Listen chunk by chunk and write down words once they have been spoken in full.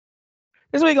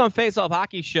This week on Face Off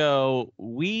Hockey Show,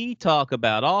 we talk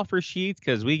about offer sheets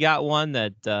because we got one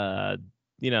that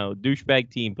douchebag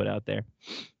team put out there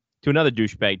to another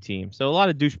douchebag team. So a lot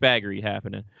of douchebaggery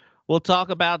happening. We'll talk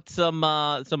about some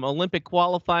Olympic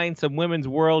qualifying, some women's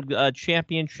world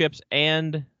championships,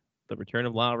 and the return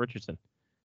of Lyle Richardson.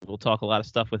 We'll talk a lot of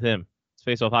stuff with him. It's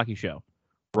Face Off Hockey Show.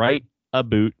 Right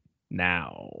about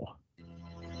now.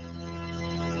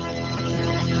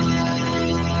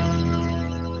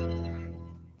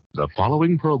 The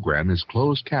following program is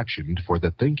closed captioned for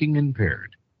the thinking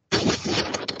impaired.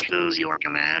 Choose your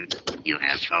command. You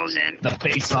have chosen the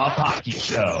Face Off Hockey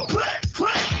Show.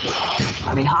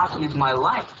 I mean, hockey is my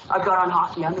life. I've got on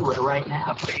hockey underwear right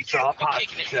now. The Face Off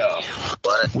Hockey Show.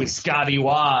 What? With Scotty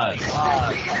Waz.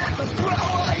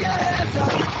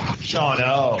 Sean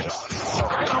O.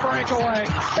 Breakaway.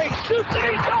 Takes two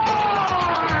city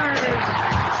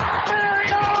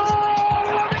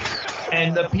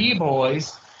And the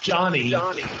P-Boys, Johnny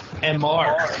and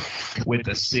Mark with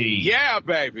the C. Yeah,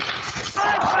 baby. 5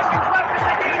 seconds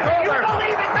left in the game. You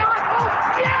believe it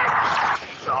not?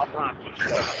 Yes! Off Hockey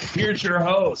Show. Here's your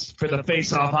host for the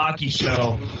Face Off Hockey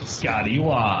Show, Scotty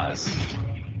Waz.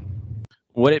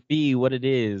 What it be, what it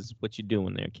is, what you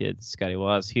doing there, kids? Scotty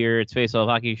Waz here. It's Face Off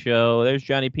Hockey Show. There's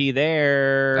Johnny P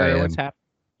there. What's happening?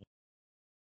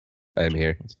 I am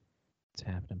here. What's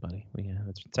happening, buddy?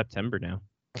 It's September now.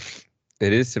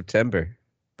 It is September.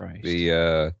 Right.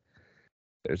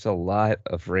 There's a lot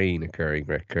of rain occurring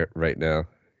right now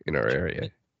in our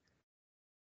area.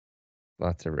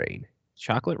 Lots of rain.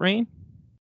 Chocolate rain?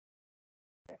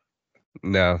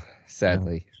 No,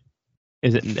 sadly.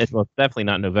 Is it? It's definitely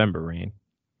not November rain.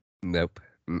 Nope.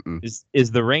 Mm-mm.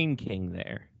 Is the Rain King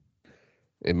there?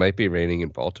 It might be raining in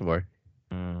Baltimore.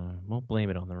 Won't blame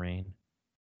it on the rain.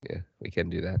 Yeah, we can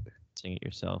do that. Sing it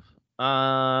yourself.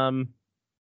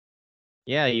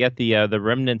 Yeah, you got the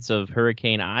remnants of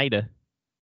Hurricane Ida,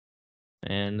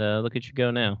 and look at you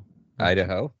go now.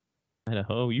 Idaho.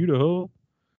 Idaho.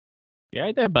 Yeah,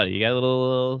 right there, buddy. You got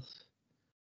little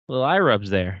eye rubs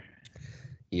there.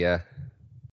 Yeah.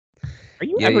 Are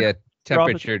you ever? Yeah.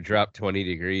 Temperature dropped 20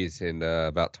 degrees in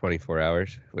about 24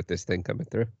 hours with this thing coming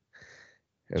through,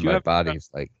 and my body's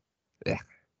like, yeah.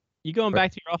 You going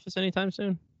back to your office anytime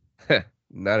soon?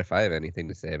 Not if I have anything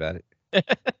to say about it.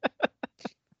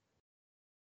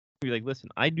 Be like, listen,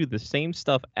 I do the same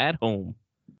stuff at home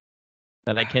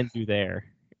that I can do there.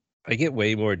 I get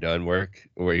way more work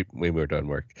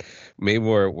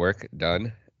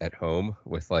done at home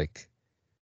with like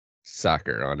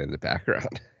soccer on in the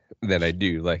background than I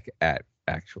do like at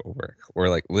actual work or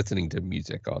like listening to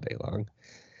music all day long.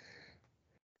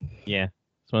 Yeah,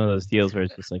 it's one of those deals where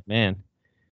it's just like, man,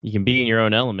 you can be in your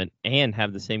own element and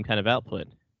have the same kind of output.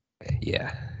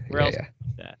 Yeah. Where else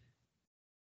that?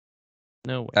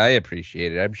 No way. I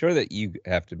appreciate it. I'm sure that you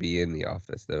have to be in the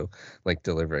office though, like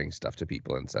delivering stuff to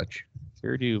people and such.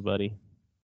 Sure do, buddy.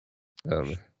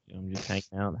 I'm just hanging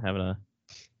out, having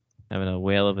a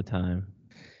whale of a time.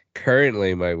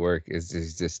 Currently, my work is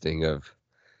consisting of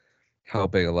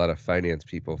helping a lot of finance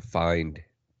people find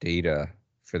data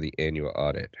for the annual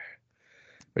audit,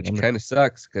 which kind of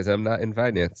sucks because I'm not in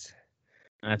finance.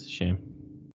 That's a shame.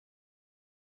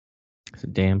 It's a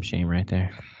damn shame right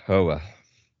there. Oh well.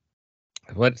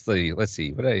 Let's see.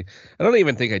 I don't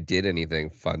even think I did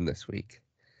anything fun this week.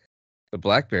 The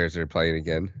Black Bears are playing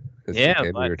again. Yeah,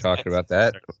 we were talking about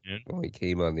that when we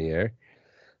came on the air.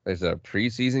 There's a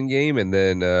preseason game, and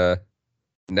then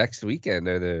next weekend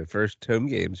are the first home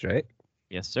games, right?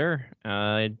 Yes, sir.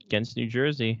 Against New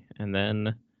Jersey, and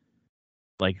then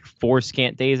like 4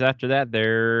 scant days after that,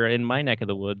 they're in my neck of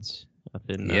the woods up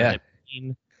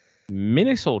in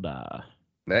Minnesota.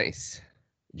 Nice.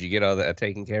 Did you get all that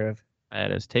taken care of?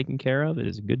 That is taken care of. It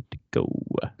is good to go.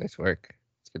 Nice work.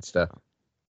 It's good stuff.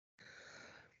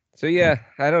 So yeah,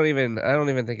 I don't even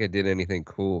think I did anything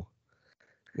cool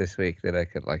this week that I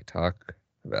could like talk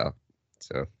about.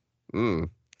 So there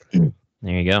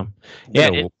you go.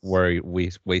 Yeah,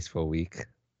 wasteful week.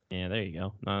 Yeah, there you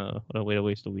go. What a way to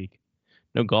waste a week.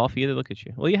 No golf either. Look at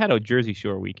you. Well, you had a Jersey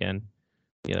Shore weekend.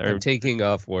 Yeah, I'm taking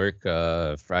off work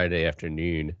Friday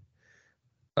afternoon.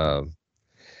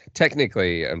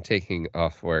 Technically, I'm taking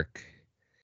off work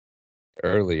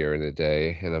earlier in the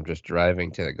day, and I'm just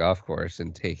driving to the golf course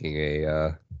and taking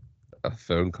a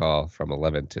phone call from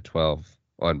 11 to 12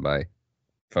 on my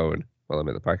phone while I'm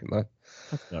in the parking lot.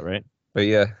 That's about right. But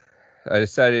yeah, I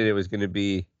decided it was going to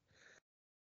be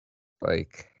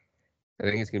like, I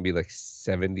think it's going to be like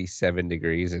 77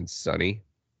 degrees and sunny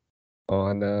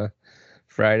on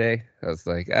Friday. I was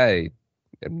like, I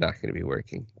am not going to be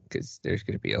working because there's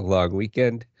going to be a long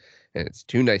weekend and it's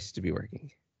too nice to be working.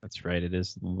 That's right. It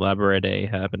is Labrador Day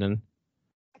happening.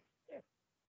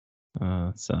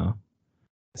 So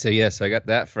So I got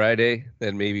that Friday,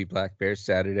 then maybe Black Bear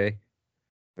Saturday.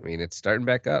 I mean, it's starting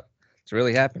back up. It's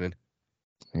really happening.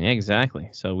 yeah, exactly.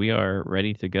 So we are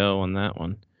ready to go on that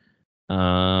one.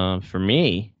 For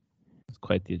me, it's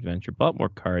quite the adventure. Bought more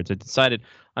cards. I decided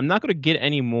I'm not going to get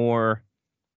any more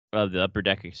of the Upper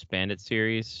Deck Expanded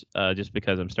series, just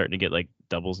because I'm starting to get like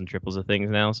doubles and triples of things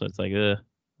now. So it's like,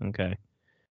 okay,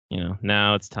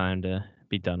 now it's time to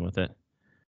be done with it.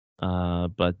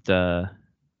 But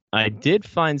I did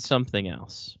find something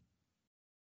else,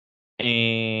 and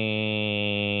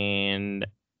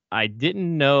I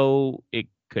didn't know it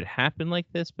could happen like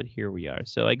this, but here we are.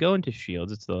 So I go into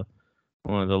Shields. It's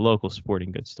one of the local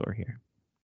sporting goods store here.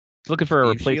 Looking for a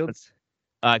Steve replacement. Shields?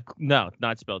 No,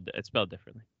 not spelled. It's spelled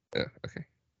differently. Oh, okay.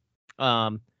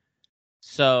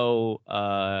 So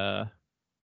I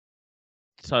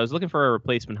was looking for a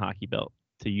replacement hockey belt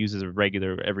to use as a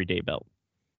regular everyday belt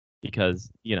because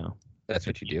That's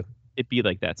what you do. it'd be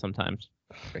like that sometimes.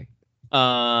 Okay.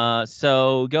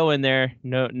 So go in there,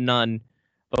 none.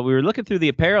 But we were looking through the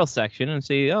apparel section and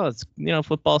see, it's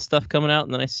football stuff coming out,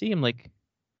 and then I see him like,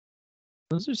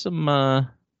 those are some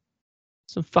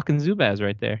fucking Zubaz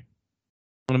right there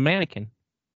on a mannequin.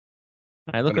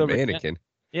 I look On a over. mannequin.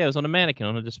 Yeah, it was on a mannequin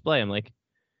on a display. I'm like,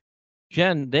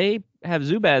 Jen, they have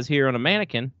Zubaz here on a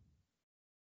mannequin.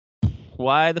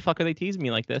 Why the fuck are they teasing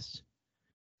me like this?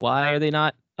 Why are they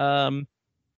not able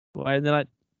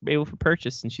for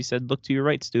purchase? And she said, look to your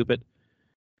right, stupid.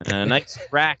 Nice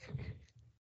rack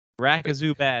of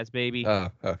Zubaz, baby. Oh,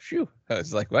 shoo. I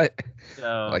was like, what?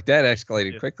 So, Like that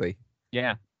escalated quickly.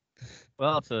 yeah.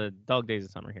 Well, it's a dog days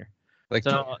of summer here. Like,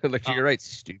 So, look to your right,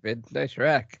 stupid. Nice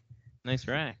rack. Nice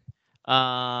rack.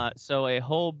 So a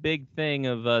whole big thing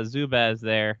of Zubaz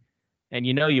there, and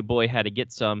your boy had to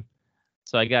get some.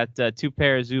 So I got 2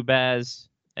 pair of Zubaz,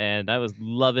 and I was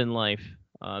loving life.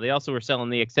 They also were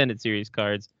selling the extended series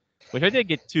cards, which I did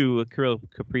get 2 Kirill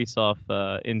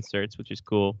Kaprizov inserts, which is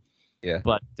cool. Yeah.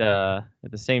 But at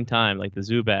the same time, like the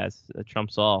Zubaz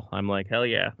trumps all. I'm like, hell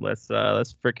yeah, let's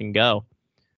freaking go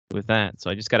with that. So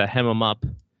I just gotta hem them up,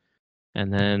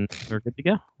 and then we're good to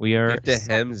go. We are You have to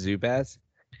hem Zubaz?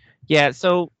 Yeah,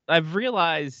 so I've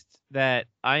realized that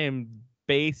I am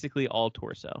basically all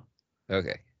torso.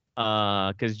 Okay.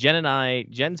 Because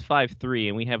Jen's 5'3",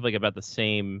 and we have like about the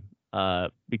same.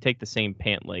 We take the same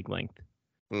pant leg length.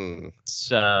 Hmm.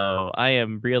 So I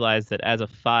am realized that as a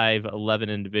 5'11"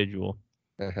 individual,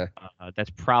 Uh-huh. that's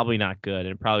probably not good,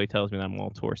 and it probably tells me that I'm all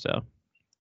torso.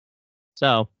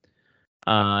 So,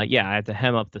 yeah, I have to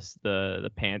hem up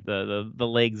the pant, the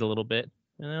legs a little bit,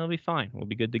 and it'll be fine. We'll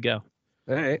be good to go.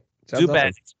 All right. Sounds Zubaz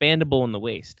awesome. expandable in the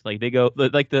waist. Like they go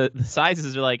like the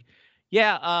sizes are like,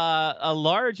 yeah, a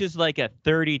large is like a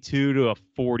 32 to a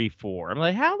 44. I'm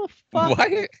like, how the fuck?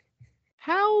 What?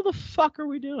 How the fuck are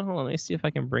we doing? Hold on, let me see if I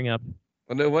can bring up.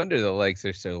 Well, no wonder the legs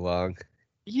are so long.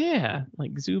 Yeah,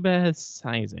 like Zubaz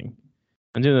sizing.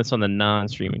 I'm doing this on the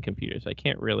non-streaming computer, so I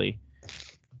can't really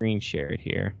screen share it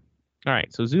here. All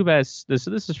right, so Zubaz. This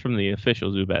is from the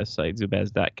official Zubaz site,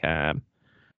 Zubaz.com.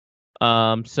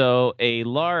 So a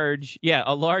large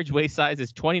waist size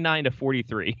is 29 to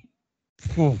 43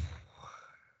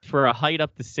 for a height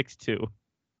up to 6'2".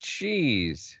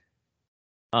 Jeez.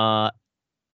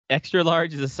 Extra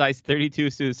large is a size 32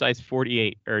 to a size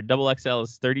 48, or double XL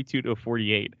is 32 to a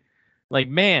 48. Like,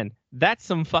 man, that's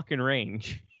some fucking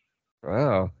range.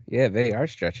 Wow. Yeah, they are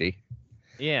stretchy.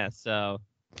 Yeah, so,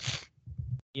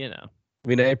 I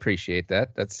mean, I appreciate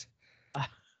that. That's.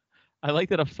 I like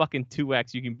that a fucking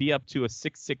 2X, you can be up to a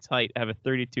 6'6" height, have a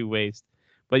 32 waist,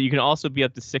 but you can also be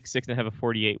up to 6'6" and have a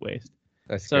 48 waist.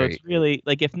 That's So great. it's really,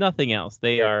 like, if nothing else,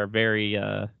 they are very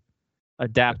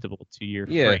adaptable to your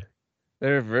frame.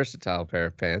 They're a versatile pair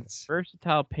of pants.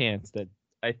 Versatile pants that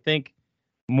I think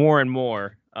more and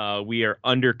more we are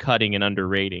undercutting and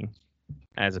underrating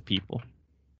as a people.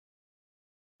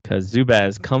 Because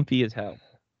Zubaz, comfy as hell.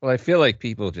 Well, I feel like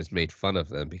people just made fun of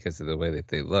them because of the way that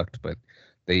they looked, but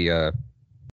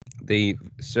they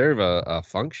serve a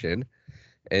function,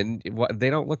 and they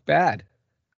don't look bad.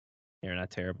 They're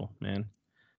not terrible, man.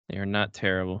 They are not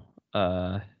terrible.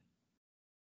 But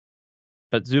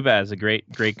Zubaz is a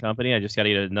great company. I just got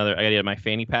to get my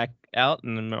fanny pack out,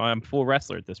 and I'm full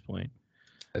wrestler at this point.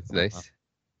 That's nice.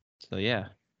 So yeah.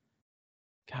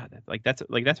 God,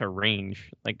 that's a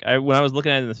range. Like when I was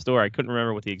looking at it in the store, I couldn't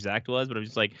remember what the exact was, but I was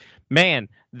just like, man,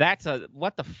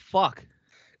 what the fuck?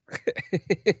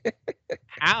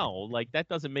 How? Like that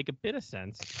doesn't make a bit of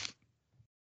sense.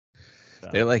 So,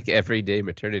 They're like everyday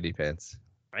maternity pants.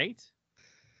 right?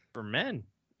 For men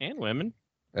and women.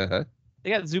 Uh-huh. They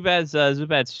got Zubaz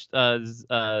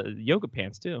yoga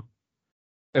pants too.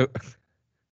 Oh,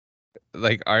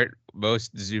 like aren't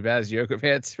most Zubaz yoga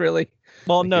pants really?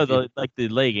 Well, Like no, if you- the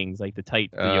leggings, like the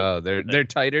tight. Oh, they're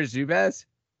tighter Zubaz.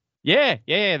 Yeah.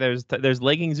 There's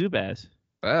legging Zubaz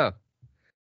Wow.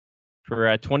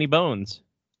 for 20 bones.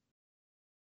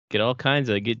 Get all kinds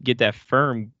of get that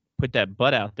firm. Put that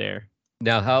butt out there.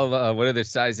 Now, how what are the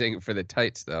sizing for the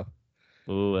tights though?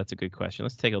 Oh, that's a good question.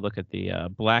 Let's take a look at the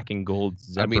black and gold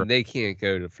zebra. I mean, they can't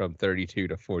go from 32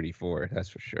 to 44. That's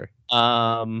for sure.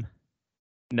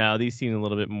 No, these seem a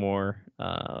little bit more.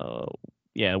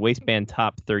 Waistband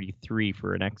top 33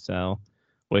 for an XL,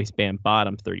 waistband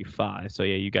bottom 35. So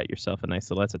yeah, you got yourself a nice.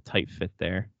 So that's a tight fit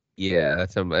there. Yeah,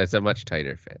 that's a much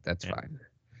tighter fit. That's fine.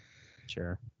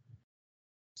 Sure.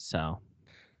 So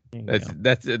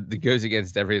It goes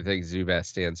against everything Zubaz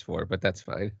stands for, but that's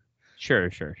fine. Sure.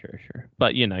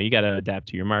 But you got to adapt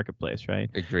to your marketplace, right?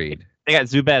 Agreed. They got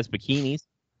Zubaz bikinis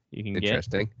you can get.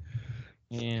 Interesting.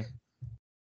 Yeah.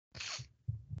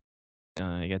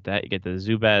 You get that. You get the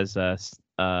Zubaz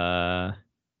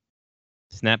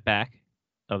snapback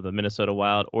of the Minnesota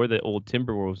Wild or the old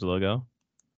Timberwolves logo.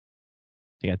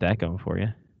 You got that going for you.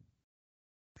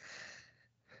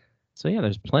 So yeah,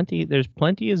 there's plenty of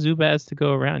Zubaz to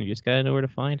go around. You just gotta know where to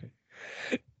find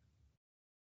it.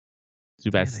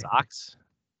 Zubaz socks.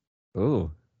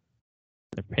 Ooh.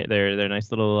 They're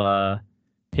nice little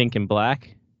pink and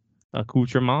black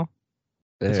accoutrement.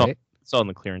 It's all in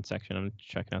the clearance section. I'm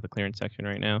checking out the clearance section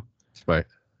right now. Smart.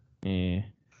 Yeah.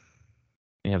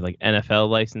 They have like NFL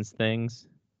licensed things.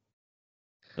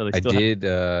 So I did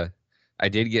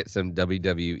get some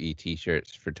WWE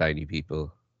t-shirts for tiny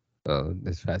people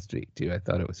this past week too. I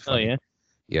thought it was fun. Oh yeah.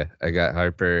 Yeah, I got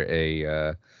Harper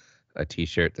a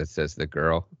t-shirt that says "The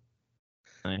Girl"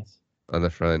 Nice. on the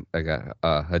front. I got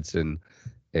Hudson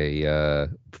a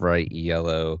bright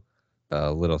yellow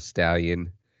little stallion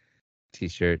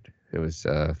t-shirt. It was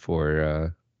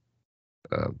for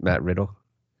Matt Riddle.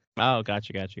 Oh,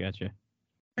 gotcha.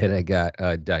 And I got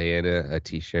Diana a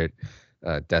t-shirt,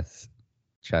 Death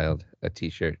Child a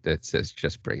t-shirt that says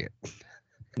 "Just Bring It."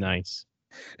 Nice.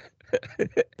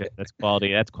 That's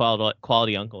quality. That's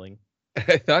quality uncling.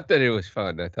 I thought that it was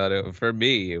fun. For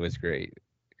me it was great.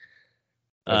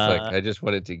 I just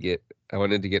wanted to get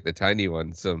the tiny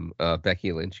one some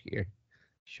Becky Lynch gear.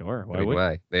 Sure.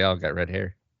 Why? They all got red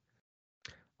hair.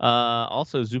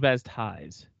 Also Zubaz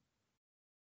ties.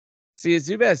 See, a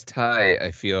Zubaz tie, I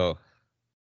feel,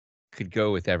 could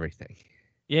go with everything.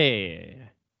 Yeah.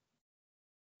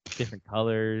 Different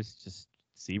colors, just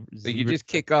But you just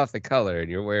kick off the color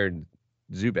and you're wearing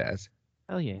Zubaz.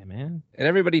 Hell yeah, man. And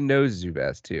everybody knows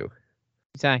Zubaz too.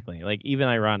 Exactly. Like even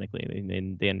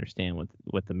ironically, they understand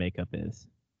what the makeup is.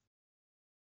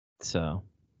 So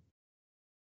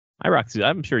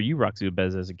I'm sure you rock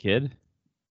Zubaz as a kid.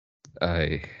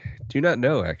 I do not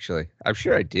know, actually. I'm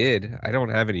sure I did. I don't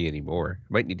have any anymore.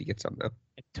 Might need to get some, though.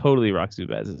 I totally rocked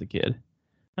Zubaz as a kid.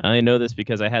 I only know this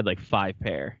because I had like 5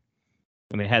 pair.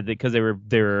 And because they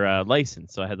were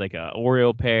licensed. So I had like a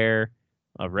Oreo pair,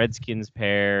 a Redskins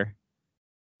pair,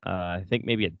 I think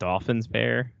maybe a Dolphins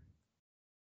pair.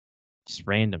 Just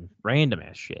random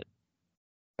ass shit.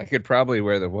 I could probably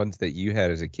wear the ones that you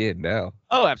had as a kid now.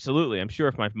 Oh, absolutely. I'm sure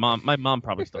if my mom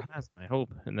probably still has them, I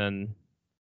hope. And then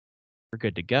we're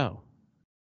good to go.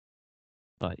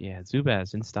 But yeah,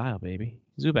 Zubaz in style, baby.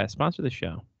 Zubaz, sponsor the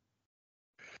show.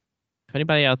 If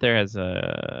anybody out there has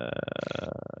a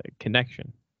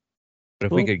connection, But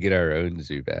if we could get our own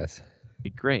Zubaz. it'd be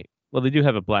great. Well, they do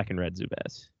have a black and red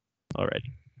Zubaz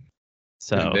already.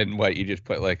 So And then what? You just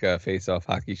put like a Face Off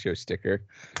Hockey Show sticker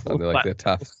on the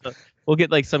top. We'll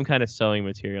get like some kind of sewing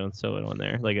material and sew it on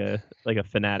there, like a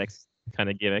Fanatics kind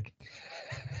of gimmick.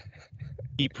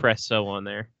 Heat press sew on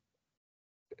there.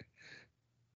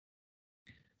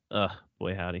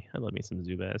 Boy howdy, I love me some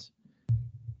Zubaz.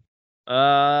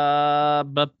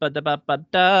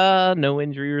 No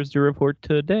injuries to report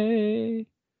today.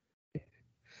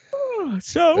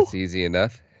 So That's easy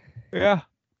enough. yeah.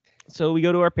 So we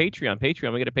go to our Patreon. We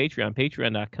go to Patreon.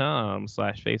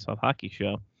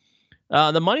 Patreon.com/FaceOffHockeyShow.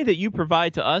 The money that you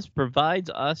provide to us provides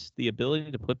us the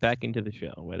ability to put back into the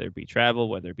show, whether it be travel,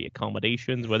 whether it be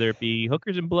accommodations, whether it be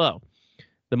hookers and blow.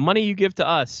 The money you give to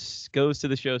us goes to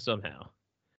the show somehow.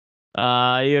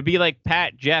 It'd be like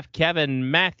Pat, Jeff, Kevin,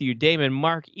 Matthew, Damon,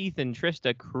 Mark, Ethan,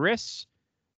 Trista, Chris,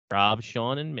 Rob,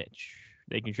 Sean, and Mitch.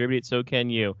 They contribute, so can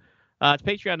you. It's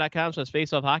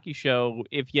patreon.com/FaceOffHockeyShow.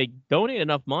 If you donate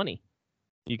enough money,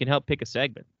 you can help pick a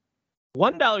segment.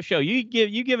 $1 show. You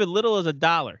give as little as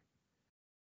 $1.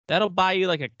 That'll buy you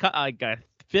like a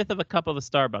fifth of a cup of a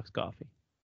Starbucks coffee.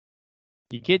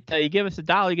 You give us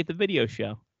 $1, you get the video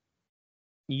show.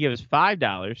 You give us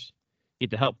 $5, you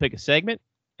get to help pick a segment,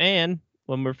 and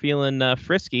when we're feeling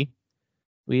frisky,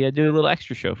 we do a little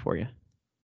extra show for you,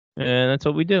 and that's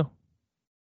what we do.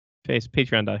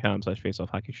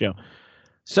 Patreon.com/faceoffhockeyshow.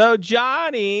 So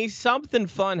Johnny, something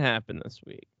fun happened this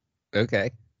week.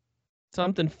 Okay.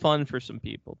 Something fun for some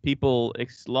people. People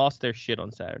lost their shit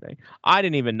on Saturday. I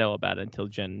didn't even know about it until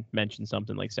Jen mentioned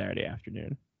something like Saturday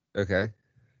afternoon. Okay.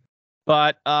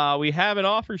 But we have an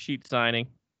offer sheet signing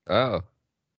Oh.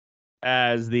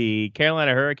 as the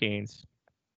Carolina Hurricanes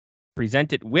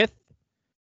presented with,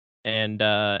 and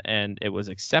it was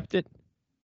accepted.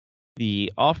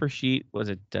 The offer sheet was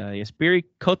at Jesperi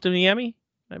Kotkaniemi,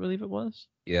 I believe it was.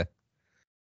 Yeah.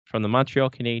 From the Montreal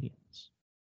Canadiens.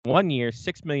 1 year,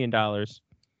 $6 million.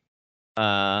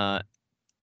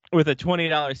 With a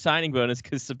 $20 signing bonus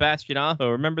because Sebastian Aho.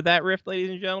 Remember that riff, ladies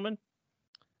and gentlemen?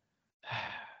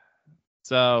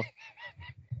 So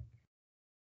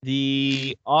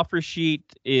the offer sheet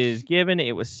is given.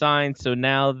 It was signed. So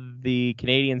now the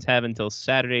Canadians have until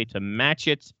Saturday to match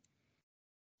it.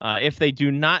 If they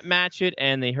do not match it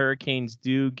and the Hurricanes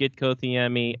do get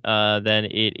Kotkaniemi, then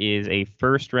it is a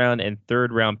first round and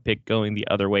third round pick going the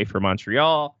other way for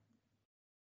Montreal.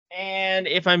 And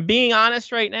if I'm being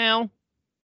honest right now,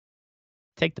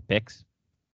 take the picks.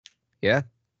 Yeah.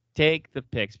 Take the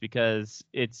picks because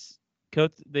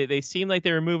they seem like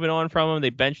they were moving on from him.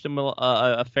 They benched him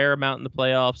a fair amount in the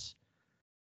playoffs.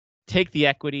 Take the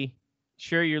equity.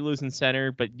 Sure, you're losing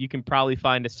center, but you can probably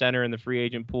find a center in the free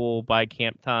agent pool by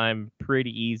camp time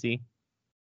pretty easy.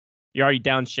 You're already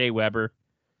down Shea Weber,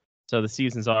 so the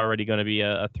season's already going to be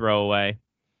a throwaway.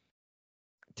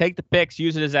 Take the picks,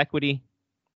 use it as equity,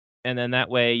 and then that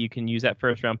way you can use that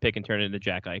first-round pick and turn it into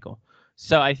Jack Eichel.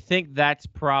 So I think that's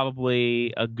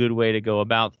probably a good way to go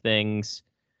about things.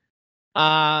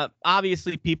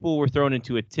 Obviously people were thrown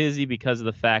into a tizzy because of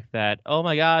the fact that, oh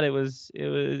my God, it's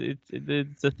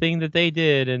a thing that they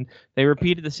did, and they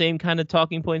repeated the same kind of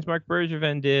talking points Mark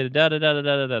Bergevin did. I don't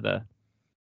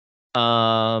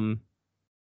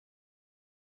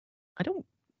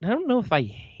know if I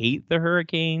hate the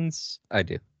Hurricanes. I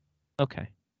do. Okay.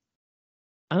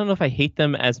 I don't know if I hate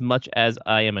them as much as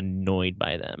I am annoyed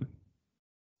by them.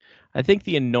 I think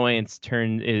the annoyance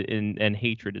turned and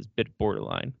hatred is a bit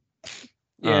borderline.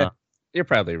 Yeah, you're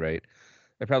probably right.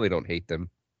 I probably don't hate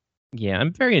them. Yeah,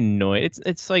 I'm very annoyed.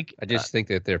 It's like I just think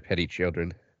that they're petty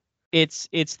children. It's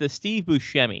the Steve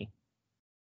Buscemi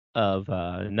of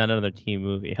None Other Teen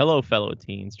movie. Hello, fellow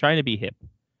teens, trying to be hip.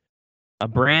 A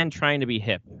brand trying to be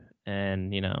hip,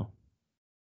 and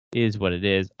is what it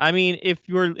is. I mean, if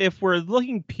we're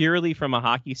looking purely from a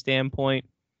hockey standpoint,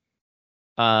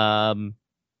 not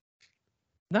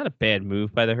a bad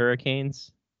move by the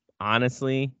Hurricanes,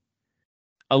 honestly.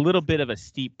 A little bit of a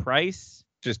steep price.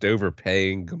 Just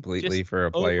overpaying completely for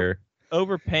a player.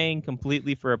 Overpaying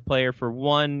completely for a player for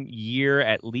 1 year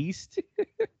at least.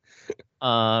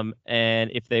 And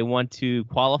if they want to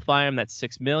qualify him, that's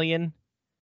 $6 million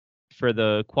for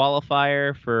the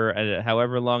qualifier for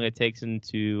however long it takes him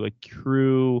to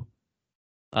accrue.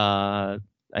 I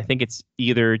think it's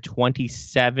either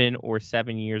 27 or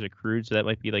 7 years accrued, so that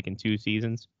might be like in 2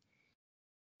 seasons.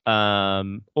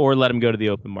 Or let him go to the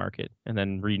open market and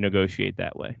then renegotiate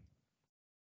that way.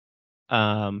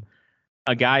 A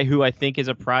guy who I think is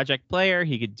a project player,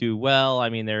 he could do well. I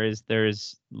mean,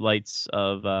 there's lights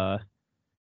of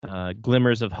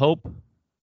glimmers of hope,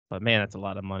 but man, that's a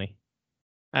lot of money.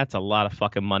 That's a lot of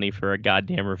fucking money for a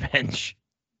goddamn revenge.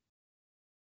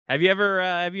 Have you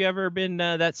ever been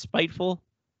that spiteful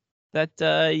that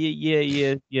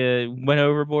you went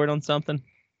overboard on something?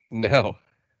 No.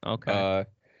 Okay.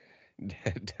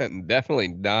 Definitely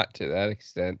not to that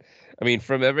extent. I mean,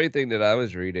 from everything that I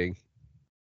was reading,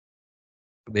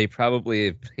 they probably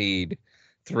have paid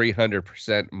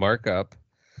 300% markup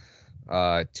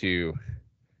to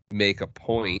make a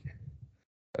point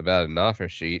about an offer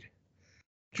sheet.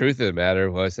 Truth of the matter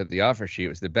was that the offer sheet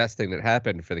was the best thing that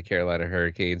happened for the Carolina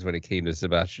Hurricanes when it came to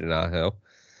Sebastian Aho.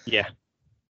 Yeah.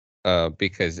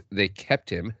 Because they kept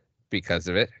him because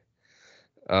of it.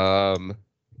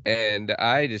 And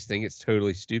I just think it's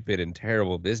totally stupid and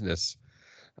terrible business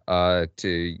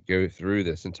to go through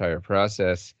this entire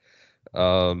process.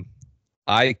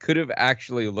 I could have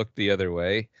actually looked the other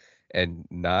way and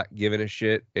not given a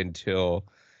shit until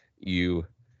you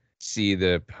see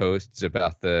the posts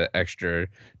about the extra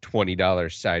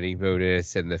 $20 signing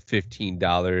bonus and the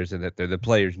 $15 and that they're the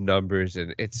players' numbers,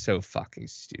 and it's so fucking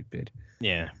stupid.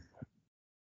 Yeah.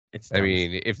 I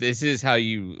mean, if this is how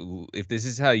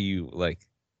you like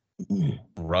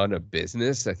run a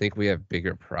business, I think we have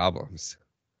bigger problems.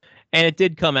 And it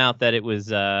did come out that it was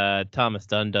Thomas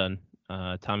Dundon,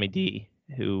 Tommy D,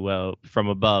 who from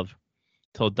above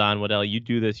told Don Waddell, you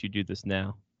do this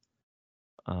now.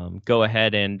 Go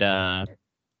ahead and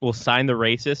we'll sign the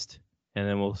racist, and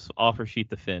then we'll offer sheet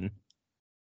the Finn.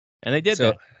 And they did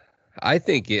that. I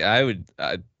think I would,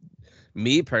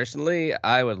 me personally,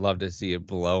 I would love to see it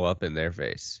blow up in their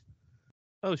face.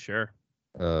 Oh, sure.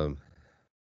 But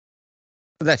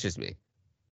that's just me.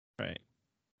 Right.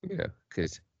 Yeah,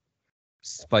 because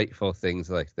spiteful things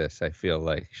like this, I feel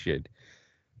like, should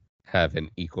have an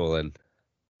equal and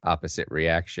opposite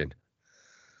reaction.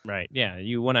 Right. Yeah.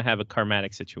 You want to have a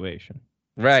karmatic situation.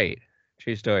 Right.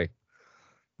 True story.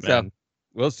 Man. So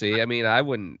we'll see. I mean, I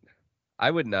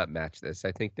would not match this.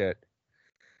 I think that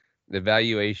the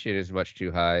valuation is much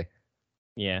too high.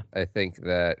 Yeah. I think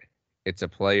that it's a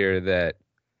player that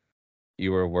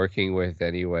you were working with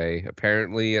anyway.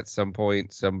 Apparently, at some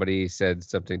point, somebody said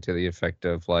something to the effect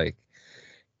of, like,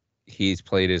 he's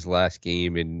played his last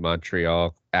game in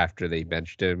Montreal after they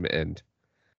benched him. And,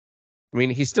 I mean,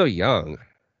 he's still young.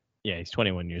 Yeah, he's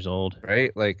 21 years old.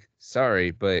 Right? Like, sorry,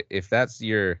 but if that's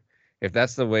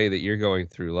the way that you're going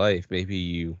through life, maybe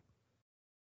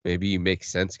you make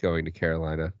sense going to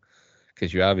Carolina,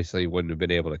 because you obviously wouldn't have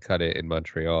been able to cut it in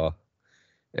Montreal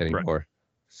anymore. Right.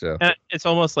 So it's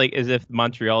almost like as if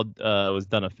Montreal was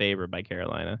done a favor by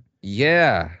Carolina.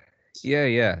 Yeah.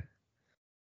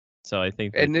 So I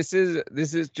think, and this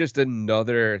is just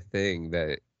another thing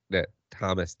that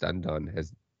Thomas Dundon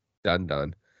has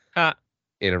done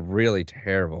in a really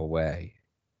terrible way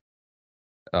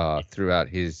throughout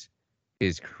his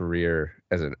career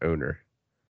as an owner.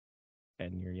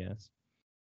 Tenure, yes.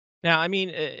 Now, I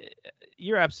mean,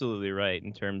 you're absolutely right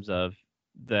in terms of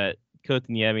that.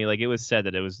 Kotkaniemi, like, it was said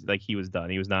that it was like he was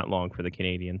done. He was not long for the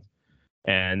Canadiens,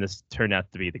 and this turned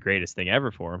out to be the greatest thing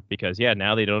ever for him, because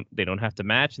now they don't have to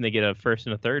match, and they get a first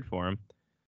and a third for him,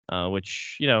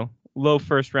 which, low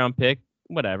first round pick,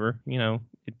 whatever,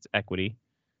 it's equity.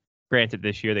 Granted,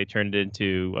 this year they turned it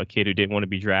into a kid who didn't want to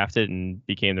be drafted and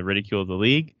became the ridicule of the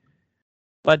league,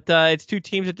 but it's two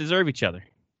teams that deserve each other,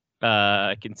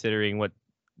 considering what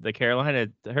the Carolina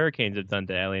Hurricanes have done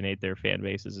to alienate their fan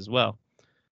bases as well.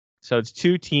 So it's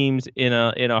two teams in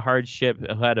a hardship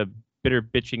who had a bitter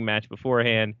bitching match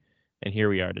beforehand, and here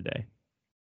we are today.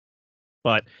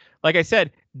 But like I said,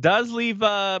 does leave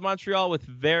Montreal with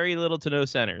very little to no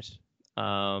centers.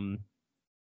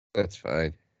 That's fine.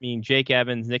 I mean, Jake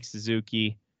Evans, Nick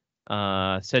Suzuki,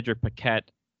 Cedric Paquette,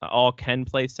 all can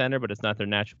play center, but it's not their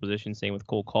natural position. Same with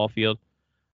Cole Caulfield.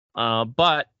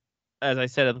 But as I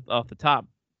said off the top,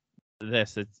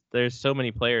 there's so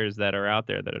many players that are out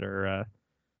there that are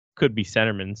could be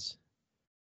centermans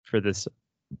for this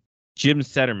Jim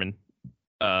Centerman.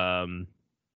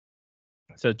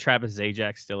 So Travis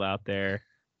Zajak's still out there.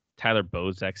 Tyler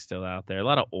Bozak's still out there. A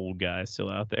lot of old guys still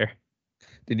out there.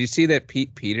 Did you see that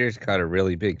Pete Peters caught a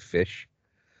really big fish?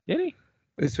 Did he?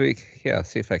 This week? Yeah, I'll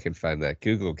see if I can find that.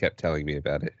 Google kept telling me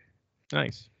about it.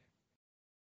 Nice.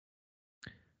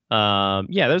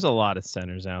 Yeah, there's a lot of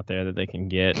centers out there that they can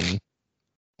get, and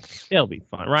it'll be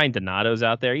fun. Ryan Donato's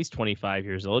out there. He's 25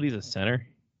 years old. He's a center,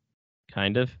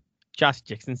 kind of. Josh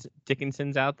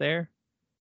Dickinson's out there.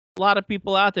 A lot of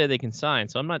people out there they can sign,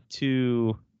 so I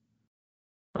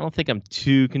don't think I'm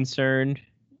too concerned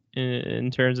in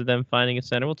terms of them finding a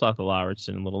center. We'll talk to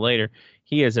Lauritsen a little later.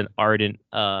 He is an ardent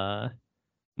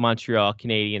Montreal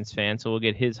Canadiens fan, so we'll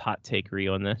get his hot takery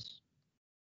on this.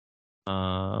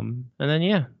 And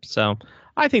then, so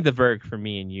I think the verdict for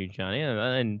me and you, Johnny,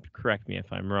 and correct me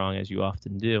if I'm wrong, as you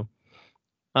often do.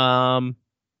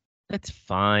 That's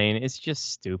fine. It's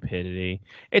just stupidity.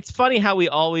 It's funny how we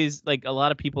always, like, a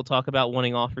lot of people talk about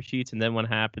wanting offer sheets, and then what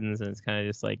happens, and it's kind of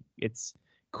just like, it's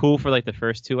cool for like the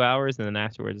first 2 hours, and then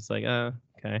afterwards it's like,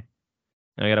 okay.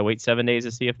 I gotta wait 7 days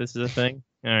to see if this is a thing.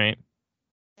 All right.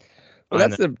 Well,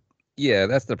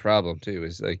 that's the problem too,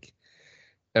 is like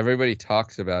everybody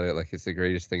talks about it like it's the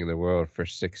greatest thing in the world for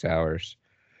 6 hours,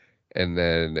 and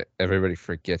then everybody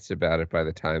forgets about it by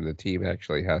the time the team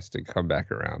actually has to come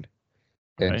back around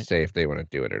and say if they want to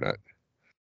do it or not.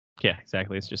 Yeah,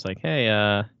 exactly. It's just like,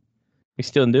 hey, we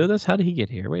still do this? How did he get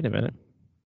here? Wait a minute.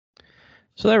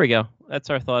 So there we go. That's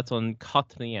our thoughts on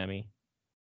Kotkaniemi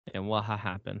and what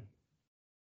happened.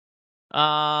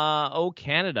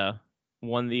 Canada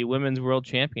won the Women's World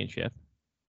Championship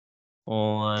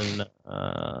on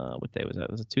what day was that?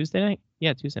 Was it Tuesday night?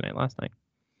 Yeah, Tuesday night, last night.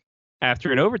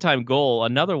 After an overtime goal,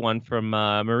 another one from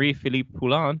Marie-Philippe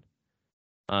Poulin.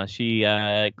 She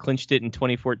clinched it in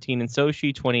 2014 in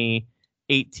Sochi,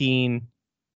 2018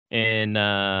 in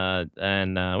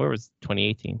where was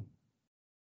 2018?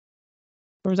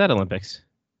 Where was that Olympics?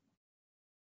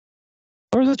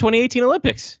 Or was it 2018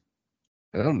 Olympics?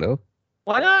 I don't know.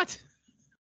 Why not?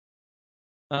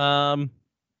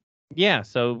 Yeah,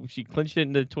 so she clinched it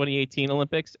in the 2018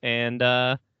 Olympics, and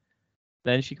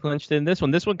then she clinched in this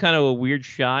one. This one kind of a weird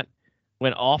shot,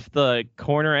 went off the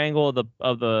corner angle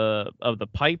of the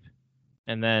pipe,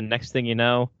 and then next thing you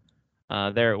know,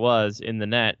 there it was in the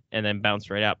net, and then bounced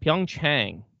right out.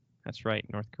 Pyeongchang, that's right,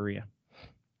 North Korea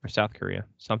or South Korea,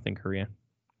 something Korea.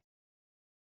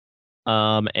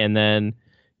 And then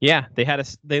yeah,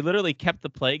 they literally kept the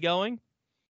play going.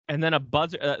 And then a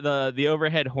buzzer, the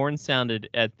overhead horn sounded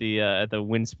at the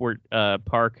Winsport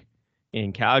Park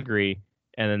in Calgary,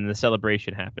 and then the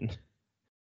celebration happened.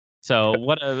 So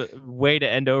what a way to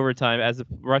end overtime as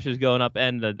Russia's going up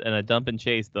and a dump and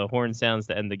chase. The horn sounds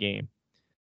to end the game.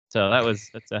 So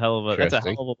that's a hell of a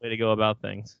way to go about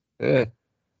things. Yeah.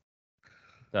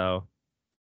 So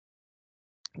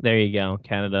there you go.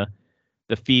 Canada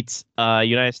defeats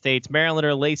United States.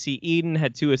 Marylander Lacey Eden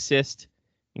had 2 assists,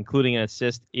 including an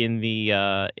assist in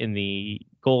the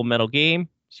gold medal game.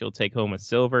 She'll take home a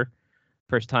silver.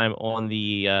 First time on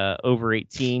the over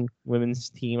 18 women's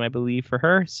team, I believe, for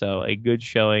her. So a good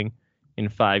showing in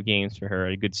 5 games for her.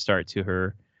 A good start to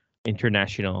her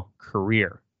international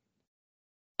career.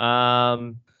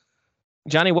 Johnny,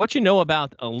 what you know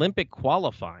about Olympic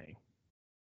qualifying?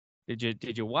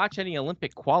 Did you watch any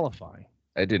Olympic qualifying?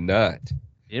 I did not.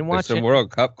 You didn't watch There's some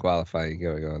World Cup qualifying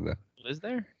going on though. Is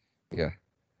there? Yeah.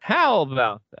 How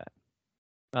about that?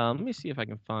 Let me see if I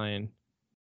can find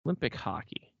Olympic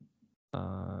hockey.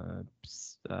 I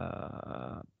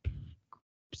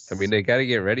mean, they got to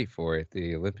get ready for it.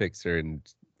 The Olympics are in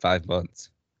 5 months.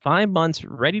 5 months,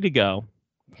 ready to go.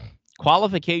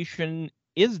 Qualification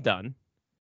is done.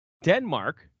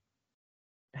 Denmark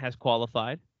has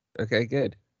qualified. Okay,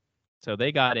 good. So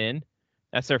they got in.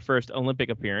 That's their first Olympic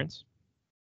appearance.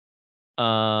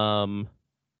 China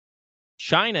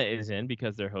is in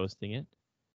because they're hosting it.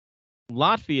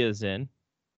 Latvia is in.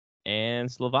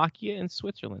 And Slovakia and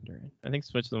Switzerland are in. I think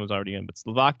Switzerland was already in, but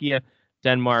Slovakia,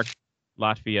 Denmark,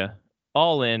 Latvia,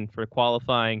 all in for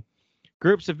qualifying.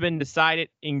 Groups have been decided.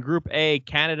 In Group A,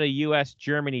 Canada, U.S.,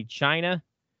 Germany, China.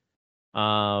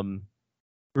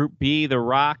 Group B, The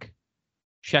Rock,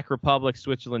 Czech Republic,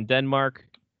 Switzerland, Denmark.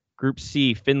 Group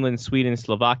C, Finland, Sweden,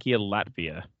 Slovakia,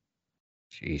 Latvia.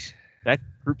 Jeez. That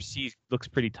Group C looks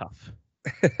pretty tough.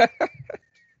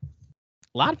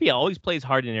 Latvia always plays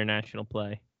hard in international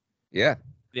play. Yeah.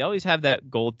 They always have that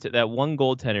one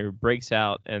goaltender who breaks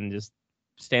out and just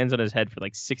stands on his head for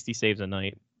like 60 saves a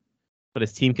night. But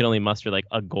his team can only muster like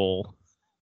a goal.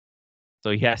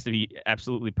 So he has to be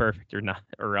absolutely perfect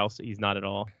or else he's not at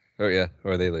all. Oh yeah,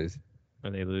 or they lose.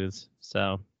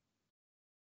 So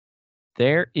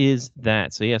there is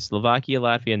that. So yeah, Slovakia,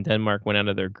 Latvia, and Denmark went out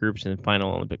of their groups in the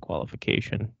final Olympic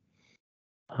qualification.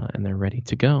 And they're ready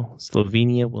to go.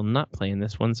 Slovenia will not play in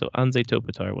this one, so Anze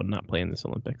Topitar will not play in this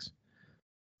Olympics.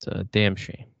 It's a damn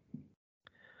shame.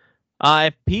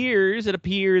 It appears that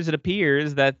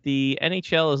the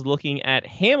NHL is looking at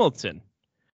Hamilton.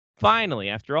 Finally,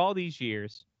 after all these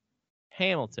years,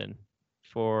 Hamilton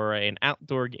for an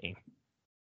outdoor game.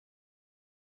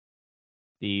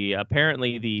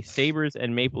 Apparently the Sabres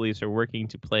and Maple Leafs are working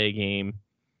to play a game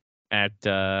at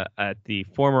the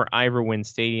former Iverwin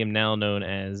Stadium, now known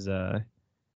as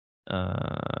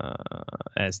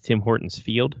Tim Hortons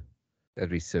Field.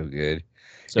 That'd be so good.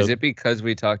 So, is it because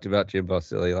we talked about Jim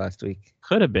Balsillie last week?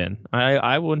 Could have been.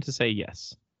 I want to say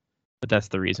yes, but that's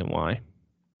the reason why.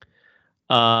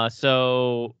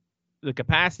 So the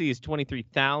capacity is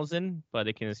 23,000, but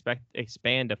it can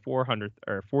expand to 400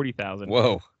 or 40,000.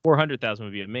 Whoa, 400,000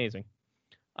 would be amazing.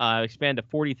 Expand to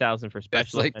 40,000 for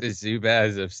special. That's like events. The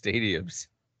Zubaz of stadiums.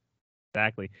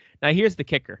 Exactly. Now here's the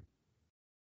kicker.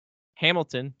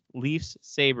 Hamilton, Leafs,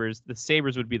 Sabres. The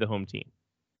Sabres would be the home team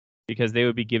because they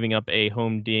would be giving up a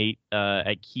home date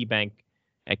at KeyBank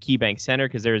Center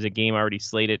because there is a game already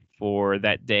slated for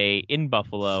that day in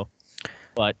Buffalo.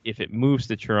 But if it moves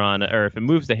to Toronto or if it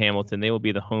moves to Hamilton, they will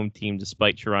be the home team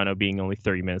despite Toronto being only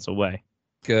 30 minutes away.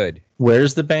 Good.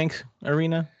 Where's the bank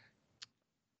arena?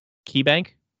 KeyBank?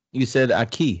 You said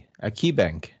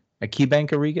KeyBank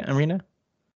arena?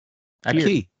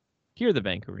 Here the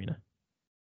bank arena.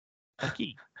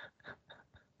 Key.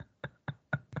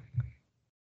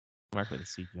 Mark with a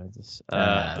C, Jones. Is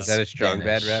that a strong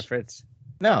bad reference?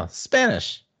 No,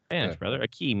 Spanish. Spanish, brother. A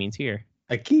key means here.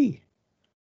 A key.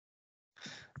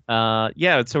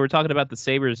 Yeah, so we're talking about the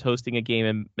Sabres hosting a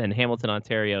game in Hamilton,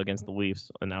 Ontario against the Leafs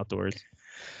in outdoors.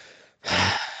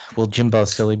 Will Jim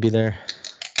Balsillie be there?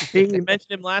 You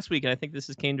mentioned him last week, and I think this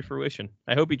came to fruition.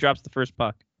 I hope he drops the first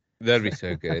puck. That'd be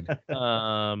so good.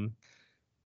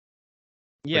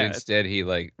 But Yeah, instead, he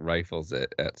like rifles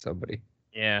it at somebody.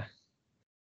 yeah.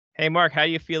 Hey, Mark, how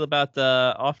do you feel about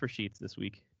the offer sheets this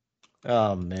week?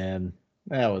 Oh man,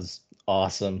 that was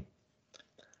awesome.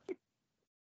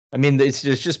 I mean, it's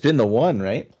just been the one,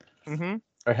 right? Mm-hmm.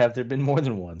 Or have there been more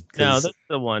than one? No, 'Cause- that's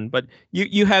the one. But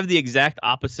you have the exact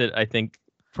opposite, I think,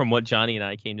 from what Johnny and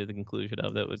I came to the conclusion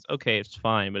of. That was okay, it's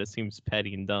fine, but it seems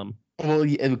petty and dumb. Well,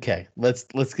 okay.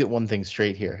 Let's get one thing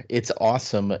straight here. It's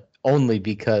awesome only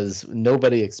because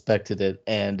nobody expected it,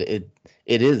 and it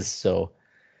is so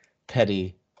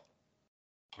petty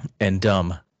and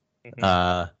dumb.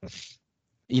 Mhm.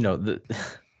 The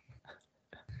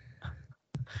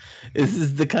this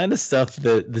is the kind of stuff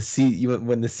that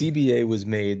when the CBA was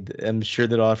made, I'm sure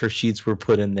that offer sheets were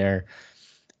put in there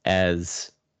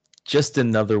as just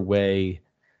another way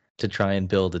to try and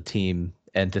build a team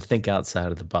and to think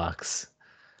outside of the box.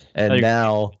 And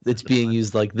now it's being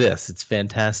used like this. It's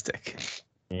fantastic.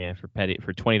 Yeah, for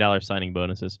 $20 signing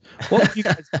bonuses. What would you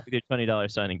guys do with your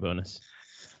 $20 signing bonus?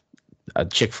 A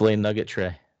Chick-fil-A nugget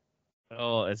tray.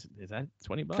 Oh, is that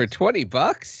 $20 For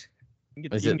 $20?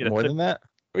 Is it more than that?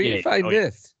 Where do Yeah, you find oh, yeah.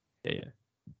 this?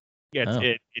 Yeah, Oh.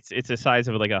 it's the size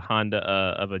of like a Honda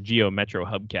of a Geo Metro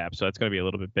hubcap, so it's going to be a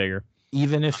little bit bigger.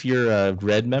 Even if you're a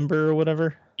red member or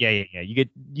whatever? Yeah.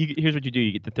 Here's what you do: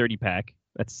 you get the 30 pack.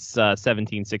 That's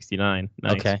 $17.69.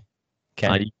 Nice. Okay.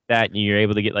 You get that, and you're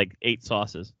able to get like 8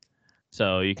 sauces.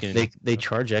 So you can. They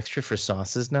charge extra for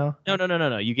sauces now? No.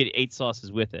 You get 8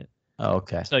 sauces with it. Oh,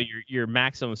 okay. So your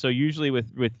maximum. So usually with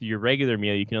your regular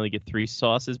meal, you can only get 3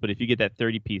 sauces. But if you get that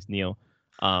 30-piece meal,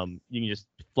 you can just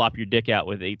flop your dick out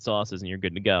with 8 sauces, and you're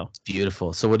good to go. It's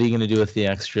beautiful. So what are you going to do with the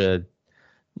extra,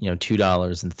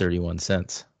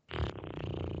 $2.31?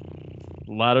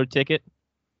 Lotto ticket,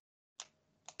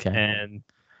 Okay. and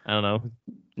I don't know.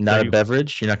 Not 30 a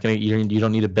beverage. You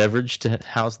don't need a beverage to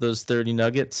house those 30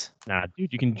 nuggets. Nah,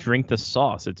 dude, you can drink the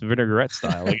sauce. It's vinaigrette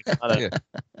style. Like, it's not a, Yeah.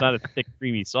 not a thick,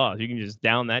 creamy sauce. You can just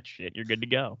down that shit. You're good to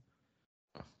go.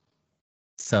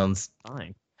 Sounds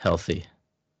Fine, healthy.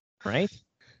 right?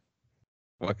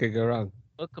 What could go wrong?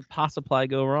 What could possibly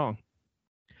go wrong?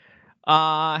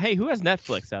 Hey, who has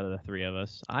Netflix out of the 3 of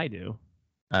us? I do.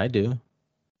 I do.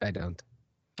 I don't.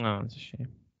 Oh, it's a shame.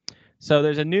 So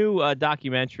there's a new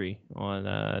documentary on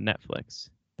Netflix.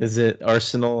 Is it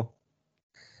Arsenal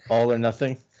All or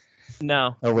Nothing?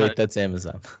 No. Oh wait, that's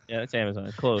Amazon. Yeah, it's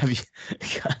Amazon. Close. Have you?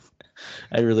 God,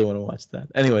 I really want to watch that.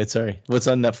 Anyway, sorry. What's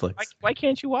on Netflix? Why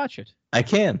can't you watch it? I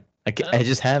can. I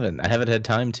just haven't. I haven't had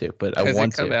time to, but I Has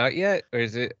want it come to. out yet, or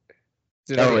is it?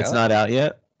 Oh, already it's out? not out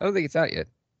yet? I don't think it's out yet.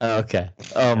 Oh, okay.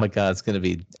 Oh my God, it's gonna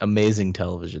be amazing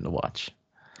television to watch.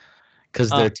 Because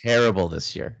they're terrible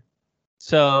this year.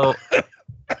 So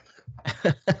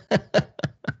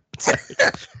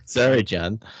Sorry,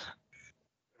 John.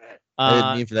 I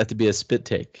didn't mean for that to be a spit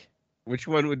take. Which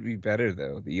one would be better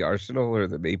though, the Arsenal or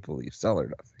the Maple Leafs? All or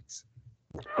nothings.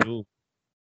 ooh.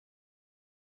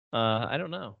 I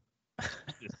don't know.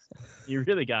 You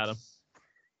really got him.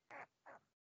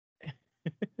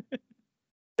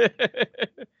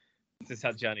 This is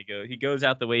how Johnny goes. He goes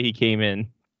out the way he came in,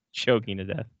 choking to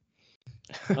death.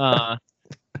 All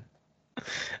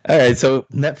right, so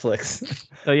Netflix.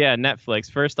 So yeah,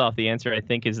 Netflix. First off, the answer I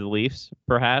think is the Leafs,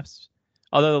 perhaps.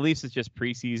 Although the Leafs is just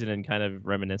preseason and kind of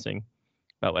reminiscing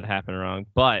about what happened wrong.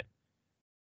 But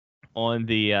on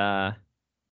the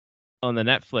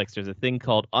Netflix, there's a thing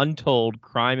called Untold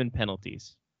Crime and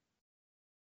Penalties.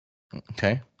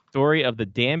 Okay. Story of the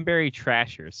Danbury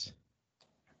Trashers.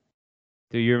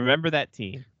 Do you remember that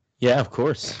team? Yeah, of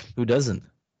course. Who doesn't?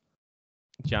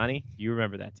 Johnny, you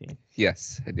remember that team?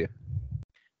 Yes, I do.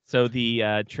 So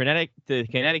the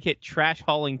Connecticut trash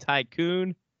hauling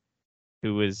tycoon,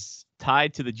 who was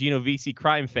tied to the Genovese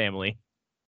crime family,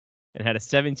 and had a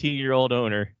 17-year-old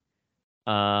owner.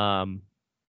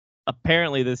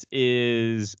 Apparently, this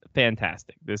is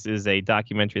fantastic. This is a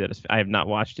documentary I have not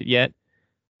watched it yet.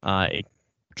 It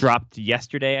dropped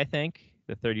yesterday, I think,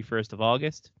 the 31st of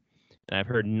August, and I've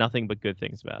heard nothing but good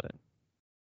things about it.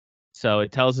 So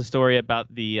it tells a story about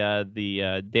the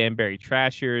Danbury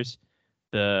Trashers,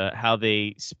 how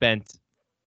they spent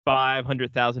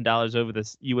 $500,000 over the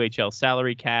UHL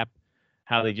salary cap,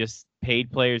 how they just paid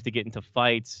players to get into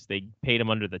fights, they paid them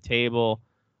under the table,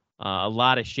 a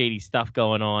lot of shady stuff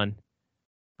going on.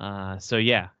 So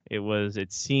yeah,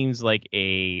 it seems like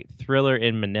a thriller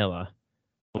in Manila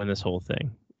when this whole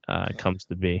thing comes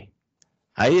to be.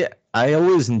 I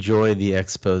always enjoy the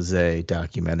expose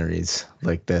documentaries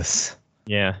like this.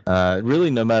 Yeah.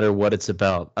 Really, no matter what it's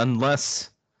about, unless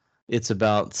it's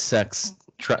about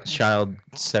child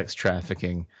sex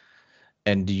trafficking,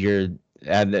 and you're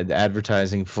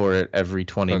advertising for it every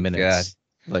 20 minutes.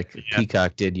 like Yeah.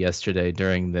 Peacock did yesterday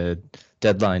during the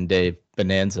deadline day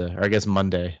bonanza, or I guess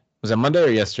Monday. Was that Monday or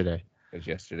yesterday? It was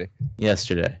yesterday.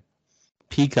 Yesterday.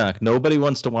 Peacock. Nobody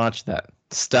wants to watch that.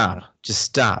 Stop. Just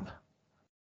stop.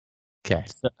 Okay.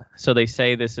 So they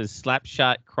say this is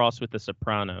Slapshot crossed with The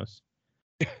Sopranos.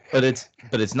 But it's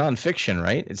nonfiction,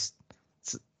 right? It's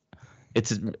a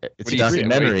do you say?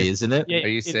 documentary, Wait, isn't it? Yeah, Are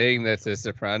you saying that The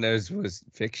Sopranos was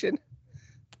fiction?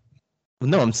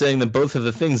 No, I'm saying that both of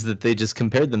the things that they just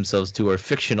compared themselves to are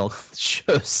fictional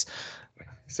shows.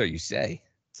 So you say.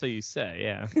 So you say,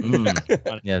 yeah.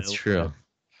 Yeah, it's true.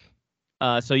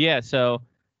 So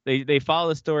they follow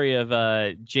the story of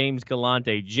James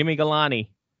Galante, Jimmy Galante,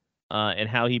 and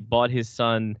how he bought his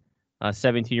son,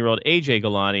 17-year-old AJ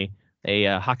Galante, a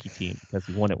hockey team because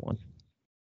he wanted one.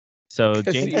 So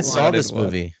Because I James think I he saw wanted this one.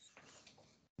 movie,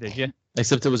 did you?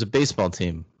 except it was a baseball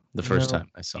team the first No, time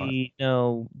I saw it.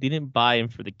 No, they didn't buy him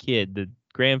for the kid. The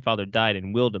grandfather died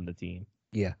and willed him the team.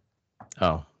 Yeah.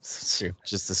 Oh, True.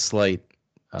 just a slight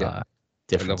Yeah. And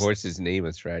difference. the horse's name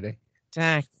was Friday.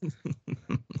 Exactly.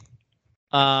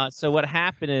 So what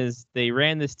happened is they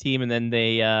ran this team and then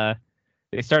they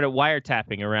started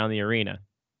wiretapping around the arena.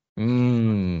 Shit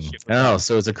was Oh, on.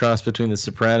 so it's a cross between The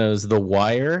Sopranos, The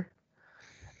Wire,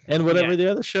 and whatever Yeah.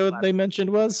 the other show they mentioned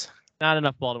was, Not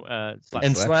enough ball to and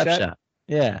Slapshot? Slapshot.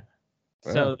 Yeah.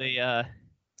 So they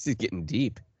This is getting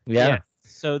deep. Yeah.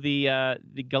 So the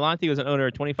Galante was an owner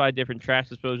of 25 different trash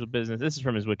disposal business. This is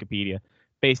from his Wikipedia.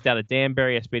 Based out of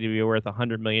Danbury, estimated to be worth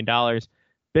 $100 million.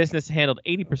 Business handled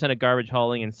 80% of garbage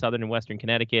hauling in southern and western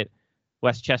Connecticut,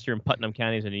 Westchester and Putnam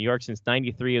counties in New York. Since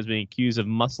 '93, has been accused of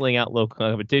muscling out local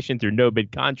competition through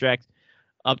no-bid contracts,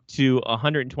 up to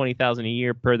 $120,000 a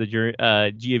year per the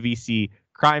Giavisi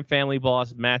crime family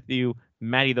boss Matty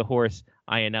the Horse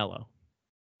Iannello.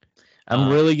 I'm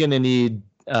really gonna need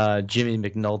Jimmy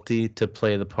McNulty to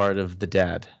play the part of the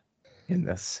dad in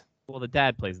this. Well, the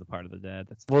dad plays the part of the dad.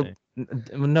 That's the Well,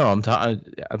 thing. no, I'm talking.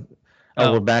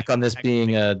 Oh, We're back on this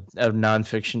being a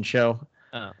nonfiction show.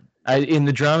 Oh. In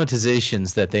the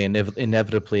dramatizations that they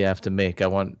inevitably have to make, I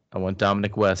want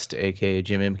Dominic West, aka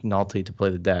Jimmy McNulty, to play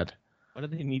the dad. What do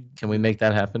they need? Can we make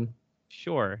that happen?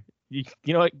 Sure. You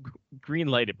know what? Green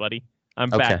light it, buddy.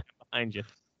 I'm Okay. back behind you.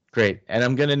 Great. And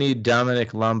I'm gonna need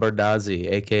Dominic Lombardozzi,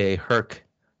 aka Herc,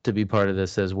 to be part of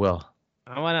this as well.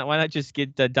 Why not just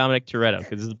get Dominic Toretto?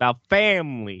 Because it's about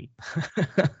family.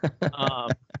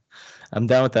 I'm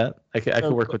down with that. I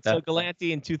could work with that. So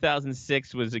Galante in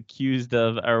 2006 was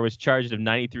was charged of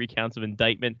 93 counts of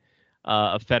indictment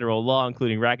of federal law,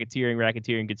 including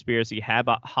racketeering conspiracy,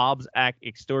 Hobbs Act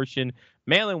extortion,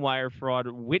 mail-in wire fraud,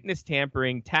 witness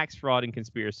tampering, tax fraud, and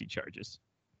conspiracy charges.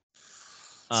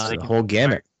 The whole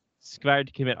gamut. Conspired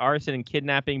to commit arson and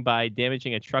kidnapping by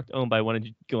damaging a truck owned by one of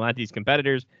Galante's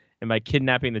competitors and by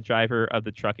kidnapping the driver of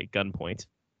the truck at gunpoint.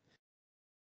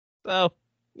 So,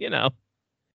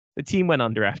 the team went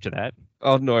under after that.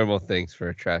 All normal things for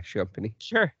a trash company.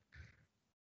 Sure.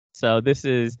 So this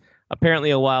is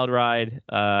apparently a wild ride.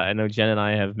 I know Jen and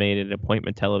I have made an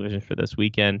appointment television for this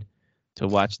weekend to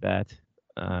watch that.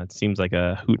 It seems like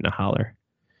a hoot and a holler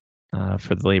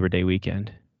for the Labor Day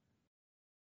weekend.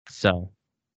 So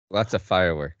Lots of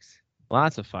fireworks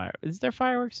lots of fire. Is there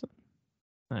fireworks?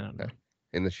 I don't know.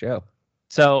 in the show.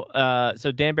 So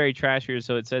Danbury Trashers.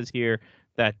 So it says here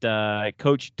that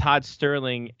Coach Todd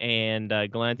Sterling and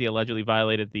Galante allegedly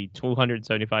violated the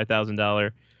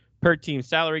 $275,000 per team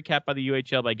salary cap by the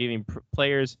UHL by giving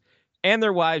players and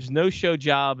their wives no-show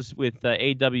jobs with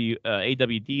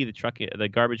AWD, the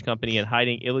garbage company, and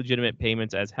hiding illegitimate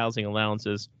payments as housing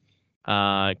allowances.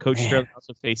 Coach Sterling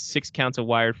also faced 6 counts of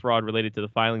wire fraud related to the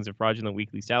filings of fraudulent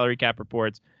weekly salary cap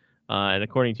reports. And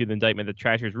according to the indictment, the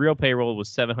Trashers' real payroll was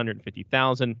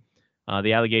 $750,000.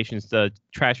 The allegations: the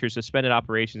Trashers suspended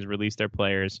operations, released their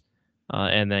players,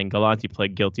 and then Galante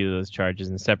pled guilty to those charges.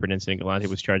 In a separate incident, Galante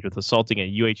was charged with assaulting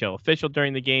a UHL official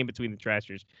during the game between the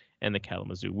Trashers and the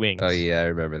Kalamazoo Wings. Oh yeah, I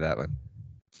remember that one.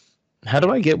 How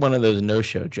do I get one of those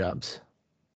no-show jobs?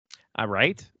 All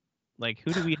right. Like,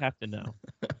 who do we have to know?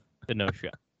 The no-show.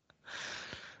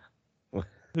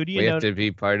 Who do you We know? have to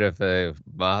be part of a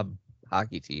mob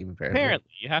hockey team. Apparently,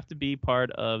 you have to be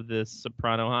part of this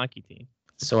Soprano hockey team.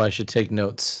 So I should take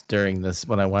notes during this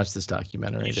when I watch this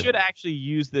documentary. You should actually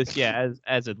use this,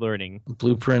 as a learning,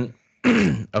 Blueprint.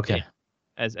 Okay.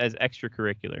 as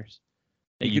extracurriculars.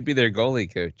 You could be their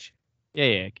goalie coach.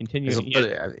 Yeah. Continue.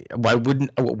 But, why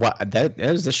wouldn't that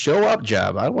is a show up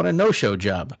job? I want a no show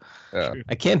job. Oh,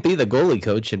 I can't be the goalie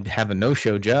coach and have a no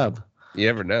show job. you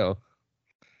never know.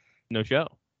 No show.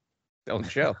 Don't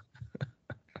show.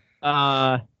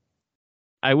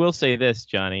 I will say this,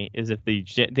 Johnny, is if the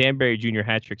Danbury Junior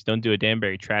hat tricks don't do a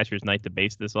Danbury Trashers night to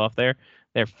base this off there,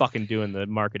 they're fucking doing the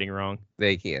marketing wrong.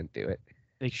 They can't do it.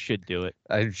 They should do it.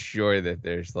 I'm sure that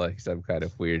there's like some kind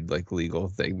of weird like legal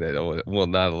thing that will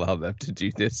not allow them to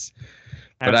do this.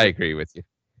 But I agree with you.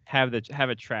 Have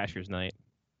a Trashers night,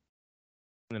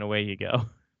 and then away you go.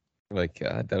 Oh my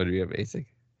God, that would be amazing.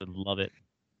 Would love it.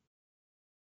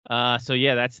 So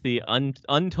yeah, that's the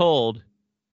Untold,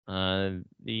 Crime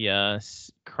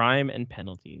and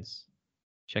Penalties.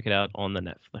 Check it out on the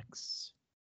Netflix.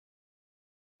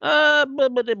 Not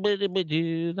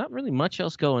really much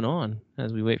else going on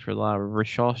as we wait for La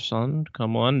Richardson to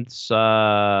come on. It's we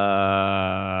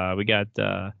got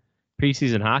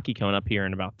preseason hockey coming up here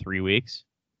in about 3 weeks.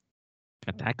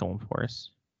 Got that going for us.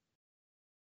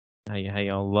 How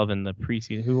y'all loving the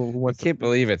preseason? Who I wants? can't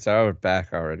believe it's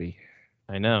back already.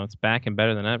 I know it's back and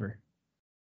better than ever.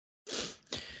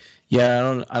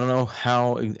 Yeah, I don't know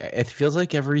how it feels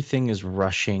like everything is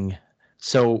rushing.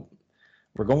 So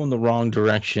we're going the wrong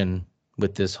direction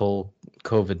with this whole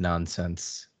COVID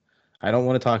nonsense. I don't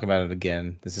want to talk about it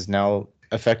again. This is now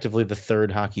effectively the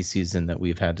third hockey season that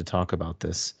we've had to talk about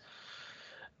this.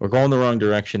 We're going the wrong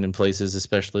direction in places,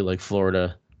 especially like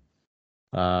Florida,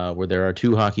 where there are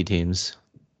 2 hockey teams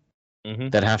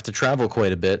that have to travel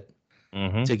quite a bit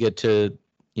to get to,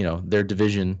 their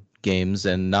division games,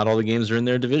 and not all the games are in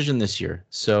their division this year.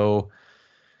 So,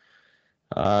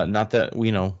 not that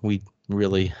we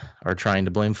really are trying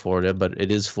to blame Florida, but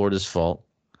it is Florida's fault.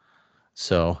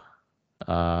 So,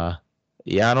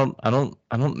 yeah, I don't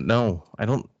know. I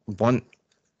don't want.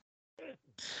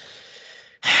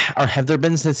 Have there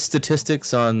been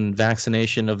statistics on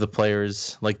vaccination of the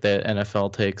players like the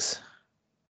NFL takes?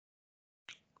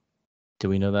 Do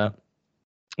we know that?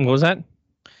 What was that?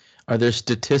 Are there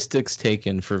statistics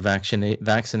taken for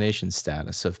vaccination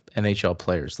status of NHL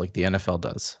players like the NFL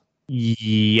does?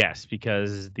 Yes,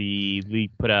 because the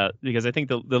league put out I think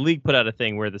the league put out a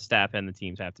thing where the staff and the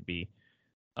teams have to be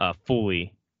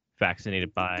fully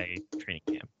vaccinated by training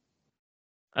camp.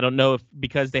 I don't know if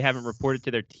because they haven't reported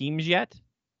to their teams yet.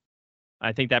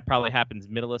 I think that probably happens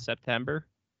middle of September.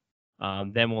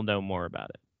 Then we'll know more about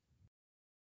it.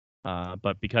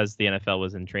 But because the NFL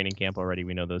was in training camp already,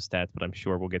 we know those stats. But I'm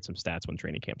sure we'll get some stats when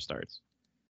training camp starts.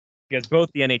 Because both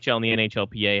the NHL and the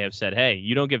NHLPA have said, hey,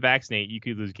 you don't get vaccinated, you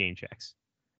could lose game checks.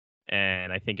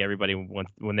 And I think everybody,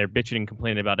 when they're bitching and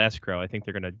complaining about escrow, I think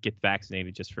they're going to get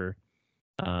vaccinated just for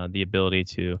the ability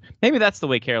to. Maybe that's the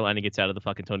way Carolina gets out of the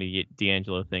fucking Tony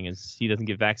DeAngelo thing, is he doesn't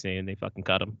get vaccinated and they fucking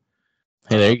cut him.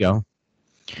 Hey, there you go.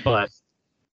 But,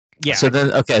 yeah. So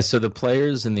the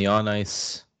players in the on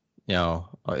ice,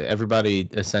 everybody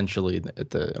essentially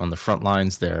on the front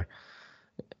lines there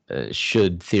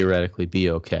should theoretically be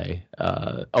okay.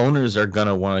 Owners are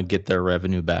gonna want to get their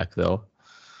revenue back though.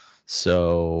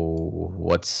 So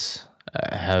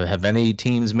have any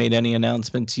teams made any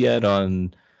announcements yet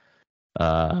on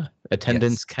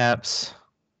attendance caps?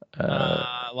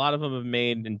 A lot of them have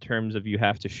made in terms of you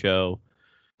have to show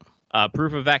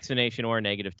proof of vaccination or a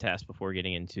negative test before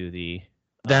getting into the.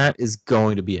 That is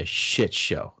going to be a shit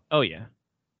show. Oh yeah,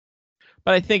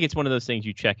 but I think it's one of those things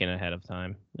you check in ahead of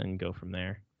time and go from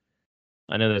there.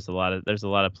 I know there's a lot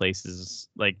of places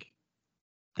like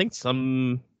I think I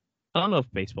don't know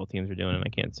if baseball teams are doing it. I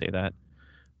can't say that,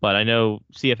 but I know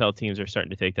CFL teams are starting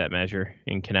to take that measure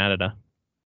in Canada,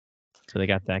 so they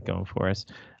got that going for us.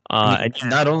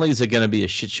 Not only is it going to be a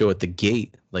shit show at the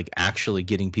gate, like actually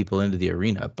getting people into the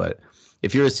arena, but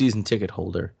if you're a season ticket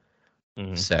holder,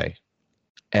 say,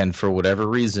 and for whatever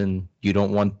reason you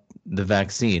don't want the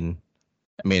vaccine,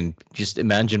 I mean, just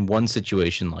imagine one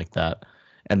situation like that,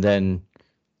 and then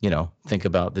think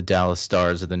about the Dallas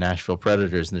Stars or the Nashville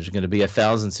Predators, and there's going to be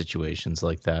 1,000 situations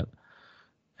like that.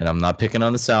 And I'm not picking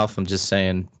on the South. I'm just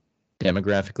saying,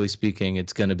 demographically speaking,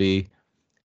 it's going to be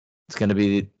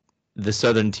the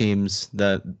Southern teams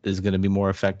that is going to be more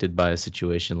affected by a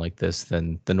situation like this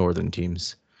than the Northern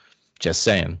teams. Just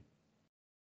saying.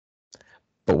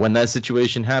 But when that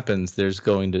situation happens, this is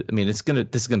going to be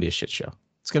a shit show.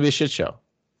 It's going to be a shit show.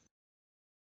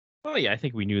 Oh yeah, I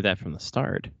think we knew that from the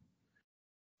start.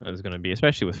 It was going to be,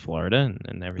 especially with Florida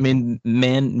and everything. I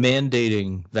mean,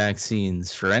 mandating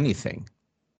vaccines for anything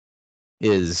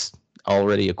is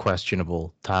already a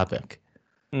questionable topic.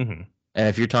 Mm-hmm. And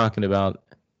if you're talking about,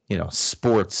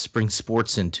 sports, bring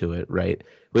sports into it, right?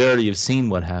 We already have seen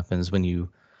what happens when you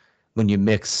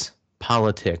mix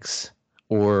politics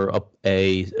or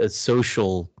a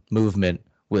social movement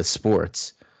with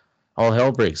sports. All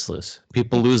hell breaks loose.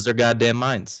 People lose their goddamn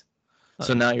minds.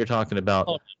 So now you're talking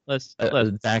about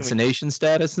vaccination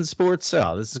status in sports.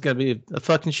 Oh, this is going to be a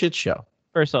fucking shit show.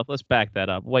 First off, let's back that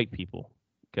up. White people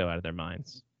go out of their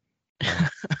minds.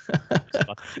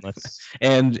 Let's,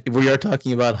 And we are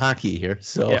talking about hockey here,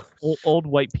 so old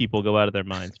white people go out of their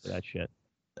minds for that shit.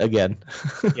 again,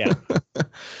 Yeah,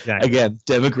 exactly. again,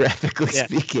 demographically Yeah.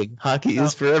 speaking, hockey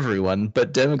is for everyone,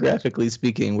 but demographically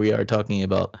speaking, we are talking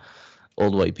about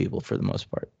old white people for the most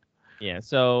part. Yeah,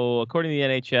 so according to the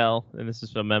NHL, and this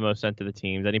is a memo sent to the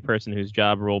teams, any person whose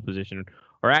job, role, position,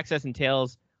 or access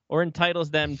entails or entitles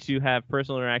them to have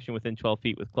personal interaction within 12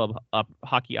 feet with club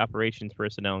hockey operations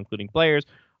personnel, including players,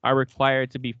 are required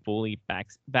to be fully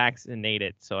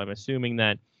vaccinated. So I'm assuming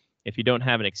that if you don't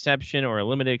have an exception or a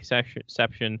limited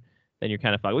exception, then you're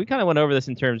kind of fucked. We kind of went over this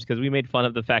in terms because we made fun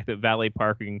of the fact that valet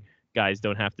parking guys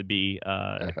don't have to be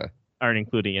aren't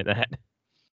including in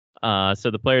that.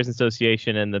 So the Players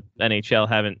Association and the NHL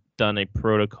haven't done a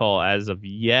protocol as of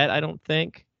yet, I don't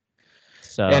think.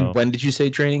 So And when did you say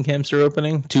training camps are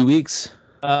opening? 2 weeks?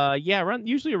 yeah,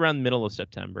 usually around the middle of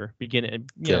September, beginning,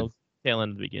 tail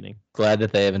end of the beginning. Glad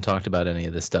that they haven't talked about any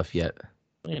of this stuff yet,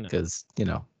 because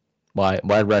why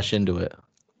rush into it?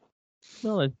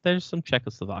 Well, there's some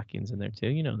Czechoslovakians in there too.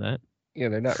 You know that. Yeah,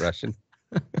 they're not Russian.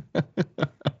 Yeah,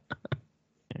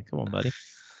 come on, buddy.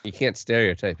 You can't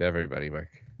stereotype everybody, Mark.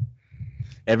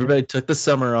 Everybody took the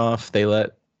summer off. They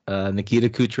let Nikita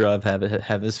Kucherov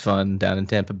have his fun down in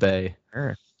Tampa Bay.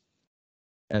 Sure.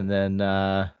 And then,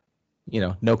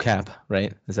 no cap,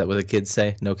 right? Is that what the kids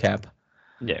say? No cap?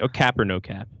 Yeah, or cap or no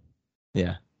cap.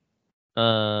 Yeah.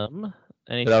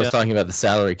 NHL, But I was talking about the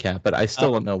salary cap, but I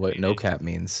still don't know what no cap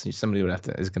means. Somebody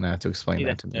is going to have to explain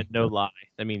that to me. No lie.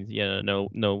 That means no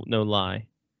lie.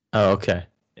 Oh, okay.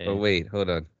 Oh wait, hold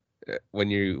on. When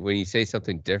you say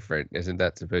something different, isn't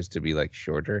that supposed to be like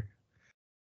shorter,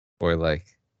 or like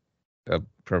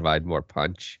provide more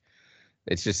punch?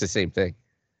 It's just the same thing.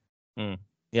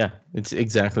 Yeah, it's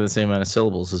exactly the same amount of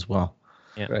syllables as well.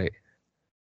 Yeah. Right.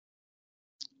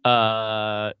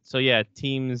 So yeah,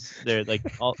 teams they're like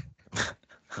all.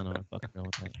 I don't know. I fucking know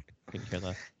what that. Couldn't care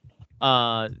less.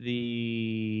 All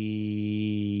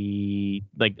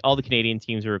the Canadian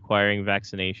teams are requiring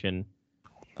vaccination,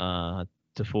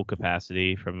 to full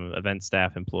capacity from event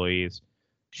staff, employees,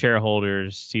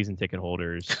 shareholders, season ticket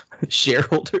holders.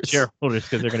 Shareholders,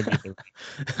 because they're going to be there.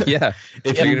 Yeah.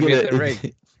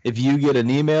 If you get an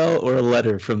email or a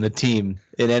letter from the team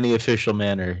in any official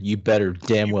manner, you better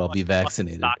damn well be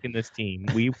vaccinated. Stock in this team.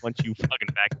 We want you fucking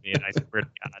vaccinated. I swear to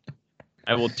God.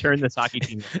 I will turn this hockey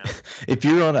team around. If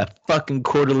you're on a fucking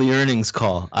quarterly earnings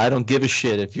call, I don't give a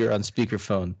shit if you're on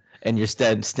speakerphone and you're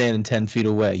standing 10 feet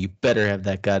away. You better have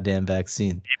that goddamn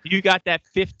vaccine. If you got that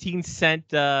 15 cent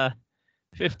fucking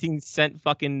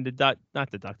not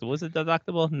deductible. Was it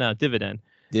deductible? No, dividend.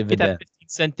 Get that 15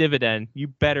 cent dividend. You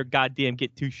better goddamn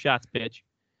get 2 shots, bitch.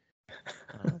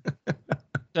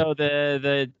 So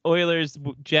the Oilers,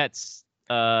 Jets,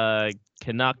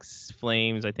 Canucks,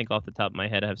 Flames, I think off the top of my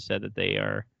head, have said that they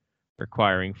are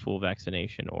requiring full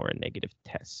vaccination or a negative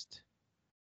test.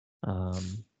 So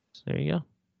there you go.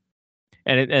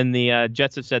 And the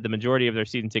Jets have said the majority of their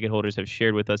season ticket holders have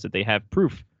shared with us that they have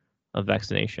proof of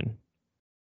vaccination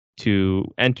to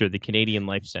enter the Canadian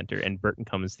Life Center and Burton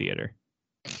Cummins Theatre.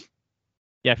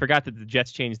 Yeah, I forgot that the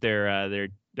Jets changed their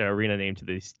arena name to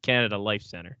the Canada Life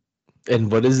Center.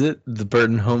 And what is it? The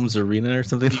Burton Holmes Arena or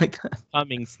something like that?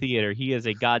 Cummings Theater. He is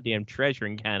a goddamn treasure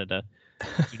in Canada.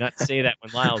 Do not say that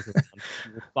when Lyle's around.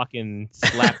 You will fucking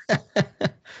slap.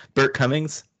 Burt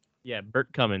Cummings? Yeah,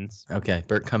 Burt Cummins. Okay,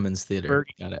 Burt Cummins Theater.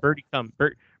 Got it.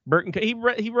 Burton.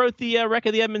 He wrote the Wreck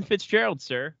of the Edmund Fitzgerald,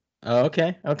 sir. Oh,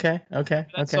 okay.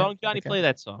 That song, Johnny, play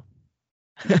that song.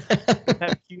 Have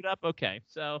it queued up? Okay,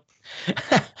 so.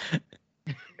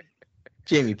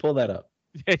 Jamie, pull that up.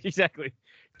 Yeah, exactly.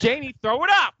 Jamie, throw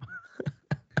it up!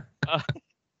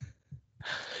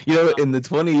 In the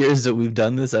 20 years that we've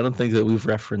done this, I don't think that we've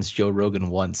referenced Joe Rogan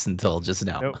once until just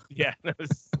now. Nope. Yeah,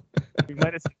 we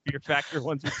might have said Fear Factor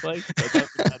once or twice, but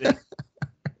that's about it.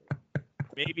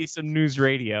 Maybe some news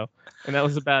radio, and that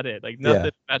was about it. Like nothing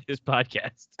about his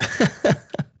podcast.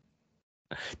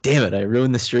 Damn it! I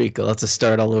ruined the streak. I'll have to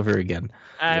start all over again.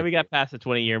 We got past the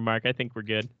 20-year mark. I think we're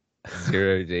good.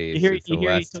 0 days. You hear he took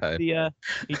the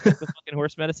fucking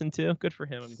horse medicine too. Good for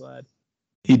him. I'm glad.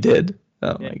 He did.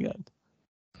 Oh my god.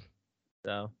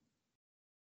 So,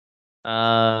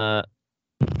 there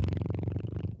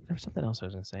was something else I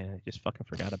was gonna say. I just fucking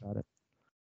forgot about it.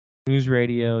 News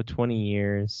radio, 20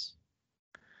 years.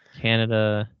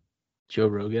 Canada. Joe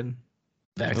Rogan.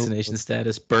 Vaccination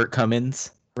status. Burt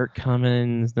Cummins.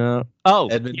 No. Oh,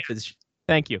 Edmund yeah. Fitz.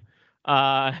 Thank you.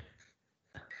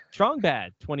 Strong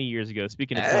Bad 20 years ago.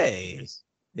 Speaking of 20 years,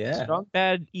 Yeah. Strong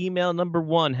Bad email number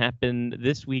 1 happened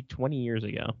this week 20 years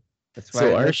ago. That's why So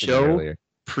I our mentioned it show earlier.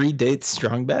 predates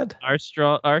Strong Bad Our by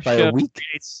show a week.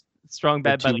 creates Strong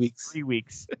Bad by 2 like weeks. 3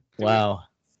 weeks. Wow.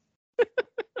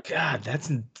 God,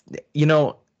 that's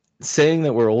saying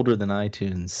that we're older than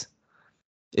iTunes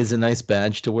is a nice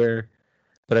badge to wear,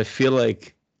 but I feel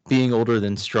like being older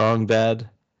than Strong Bad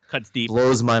Cuts deep.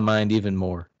 blows my mind even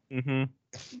more. Mm-hmm.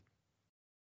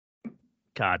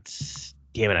 God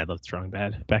damn it, I loved Strong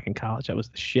Bad back in college. That was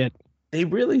the shit. They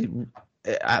really,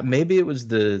 maybe it was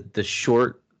the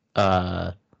short,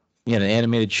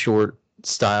 animated short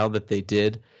style that they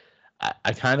did.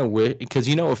 I kind of wish, because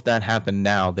if that happened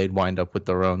now, they'd wind up with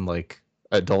their own like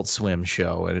Adult Swim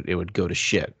show, and it would go to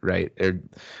shit, right? Or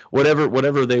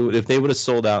whatever they would, if they would have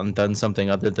sold out and done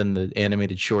something other than the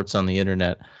animated shorts on the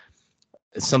internet,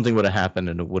 something would have happened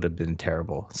and it would have been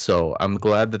terrible. So I'm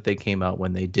glad that they came out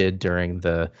when they did during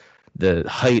the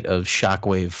height of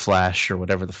Shockwave Flash or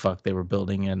whatever the fuck they were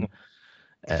building in,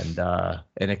 and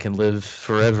it can live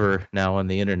forever now on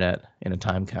the internet in a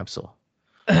time capsule.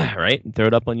 Right? Throw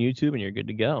it up on YouTube and you're good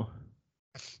to go.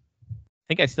 I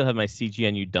think I still have my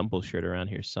CGNU Dumble shirt around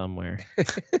here somewhere.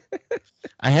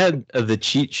 I had the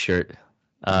cheat shirt.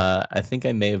 I think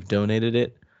I may have donated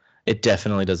it. It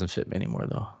definitely doesn't fit me anymore,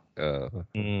 though.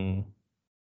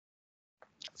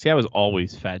 See, I was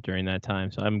always fat during that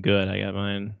time, so I'm good. I got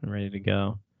mine ready to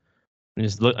go. I'm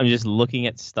just looking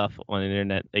at stuff on the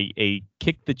internet. A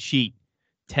Kick the Cheat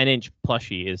 10-inch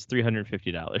plushie is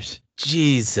 $350.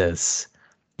 Jesus.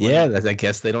 Yeah, I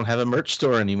guess they don't have a merch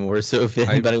store anymore. So if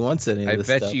anybody wants any of this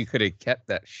I bet stuff, you could have kept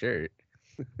that shirt.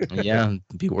 yeah,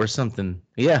 it'd be worth something.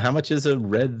 Yeah, how much is a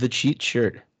Red the Cheat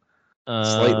shirt?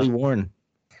 Slightly worn.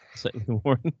 Slightly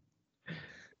worn.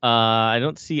 I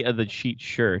don't see the cheat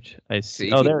shirt. I see.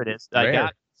 See? Oh, there it is. I Rare.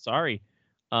 got. Sorry.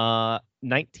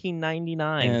 $19.99.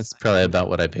 Yeah, it's probably about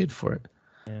what I paid for it.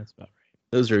 Yeah, that's about right.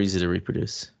 Those are easy to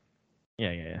reproduce.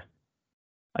 Yeah.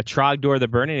 A Trogdor the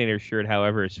Burninator shirt,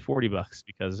 however, is $40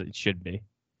 because it should be.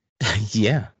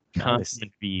 Yeah.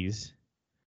 Constant fees.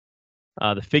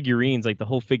 The figurines, like the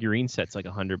whole figurine set's like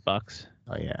 $100.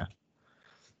 Oh yeah.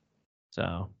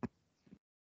 So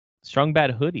Strong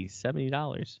Bad hoodies,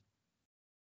 $70.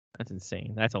 That's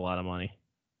insane. That's a lot of money.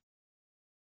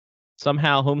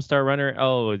 Somehow Homestar Runner.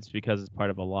 Oh, it's because it's part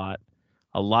of a lot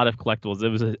of collectibles. It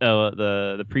was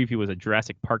the preview was a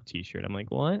Jurassic Park T-shirt. I'm like,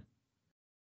 what?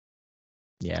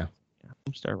 Yeah.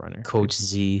 Homestar Runner. Coach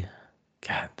Z.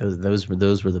 God, those were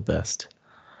the best.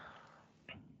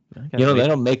 I They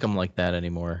don't make them like that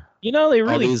anymore. they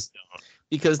really don't.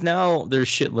 Because now there's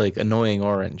shit like Annoying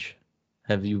Orange.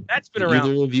 Have you? That's been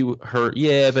around. Either of you heard?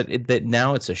 Yeah, but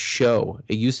now it's a show.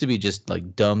 It used to be just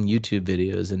like dumb YouTube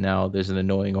videos, and now there's an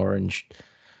Annoying Orange.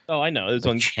 Oh, I know. It's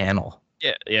on channel.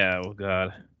 Yeah. Oh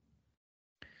God.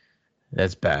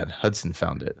 That's bad. Hudson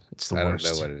found it. It's the worst. I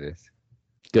don't know what it is.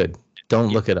 Good.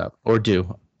 Don't look it up, or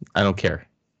do. I don't care.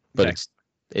 But Okay.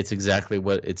 it's exactly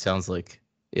what it sounds like.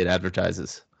 It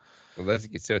advertises. Well, that's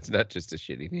good. So it's not just a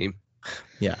shitty name.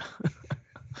 Yeah.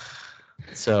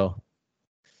 So,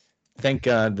 thank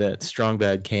God that Strong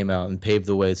Bad came out and paved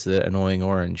the way so that Annoying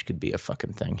Orange could be a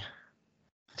fucking thing.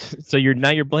 So you're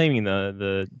blaming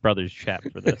the brothers chat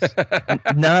for this.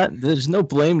 There's no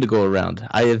blame to go around.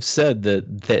 I have said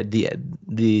that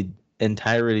the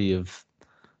entirety of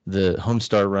the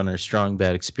Homestar Runner Strong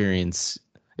Bad experience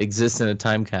exists in a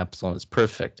time capsule and it's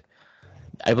perfect.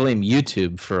 I blame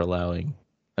YouTube for allowing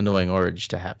Annoying Orange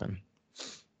to happen.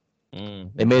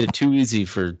 They made it too easy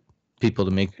for people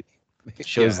to make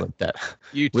shows like that.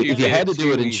 YouTube If you had to made it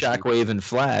do it too in easy. Shockwave and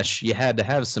Flash, you had to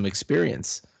have some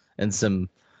experience and some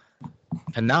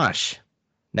panache.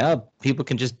 Now people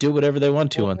can just do whatever they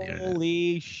want to on the internet.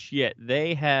 Holy shit!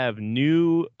 They have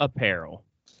new apparel.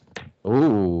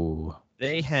 Ooh.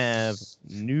 They have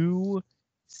new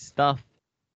stuff,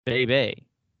 baby.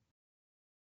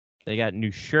 They got new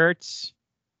shirts.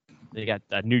 They got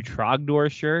a new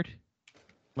Trogdor shirt.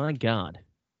 My God.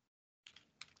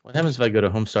 What happens if I go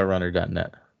to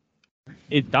homestarrunner.net?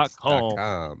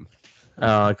 .com.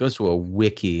 It goes to a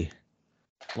wiki.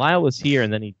 Lyle was here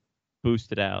and then he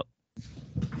boosted out.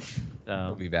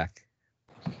 I'll So be back.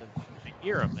 I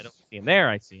hear him. I don't see him. There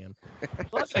I see him.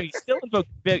 Look, he's still in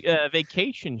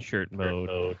vacation shirt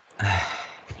mode. I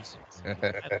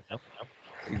don't know.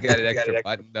 You got an extra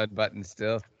button unbuttoned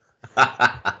still.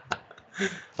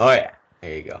 Oh yeah,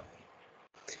 there you go.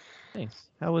 Nice.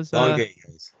 How was Long day,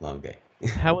 guys. Long day.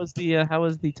 how was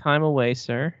the time away,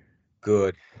 sir?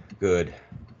 Good,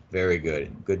 very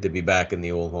good. Good to be back in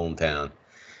the old hometown,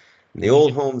 in the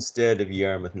old homestead of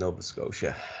Yarmouth, Nova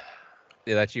Scotia.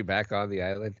 They let you back on the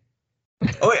island.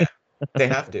 Oh yeah, they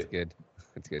have to. That's good.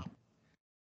 That's good.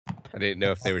 I didn't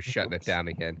know if they were shutting it down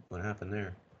again. What happened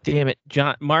there? Damn it,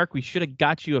 Mark. We should have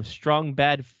got you a strong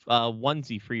bad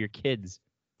onesie for your kids.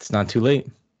 It's not too late.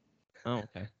 Oh,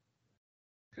 okay.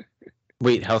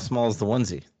 Wait, how small is the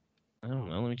onesie? I don't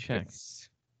know. Let me check.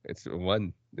 It's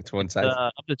one size.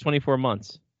 Up to 24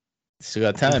 months.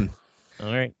 Still got time.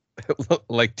 All right.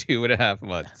 Like 2.5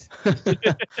 months.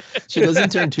 She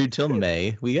doesn't turn 2 till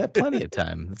May. We got plenty of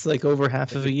time. It's like over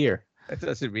half of a year. That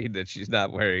doesn't mean that she's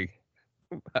not wearing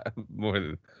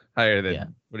higher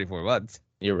than 24 months.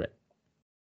 You're right.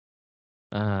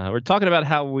 We're talking about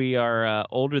how we are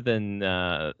older than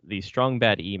the Strong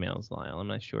Bad emails, Lyle. I'm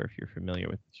not sure if you're familiar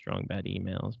with Strong Bad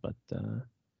emails, but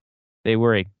they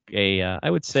were I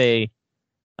would say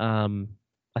a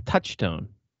touchstone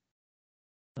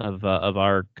of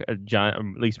our at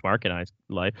least Mark and I's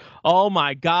life. Oh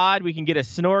my God, we can get a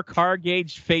Snore car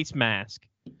gauge face mask.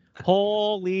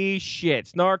 Holy shit!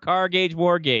 Snore car gauge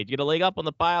mortgage. Get a leg up on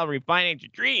the pile and refinance your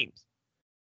dreams.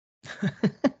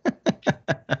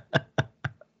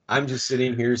 I'm just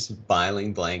sitting here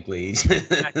smiling blankly.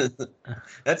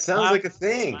 That sounds like a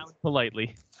thing.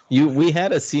 Politely. We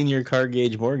had a senior car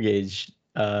gauge mortgage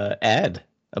ad,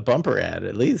 a bumper ad,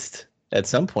 at least at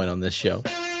some point on this show.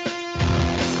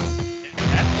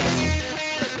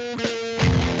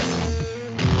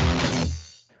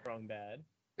 Strong Bad.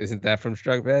 Isn't that from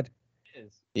Strong Bad? It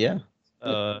is. Yeah.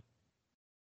 All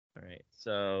right.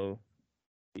 So,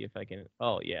 see if I can.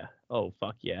 Oh yeah. Oh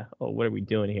fuck yeah. Oh, what are we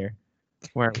doing here?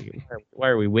 Why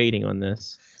are we waiting on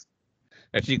this?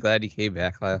 Aren't you glad you came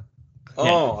back, Lyle?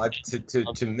 Oh,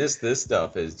 to miss this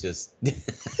stuff is just.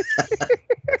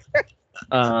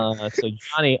 So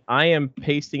Johnny, I am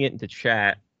pasting it into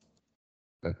chat.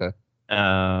 Uh-huh.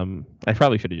 I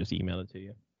probably should have just emailed it to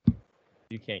you.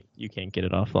 You can't get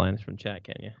it offline from chat,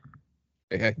 can you?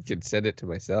 I can send it to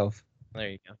myself. There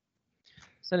you go.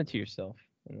 Send it to yourself.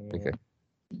 And we'll Okay.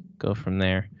 Go from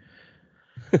there.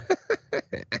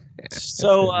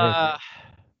 So,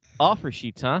 offer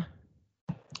sheets, huh?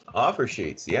 Offer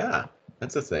sheets, yeah,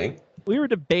 that's a thing. We were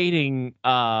debating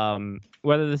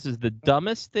whether this is the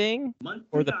dumbest thing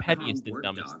or the pettiest and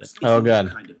dumbest thing. Oh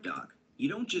God. Kind of dog. You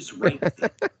don't just write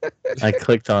I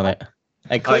clicked on it.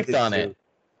 I clicked did on too. it.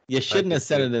 You shouldn't have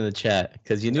sent it in the chat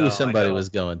because you knew No, I somebody know. was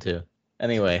going to.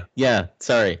 Anyway, yeah.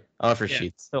 Sorry. Offer Yeah.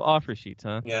 sheets. So offer sheets,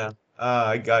 huh? Yeah.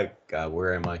 I got. God,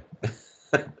 where am I?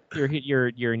 You're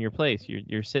in your place.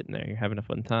 You're sitting there. You're having a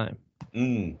fun time.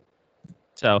 Mm.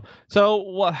 So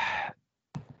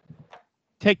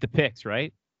take the picks,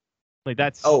 right? Like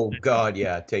that's Oh God,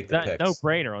 yeah. Take the picks. no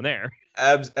brainer on there.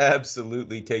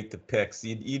 Absolutely take the picks.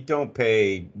 You don't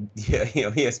pay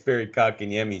Jesperi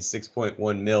Kotkaniemi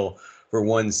 6.1 mil for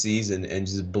one season and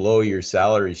just blow your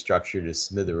salary structure to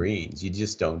smithereens. You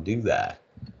just don't do that.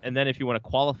 And then if you want to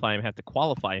qualify him, have to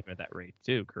qualify him at that rate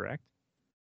too, correct?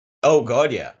 Oh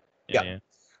God, yeah. Yeah.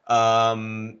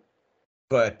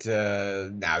 But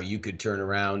now you could turn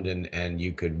around and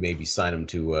you could maybe sign him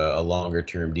to a longer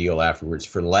term deal afterwards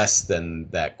for less than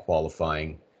that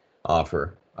qualifying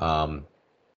offer.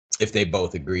 If they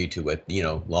both agree to it,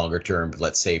 longer term,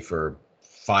 let's say for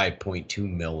 5.2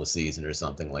 mil a season or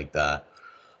something like that.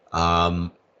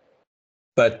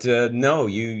 But no,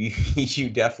 you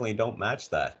definitely don't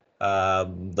match that.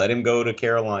 Let him go to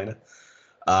Carolina.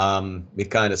 It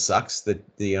kind of sucks that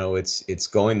it's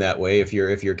going that way if you're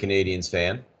a Canadiens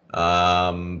fan.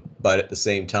 But at the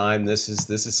same time, this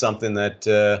is something that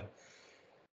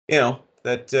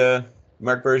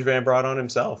Marc Bergevin brought on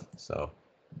himself. So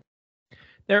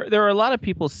There are a lot of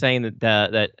people saying that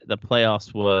the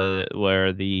playoffs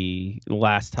were the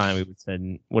last time we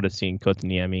would have seen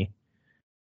Kotkaniemi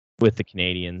with the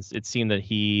Canadiens. It seemed that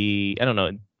he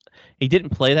didn't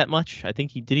play that much. I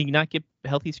think did he not get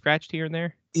healthy scratched here and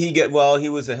there? He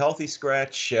was a healthy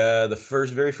scratch the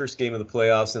very first game of the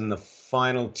playoffs and the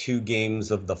final 2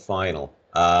 games of the final.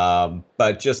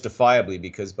 But justifiably,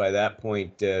 because by that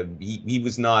point he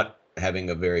was not having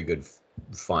a very good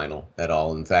final at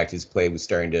all. In fact, his play was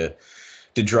starting to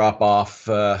drop off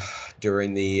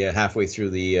during the halfway through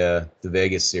the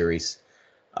Vegas series,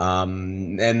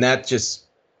 and that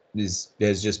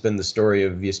has just been the story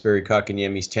of Jesperi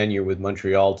Kotkaniemi's tenure with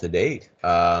Montreal to date.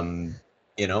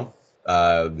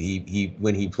 He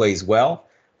when he plays well,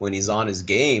 when he's on his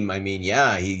game, I mean,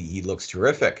 yeah, he looks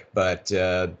terrific. But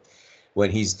when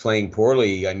he's playing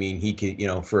poorly, I mean, he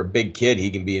can, for a big kid,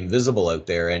 he can be invisible out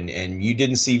there. And you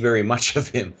didn't see very much of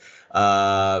him,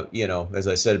 as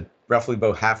I said, roughly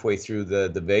about halfway through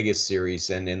the Vegas series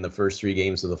and in the first 3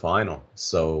 games of the final.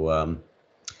 So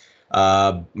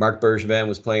Marc Bergevin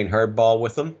was playing hardball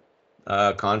with him.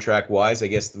 contract wise. I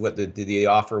guess what the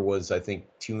offer was, I think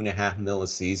 $2.5 million a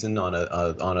season on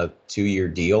a 2-year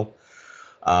deal.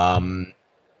 The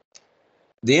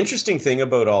interesting thing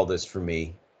about all this for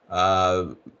me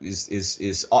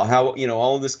is how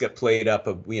all of this got played up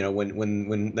of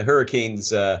when the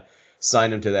Hurricanes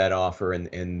signed him to that offer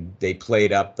and they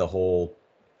played up the whole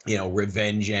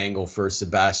revenge angle for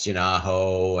Sebastian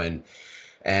Aho and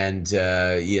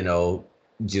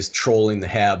just trolling the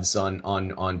Habs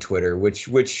on Twitter, which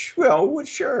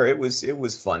sure, it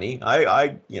was funny.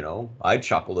 I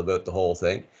chuckled about the whole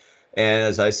thing. And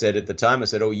as I said at the time, I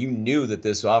said, "Oh, you knew that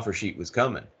this offer sheet was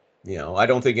coming." I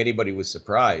don't think anybody was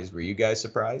surprised. Were you guys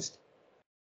surprised?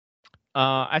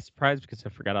 I surprised because I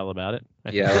forgot all about it.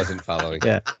 Yeah, I wasn't following.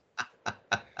 Yeah.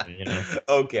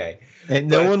 Okay. And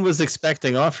no one was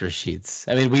expecting offer sheets.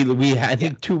 I mean, we I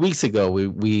think 2 weeks ago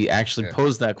we actually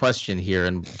posed that question here.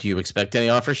 And do you expect any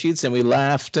offer sheets? And we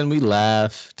laughed and we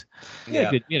laughed.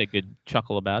 Yeah, you had a good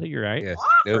chuckle about it. You're right. Yes.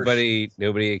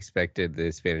 Nobody expected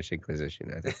the Spanish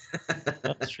Inquisition, I think.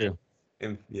 That's true.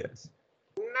 Yes.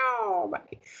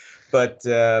 Nobody. But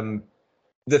the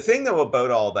thing though about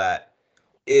all that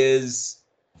is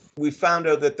we found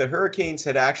out that the Hurricanes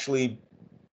had actually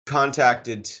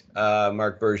contacted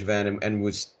Marc Bergevin and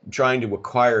was trying to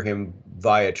acquire him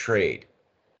via trade.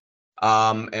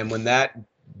 And when that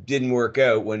didn't work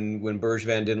out, when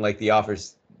Bergevin didn't like the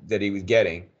offers that he was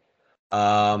getting,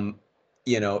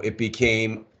 it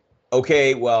became,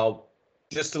 okay, well,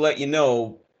 just to let you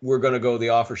know, we're going to go the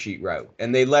offer sheet route.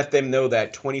 And they let them know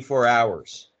that 24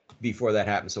 hours before that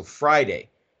happened. So Friday,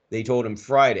 they told him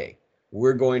Friday,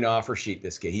 we're going to offer sheet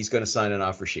this kid. He's going to sign an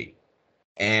offer sheet.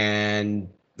 And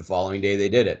the following day they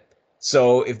did it.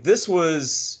 So if this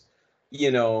was,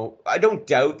 I don't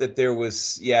doubt that there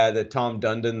was, that Tom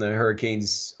Dundon, the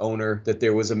Hurricanes owner, that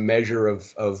there was a measure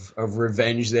of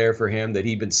revenge there for him, that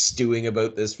he'd been stewing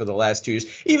about this for the last 2 years,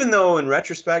 even though in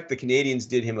retrospect, the Canadians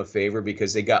did him a favor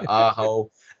because they got Aho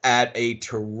at a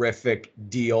terrific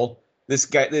deal. This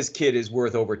kid is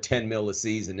worth over $10 million a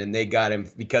season, and they got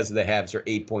him because of the Habs for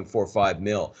 $8.45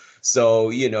 million.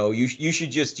 So, you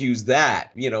should just use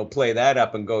that, play that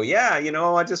up and go,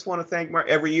 I just want to thank Mark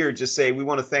every year. Just say, we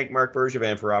want to thank Marc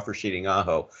Bergevin for offer sheeting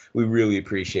Aho. We really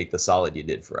appreciate the solid you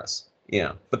did for us.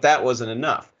 But that wasn't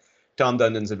enough. Tom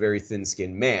Dundon's a very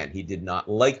thin-skinned man. He did not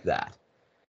like that.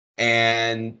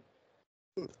 And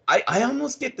I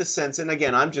almost get the sense, and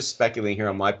again, I'm just speculating here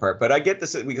on my part, but I get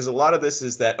this because a lot of this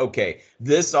is that, okay,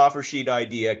 this offer sheet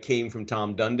idea came from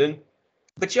Tom Dundon,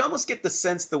 but you almost get the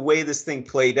sense the way this thing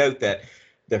played out that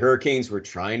the Hurricanes were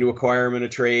trying to acquire him in a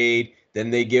trade.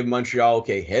 Then they give Montreal,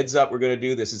 okay, heads up, we're going to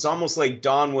do this. It's almost like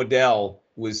Don Waddell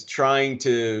was trying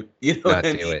to, Not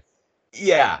do it.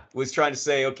 Yeah, was trying to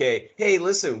say, okay, hey,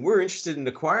 listen, we're interested in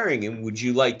acquiring him. Would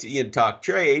you like to talk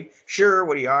trade? Sure.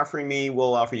 What are you offering me?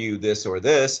 We'll offer you this or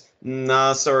this.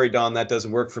 Nah, sorry, Don, that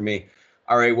doesn't work for me.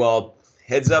 All right, well,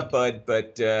 heads up, bud,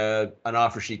 but an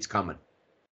offer sheet's coming.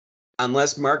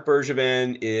 Unless Marc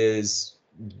Bergevin is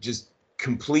just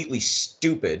completely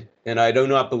stupid, and I do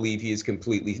not believe he is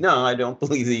completely. No, I don't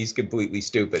believe that he's completely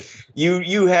stupid.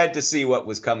 You had to see what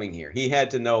was coming here. He had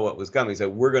to know what was coming. So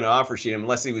we're going to offer sheet him,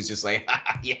 unless he was just like,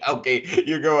 yeah, okay,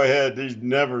 you go ahead. He's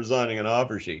never signing an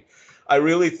offer sheet. I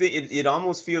really think it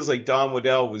almost feels like Don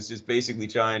Waddell was just basically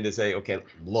trying to say, okay,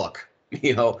 look,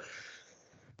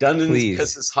 Dundon's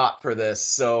piss is hot for this.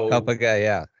 So help a guy,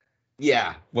 yeah.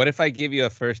 Yeah. What if I give you a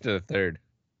first and a third?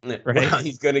 Right. Well,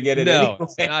 he's going to get it anyway.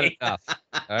 It's not enough.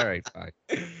 All right, fine.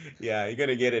 Yeah, you're going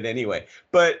to get it anyway.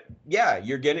 But yeah,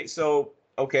 you're getting, so,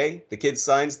 okay, the kid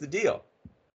signs the deal.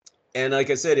 And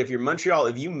like I said, if you're Montreal,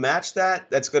 if you match that,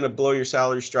 that's going to blow your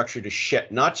salary structure to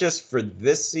shit, not just for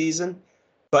this season,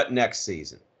 but next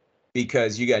season.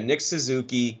 Because you got Nick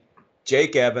Suzuki,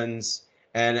 Jake Evans,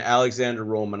 and Alexander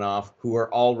Romanov, who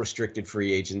are all restricted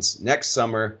free agents next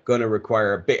summer, going to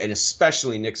require a bit, and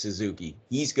especially Nick Suzuki,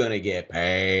 he's going to get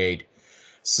paid.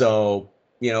 So,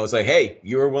 it's like, hey,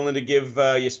 you were willing to give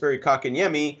Jesperi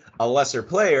Kotkaniemi, a lesser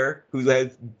player who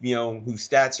had, whose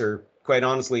stats are quite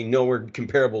honestly nowhere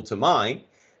comparable to mine,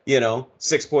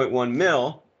 6.1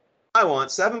 mil. I want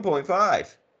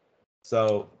 7.5.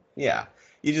 So, yeah,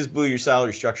 you just blew your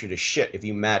salary structure to shit if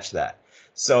you match that.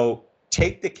 So,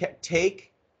 take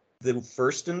the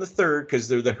first and the third, because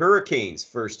they're the Hurricanes'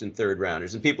 first and third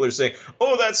rounders, and people are saying,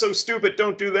 "Oh, that's so stupid!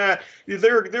 Don't do that.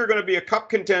 They're going to be a cup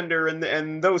contender,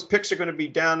 and those picks are going to be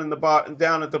down at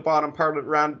the bottom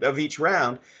part of each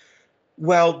round."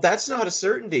 Well, that's not a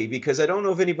certainty, because I don't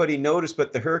know if anybody noticed,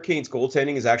 but the Hurricanes'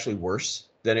 goaltending is actually worse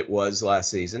than it was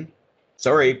last season.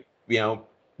 Sorry,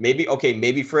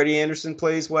 maybe Freddie Anderson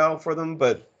plays well for them,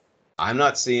 but I'm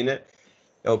not seeing it.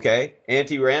 Okay.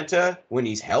 Antti Ranta, when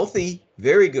he's healthy,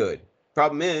 very good.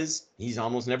 Problem is, he's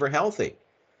almost never healthy.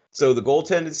 So the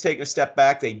goaltending's taking a step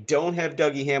back. They don't have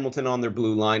Dougie Hamilton on their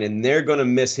blue line, and they're going to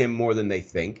miss him more than they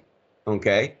think.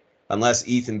 Okay. Unless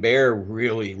Ethan Bear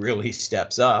really, really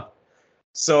steps up.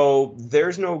 So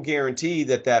there's no guarantee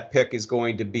that that pick is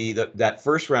going to be that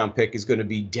first round pick is going to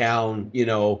be down,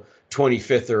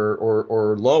 25th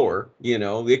or lower.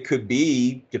 It could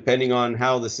be, depending on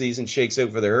how the season shakes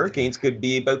out for the Hurricanes, could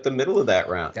be about the middle of that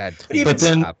round. God, But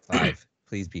then- top 5.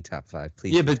 Please be top 5.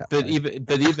 Please. Yeah, be but top 5.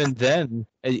 even then,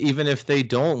 even if they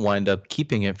don't wind up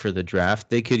keeping it for the draft,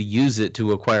 they could use it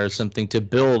to acquire something to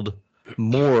build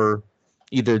more,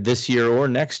 either this year or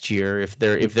next year if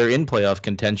they're in playoff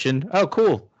contention. Oh,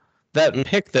 cool! That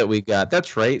pick that we got,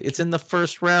 that's right. It's in the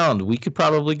first round. We could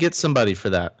probably get somebody for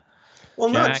that. Well,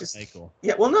 not Jack just Eichel.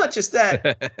 yeah. Well, not just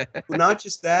that. Not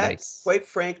just that. Nice. Quite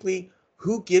frankly,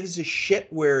 who gives a shit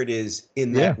where it is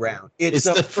in that round? It's It's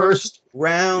the the first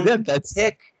round Yeah, that's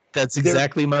pick. that's They're-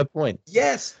 exactly my point.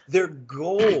 Yes, they're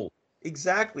gold.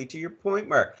 Exactly, to your point,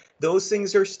 Mark. Those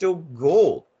things are still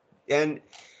gold. And,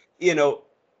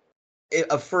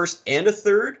 a first and a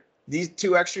third, these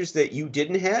two extras that you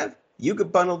didn't have, you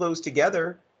could bundle those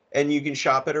together and you can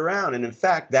shop it around. And in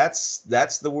fact, that's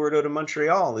the word out of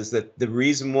Montreal, is that the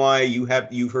reason why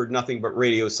you've heard nothing but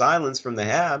radio silence from the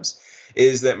Habs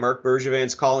is that Marc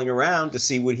Bergevin's calling around to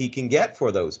see what he can get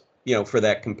for those, for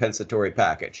that compensatory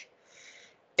package.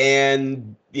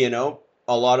 And, a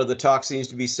lot of the talk seems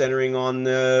to be centering on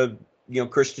the,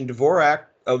 Christian Dvorak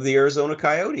of the Arizona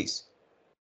Coyotes.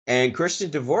 And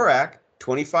Christian Dvorak,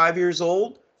 25 years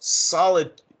old,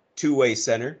 solid two-way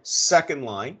center, second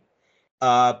line.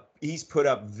 He's put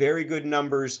up very good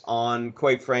numbers on,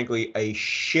 quite frankly, a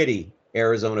shitty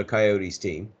Arizona Coyotes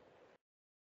team.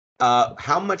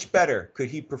 How much better could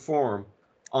he perform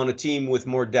on a team with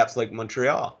more depth like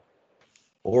Montreal,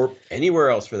 or anywhere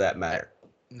else for that matter?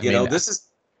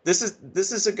 This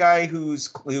is a guy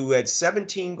who had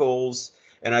 17 goals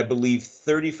and I believe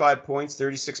 35 points,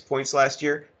 36 points last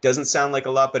year. Doesn't sound like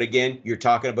a lot, but again, you're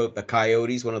talking about the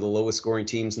Coyotes, one of the lowest scoring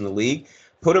teams in the league.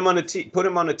 Put him on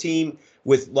a team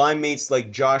with line mates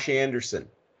like Josh Anderson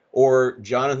or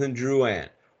Jonathan Drouin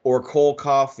or Cole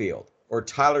Caulfield or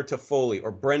Tyler Toffoli or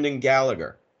Brendan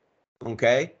Gallagher.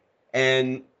 Okay?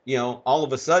 And, all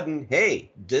of a sudden,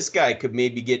 hey, this guy could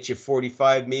maybe get you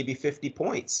 45, maybe 50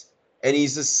 points. And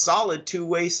he's a solid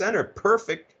two-way center.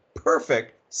 Perfect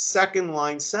second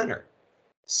line center.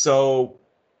 So,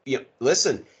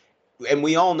 listen, and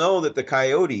we all know that the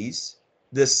Coyotes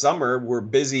this summer were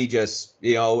busy just,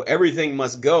 everything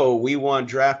must go. We want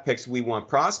draft picks. We want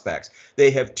prospects.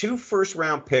 They have 2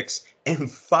 first-round picks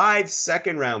and 5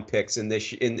 second-round picks in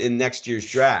next year's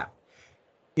draft.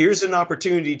 Here's an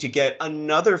opportunity to get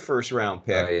another first-round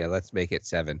pick. Oh, yeah, let's make it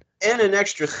 7. And an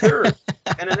extra third.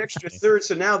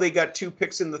 So now they got 2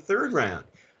 picks in the third round.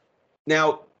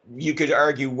 Now, you could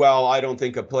argue, well, I don't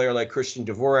think a player like Christian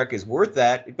Dvorak is worth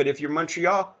that. But if you're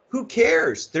Montreal, who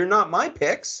cares? They're not my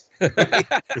picks.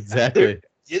 Exactly.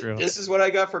 This is what I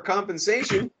got for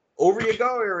compensation. Over you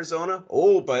go, Arizona.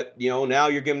 Oh, but, now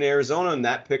you're giving to Arizona, and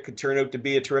that pick could turn out to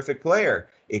be a terrific player.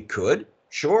 It could,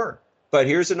 sure. But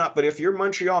but if you're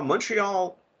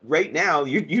Montreal right now,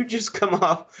 you just come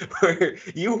off where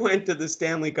you went to the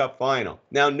Stanley Cup final.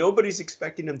 Now, nobody's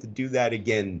expecting them to do that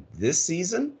again this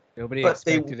season. Nobody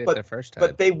expected it the first time.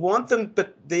 But they want them,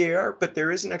 but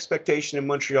there is an expectation in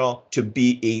Montreal to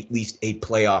be at least a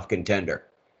playoff contender.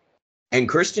 And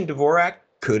Christian Dvorak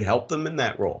could help them in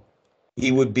that role.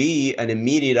 He would be an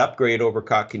immediate upgrade over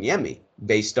Kotkaniemi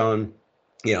based on,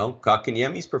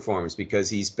 Kotkaniemi's performance, because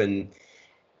he's been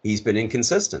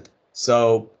inconsistent.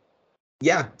 So,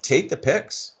 yeah, take the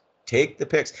picks.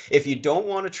 If you don't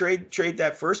want to trade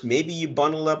that first, maybe you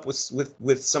bundle up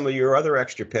with some of your other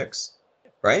extra picks,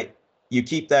 right? You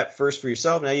keep that first for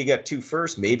yourself. Now you got 2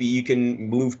 firsts. Maybe you can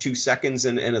move 2 seconds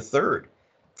and a third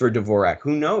for Dvorak.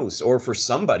 Who knows? Or for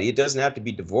somebody. It doesn't have to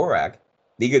be Dvorak.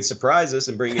 He could surprise us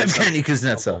and bring in Evgeny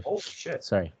Kuznetsov. Oh shit!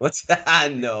 Sorry. What's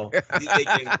that? No,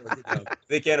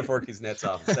 they can't afford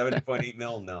Kuznetsov. $7.8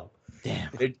 million. No. Damn.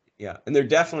 Yeah, and they're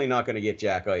definitely not going to get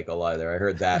Jack Eichel either. I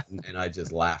heard that, and I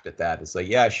just laughed at that. It's like,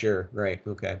 yeah, sure, right,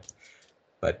 okay.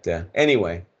 But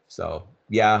anyway, so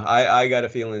yeah, I got a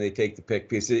feeling they take the pick,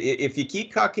 because if you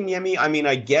keep Kotkaniemi, I mean,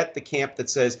 I get the camp that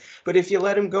says, but if you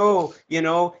let him go,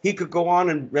 he could go on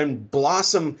and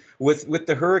blossom with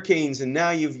the Hurricanes, and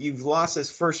now you've lost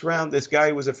this first round. This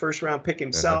guy was a first round pick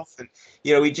himself, and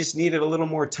he just needed a little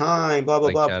more time. Blah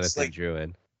blah blah. Jonathan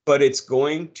Drouin. But it's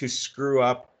going to screw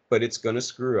up. But it's going to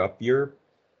screw up your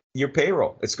your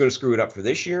payroll. It's going to screw it up for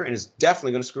this year, and it's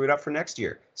definitely going to screw it up for next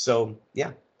year. So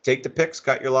yeah, take the picks,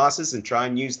 cut your losses, and try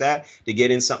and use that to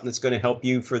get in something that's going to help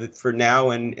you for now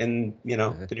and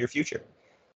the near future.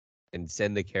 And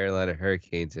send the Carolina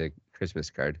Hurricanes a Christmas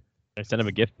card. I sent him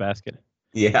a gift basket.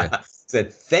 Yeah.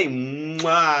 Said thank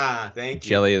you.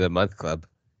 Jelly of the Month Club.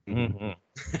 Mm-hmm.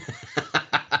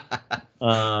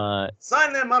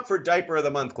 Sign them up for Diaper of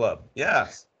the Month Club.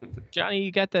 Yes. Johnny,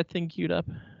 you got that thing queued up?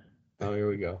 Oh, here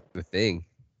we go. The thing.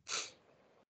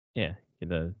 Yeah,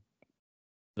 the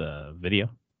video.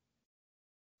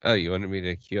 Oh, you wanted me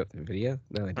to queue up the video?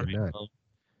 No, I did not.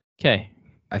 Okay.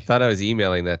 I thought I was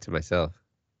emailing that to myself.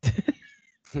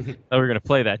 We were gonna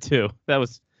play that too. That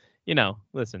was,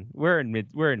 listen, we're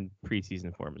in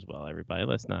preseason form as well. Everybody,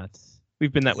 let's not.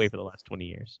 We've been that way for the last 20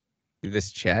 years.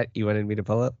 This chat you wanted me to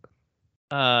pull up?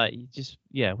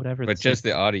 Whatever. But just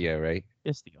the audio, right?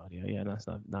 Just the audio. Yeah, no, it's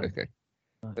not. Okay.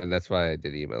 And that's why I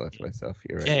did email it to myself.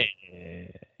 You're right. Yeah.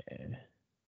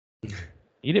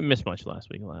 You didn't miss much last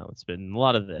week, Lyle. It's been a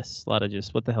lot of this, a lot of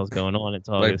just what the hell's going on. It's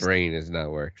all my brain has not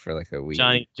worked for like a week.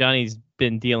 Johnny's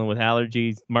been dealing with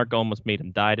allergies. Mark almost made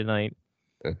him die tonight.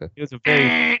 It was a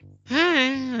very.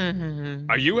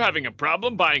 Are you having a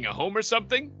problem buying a home or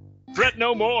something? Fret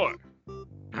no more.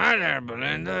 Hi there,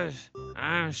 Belindas.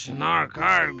 I'm Sonor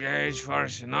Card Gauge for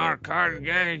Sonor Card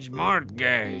Gauge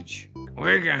Mortgage.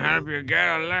 We can help you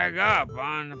get a leg up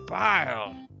on the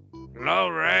pile. Low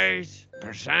rates,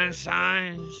 percent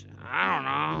signs, I don't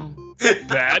know.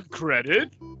 Bad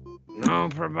credit? No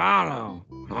probalo.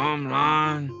 Home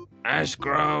loan,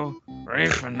 escrow,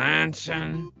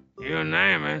 refinancing, you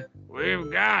name it, we've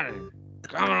got it.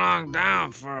 Come along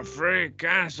down for a free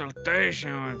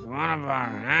consultation with one of our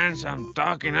handsome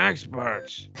talking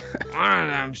experts. One of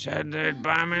them said they'd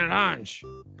buy me lunch,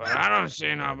 but I don't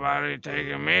see nobody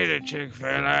taking me to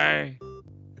Chick-fil-A.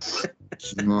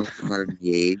 Sonor Card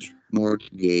Gauge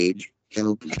Mortgage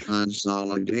helps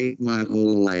consolidate my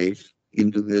whole life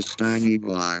into this tiny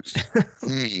box.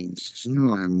 Thanks,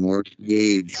 Sonor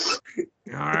Mortgage.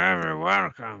 You're ever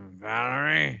welcome,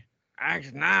 Valerie.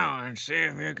 Act now and see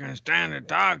if you can stand to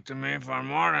talk to me for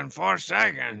more than 4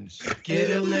 seconds. Get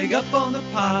a leg up on the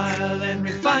pile and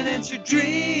refinance your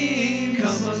dreams.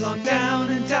 Come along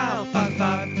down and dial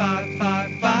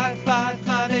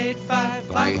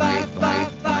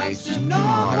 555-555-585-555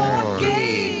 Sonor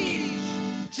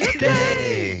Mortgage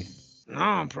today.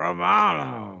 No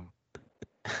probalo.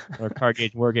 Or Card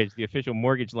Gauge Mortgage, the official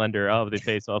mortgage lender of the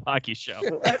Face Off Hockey Show.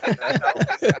 What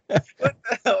the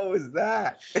hell was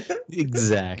that?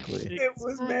 Exactly. It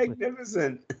was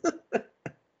magnificent.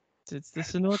 It's the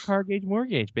Sonor Card Gauge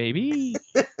Mortgage, baby.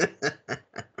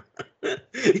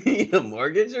 You need a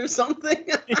mortgage or something?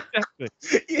 Exactly.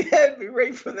 You had me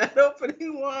right from that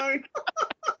opening line.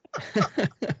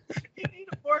 You need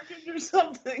a mortgage or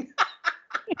something?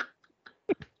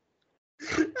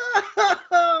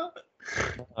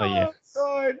 Oh, yeah.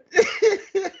 God.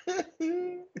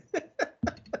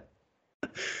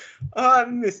 Oh, I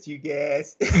missed you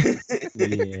guys.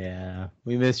 Yeah,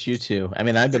 we missed you too. I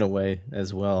mean, I've been away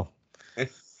as well,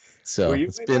 so Were you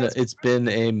it's been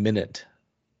a minute.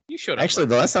 You showed up. Actually,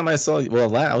 the last time I saw you,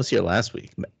 well, I was here last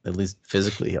week. At least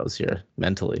physically, I was here.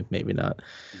 Mentally, maybe not.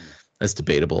 That's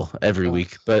debatable every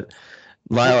week. But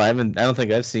Lyle, I don't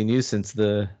think I've seen you since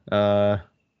the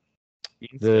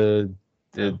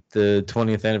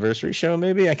 20th anniversary show.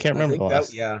 Maybe I can't remember.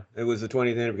 Yeah, it was the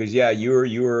 20th anniversary because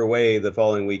you were away the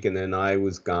following week and then I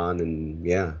was gone and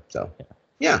yeah.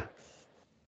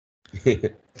 There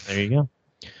you go.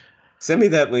 Send me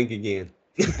that link again.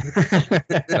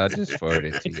 I'll just forward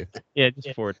it to you. Yeah,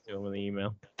 just forward it to him in the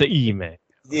email. The email.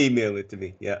 Email it to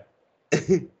me. Yeah.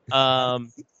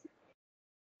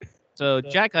 So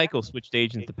Jack Eichel switched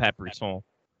agents to Pat Brisson.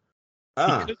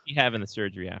 He could be having the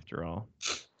surgery after all.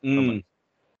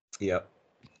 Yep.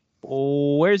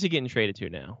 Where's he getting traded to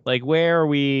now? Like, where are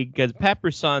we? Because Pat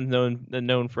Brisson's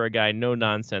known for a guy, no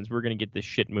nonsense. We're gonna get this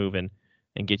shit moving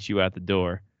and get you out the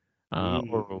door. Are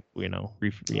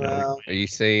you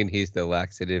saying he's the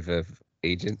laxative of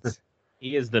agents?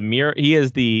 He is the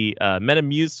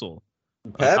Metamucil.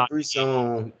 Pat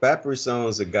Brisson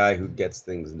is a guy who gets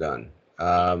things done.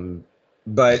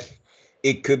 But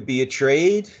it could be a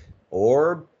trade,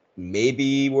 or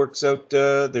maybe works out.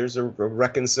 There's a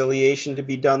reconciliation to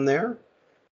be done there.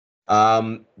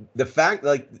 The fact,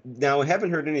 now I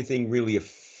haven't heard anything really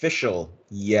official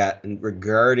yet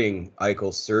regarding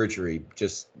Eichel's surgery.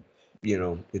 Just,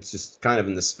 it's just kind of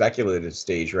in the speculative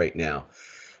stage right now.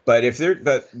 But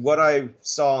what I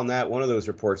saw on one of those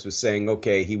reports was saying,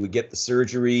 okay, he would get the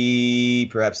surgery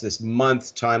perhaps this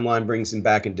month. Timeline brings him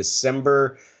back in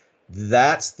December.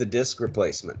 That's the disc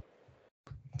replacement.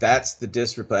 That's the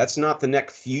disc replacement. That's not the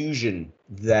neck fusion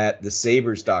that the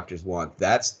Sabres doctors want.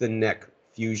 That's the neck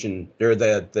fusion, or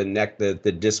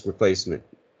the disc replacement.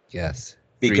 Yes.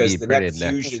 Because 3D the neck printed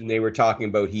necks. fusion, they were talking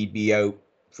about he'd be out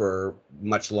for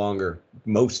much longer,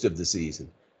 most of the season.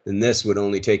 And this would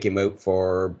only take him out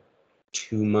for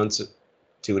 2 months,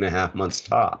 2.5 months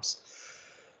tops.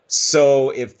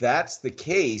 So if that's the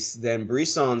case, then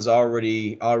Brisson's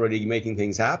already making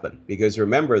things happen. Because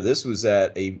remember, this was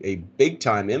at a big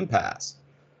time impasse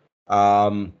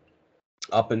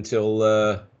up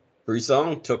until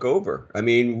Brisson took over. I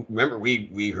mean, remember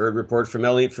we heard reports from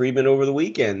Elliot Friedman over the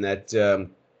weekend that the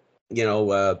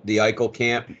Eichel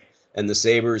camp and the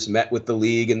Sabres met with the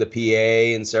league and the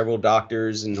PA and several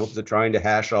doctors in hopes of trying to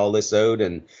hash all this out,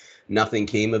 and nothing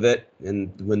came of it. And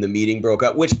when the meeting broke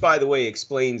up, which, by the way,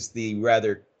 explains the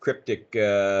rather cryptic,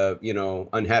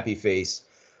 unhappy face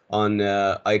on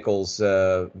Eichel's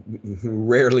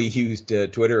rarely used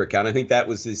Twitter account. I think that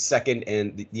was his second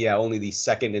only the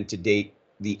second and to date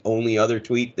the only other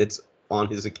tweet that's on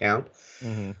his account.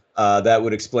 Mm-hmm. That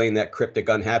would explain that cryptic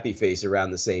unhappy face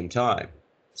around the same time.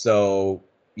 So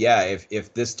yeah,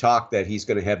 if this talk that he's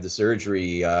going to have the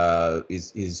surgery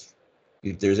is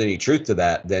if there's any truth to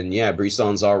that, then yeah,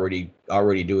 Brisson's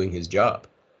already doing his job.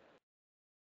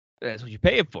 That's what you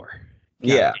pay it for.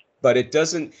 Yeah, but it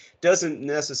doesn't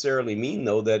necessarily mean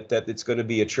though that it's going to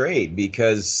be a trade,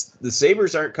 because the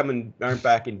Sabres aren't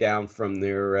backing down from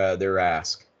their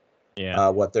ask. Yeah,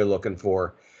 what they're looking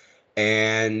for,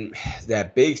 and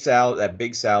that big salary,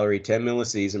 $10 million a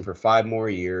season for 5 more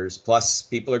years. Plus,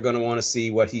 people are going to want to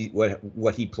see what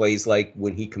he plays like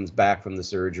when he comes back from the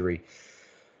surgery.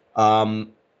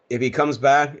 If he comes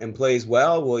back and plays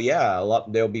well, yeah,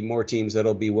 there'll be more teams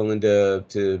that'll be willing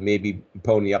to maybe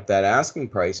pony up that asking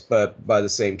price. But by the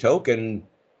same token,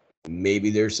 maybe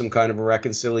there's some kind of a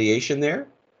reconciliation there.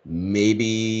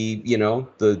 Maybe,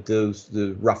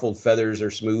 the ruffled feathers are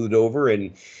smoothed over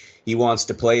and he wants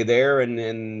to play there,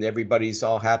 and everybody's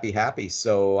all happy.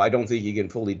 So I don't think you can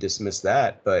fully dismiss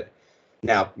that. But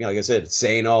now, like I said,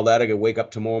 saying all that, I could wake up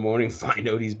tomorrow morning and find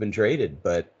out he's been traded.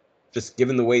 But just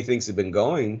given the way things have been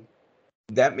going,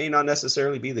 that may not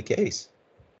necessarily be the case.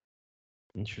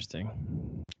 Interesting.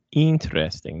 The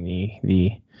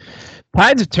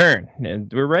tides have turned,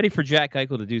 and we're ready for Jack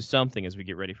Eichel to do something as we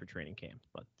get ready for training camp.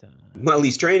 But well,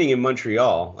 he's training in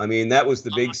Montreal. I mean, that was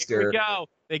the big stir. Here we go.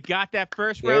 They got that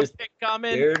first round pick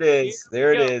coming. There it is.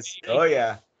 There it is. Baby. Oh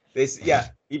yeah.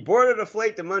 He boarded a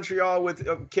flight to Montreal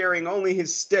with carrying only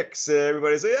his sticks.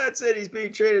 Everybody's like, that's it. He's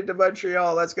being traded to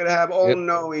Montreal. That's going to happen. Oh,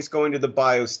 no, he's going to the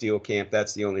BioSteel camp.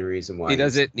 That's the only reason why. He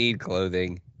doesn't need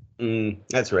clothing.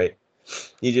 That's right.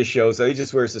 He just shows up. He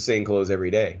just wears the same clothes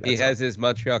every day. He has his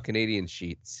Montreal Canadiens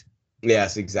sheets.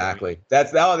 Yes, exactly.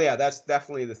 That's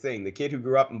definitely the thing. The kid who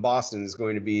grew up in Boston is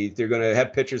going to be, they're going to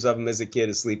have pictures of him as a kid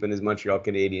asleep in his Montreal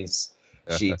Canadiens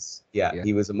sheets. Yeah,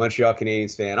 he was a Montreal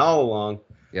Canadiens fan all along.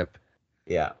 Yep.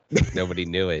 Yeah. Nobody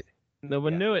knew it. No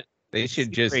one knew it. They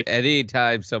should just,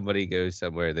 anytime somebody goes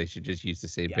somewhere, they should just use the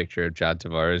same picture of John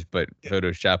Tavares, but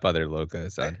Photoshop other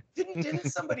logos on. Didn't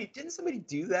somebody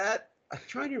do that? I'm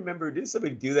trying to remember. Didn't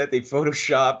somebody do that? They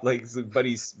photoshopped like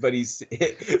buddy's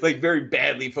like very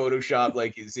badly photoshopped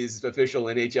like his official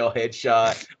NHL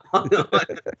headshot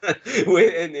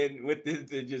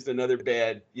with just another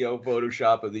bad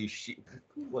Photoshop of these sheep.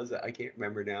 Who was it? I can't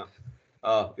remember now.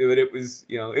 It was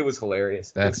it was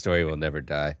hilarious. That story will never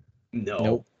die. No.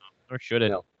 Nope. Nor should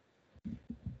it.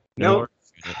 No.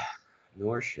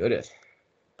 Nor should it.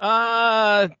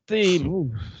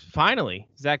 Finally,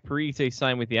 Zach Parise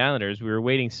signed with the Islanders. We were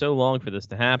waiting so long for this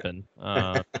to happen.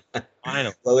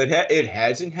 Finally. Well, it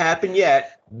hasn't happened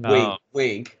yet. Wink,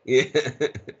 wink.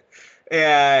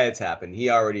 Yeah, it's happened. He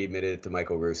already admitted it to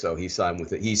Michael Russo. He signed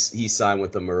with it. He signed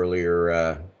with them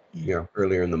earlier.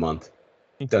 Earlier in the month.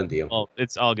 Done deal. Well,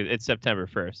 it's all good. It's September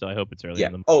 1st, so I hope it's early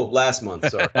in the month. Oh, last month.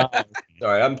 Sorry.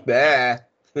 Sorry, I'm bad.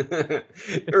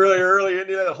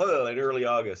 early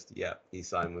August. Yeah, he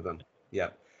signed with them. Yeah.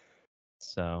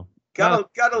 So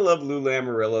gotta love Lou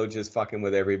Lamoriello just fucking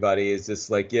with everybody. It's just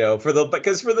like,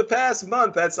 because for the past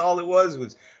month, that's all it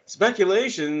was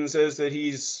speculation says that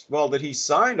he's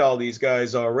signed all these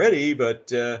guys already, but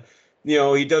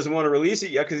he doesn't want to release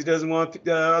it yet because he doesn't want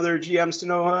other GMs to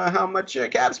know how much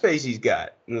cap space he's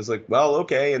got. And it's like, well,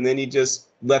 okay, and then he just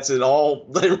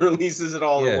releases it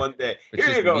all in one day. Here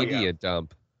you go, media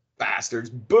dump. Bastards!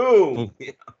 Boom.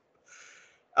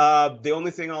 The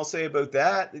only thing I'll say about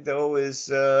that, though, is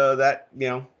that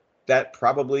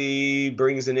probably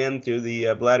brings an end to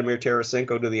the Vladimir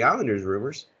Tarasenko to the Islanders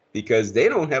rumors. because they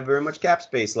don't have very much cap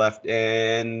space left.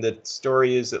 And the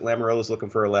story is that Lamoriello's looking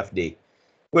for a left D,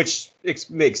 which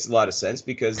makes a lot of sense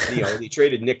because he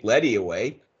traded Nick Leddy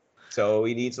away, so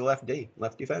he needs a left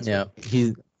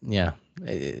defenseman. Yeah,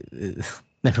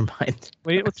 never mind.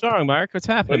 Wait, what's wrong, Mark? What's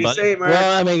happening, What do you buddy? say, Mark?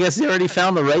 Well, I mean, I guess he already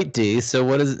found the right D. So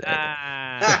what is?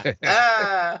 Hey,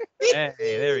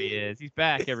 there he is. He's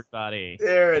back, everybody.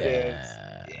 There it is.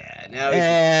 Yeah. Now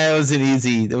it was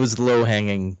it was a low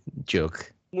hanging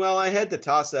joke. Well, I had to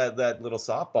toss that little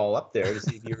softball up there to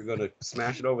see if you were going to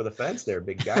smash it over the fence there,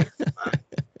 big guy. Come on.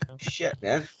 Shit,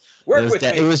 man. Work with me.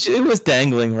 It was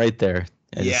dangling right there.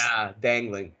 Yeah,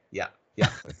 dangling. Yeah,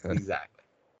 exactly.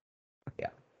 Yeah.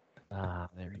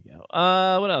 There we go.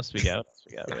 What else we got?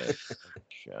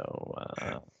 Show.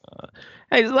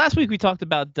 Hey, last week we talked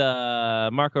about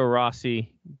Marco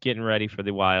Rossi getting ready for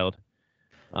the Wild.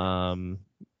 Kirill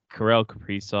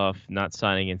Kaprizov not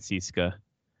signing in Ciska.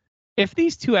 If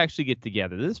these two actually get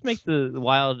together, does this make the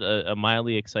Wild a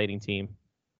mildly exciting team?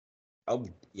 Oh,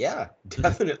 yeah,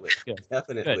 definitely.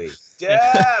 Definitely. Good.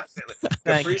 Definitely.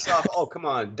 Thank you. Kaprizov, oh, come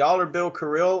on. Dollar Bill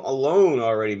Kirill alone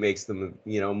already makes them,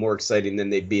 more exciting than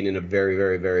they've been in a very,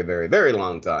 very, very, very, very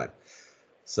long time.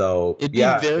 So, it'd be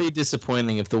very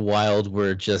disappointing if the Wild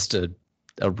were just a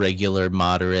regular,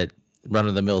 moderate,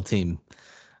 run-of-the-mill team.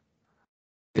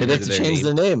 They'd have to change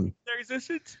the name.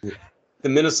 The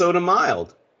Minnesota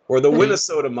Mild. Or the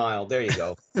Winnesota Mild. There you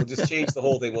go. We'll just change the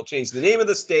whole thing. We'll change the name of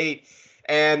the state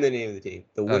and the name of the team.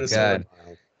 The Winnesota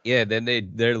Mild. Yeah, then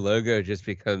their logo just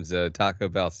becomes a Taco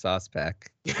Bell sauce pack.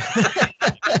 They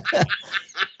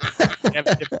have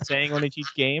a different saying on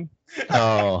each game.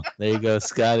 Oh, there you go.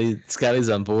 Scotty's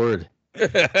on board.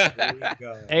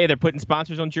 Hey, they're putting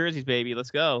sponsors on jerseys, baby.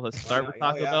 Let's go. Let's start with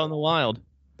Taco Bell in the Wild.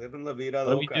 Living La Vida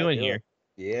What are we Loca, doing here?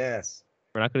 Yes.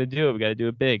 We're not going to do it. We got to do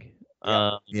it big.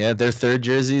 Yeah, their third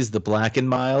jerseys, the black and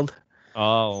mild.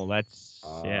 Oh, that's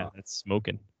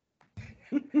smoking.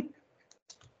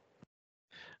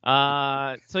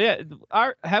 So yeah,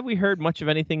 have we heard much of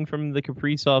anything from the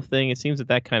Kaprizov thing? It seems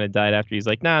that kind of died after he's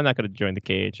like, nah, I'm not going to join the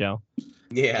KHL.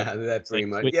 Yeah, that's pretty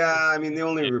much. Yeah, I mean, the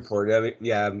only report of it,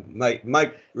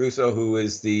 Mike Russo, who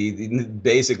is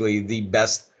basically the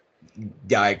best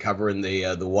guy covering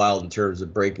the Wild in terms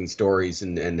of breaking stories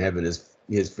and having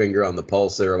his finger on the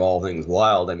pulse there of all things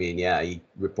Wild. I mean, yeah, he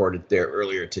reported there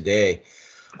earlier today.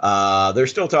 They're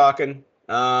still talking.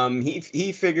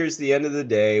 He figures the end of the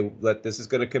day what this is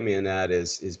going to come in at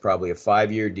is probably a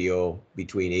 5-year deal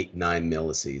between $8 and $9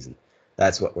 million a season.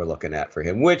 That's what we're looking at for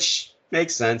him, which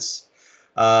makes sense.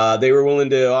 They were willing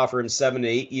to offer him 7 to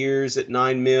 8 years at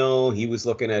 $9 million. He was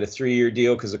looking at a 3-year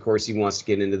deal because, of course, he wants to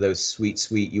get into those sweet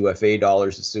UFA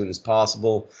dollars as soon as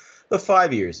possible. The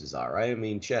 5 years is all right. I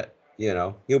mean, shit.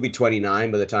 He'll be 29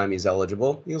 by the time he's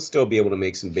eligible. He'll still be able to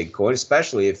make some big coin,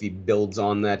 especially if he builds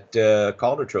on that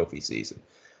Calder Trophy season.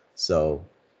 So,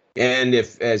 and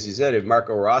if, as you said, if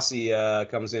Marco Rossi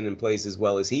comes in and plays as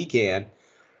well as he can,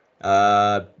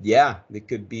 it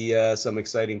could be some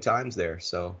exciting times there.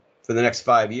 So, for the next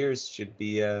 5 years, should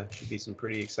be some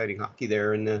pretty exciting hockey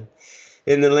there in the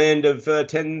land of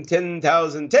 10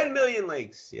 million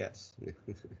lakes. Yes.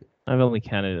 I've only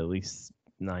counted at least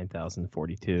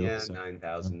 9,042. Yeah, so.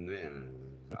 9,000.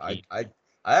 I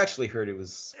actually heard it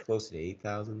was close to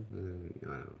 8,000. I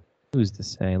don't know. Who's to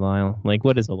say, Lyle? Like,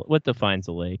 what defines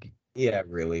a lake? Yeah,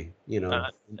 really.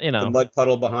 the mud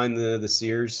puddle behind the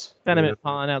Sears. Tenement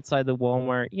pond outside the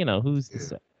Walmart. Who's to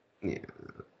say? Yeah.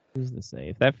 Who's to say?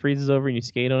 If that freezes over and you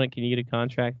skate on it, can you get a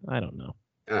contract? I don't know.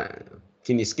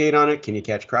 Can you skate on it? Can you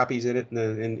catch crappies in it?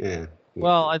 Yeah.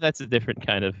 Well, that's a different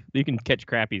kind of. You can catch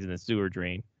crappies in a sewer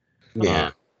drain.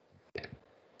 Yeah.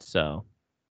 So,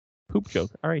 poop joke.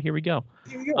 All right, here we go.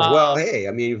 Well, hey,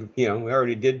 I mean, we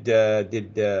already did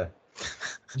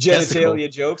genitalia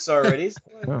jokes already.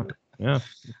 Oh,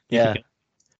 yeah.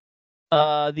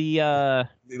 The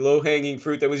low-hanging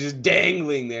fruit that was just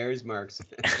dangling there is Mark's.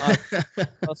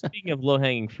 Well, speaking of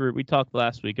low-hanging fruit, we talked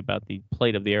last week about the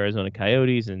plight of the Arizona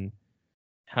Coyotes and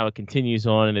how it continues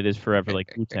on, and it is forever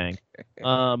like Wu-Tang.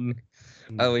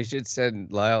 We should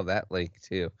send Lyle that link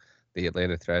too. The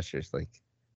Atlanta Thrashers link.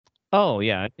 Oh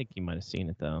yeah, I think you might have seen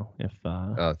it though. If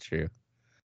oh, true.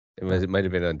 It might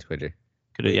have been on Twitter.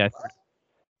 Could have, yeah.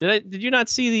 Did you not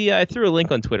see the? I threw a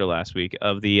link on Twitter last week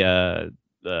of the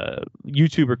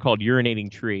YouTuber called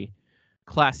Urinating Tree,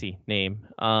 classy name.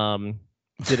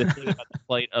 Did a thing about the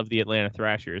plight of the Atlanta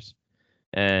Thrashers,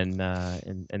 and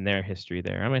their history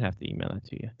there. I might have to email that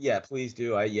to you. Yeah, please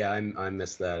do. I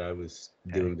missed that. I was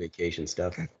doing vacation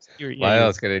stuff.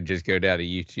 Lyle's gonna just go down a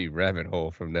YouTube rabbit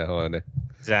hole from now on.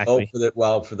 Exactly.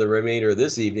 Oh, for the remainder of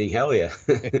this evening, hell yeah.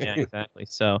 Yeah, exactly.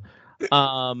 So,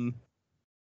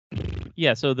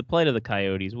 Yeah. So the plight of the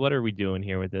Coyotes. What are we doing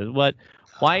here with this?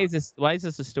 Why is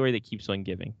this a story that keeps on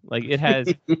giving? Like it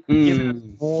has given us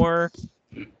more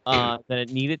than it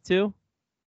needed to,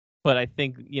 but I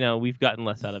think we've gotten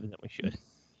less out of it than we should.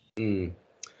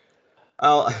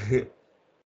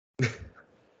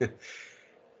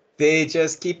 They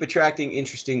just keep attracting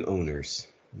interesting owners.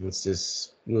 We'll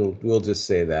just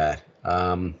say that.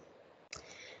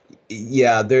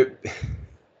 Yeah, they're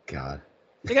God.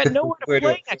 They got nowhere to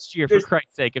play next year, for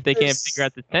Christ's sake, if they can't figure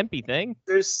out the Tempe thing.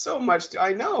 There's so much.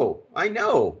 I know.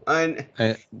 And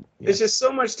there's just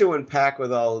so much to unpack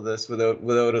with all of this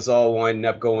without us all winding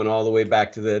up going all the way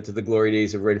back to the glory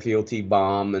days of Redfield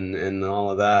T-Bomb and all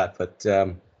of that. But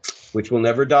which will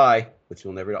never die.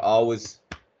 Always.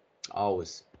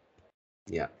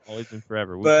 Yeah. Always and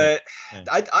forever. But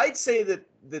I'd say that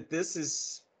this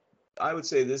is. I would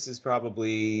say this is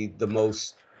probably the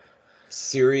most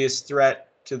serious threat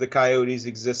to the Coyotes'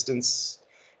 existence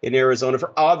in Arizona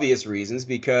for obvious reasons.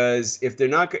 Because if they're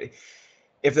not going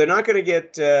to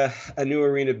get a new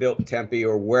arena built in Tempe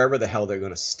or wherever the hell they're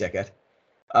going to stick it,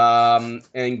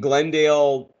 and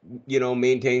Glendale,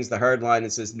 maintains the hard line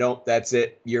and says, nope, that's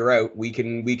it, you're out. We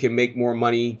can make more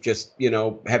money just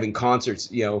having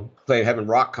concerts, having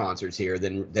rock concerts here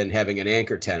than having an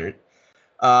anchor tenant.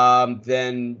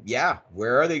 Then yeah,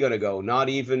 where are they going to go? Not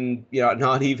even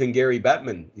Gary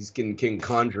Bettman can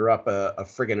conjure up a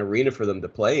friggin' arena for them to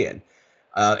play in.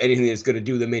 Anything that's going to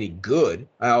do them any good.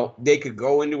 They could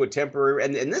go into a temporary,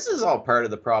 and this is all part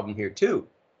of the problem here too.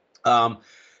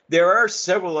 There are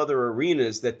several other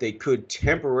arenas that they could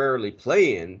temporarily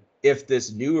play in if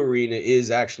this new arena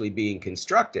is actually being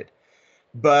constructed.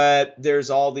 But there's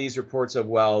all these reports of,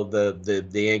 well,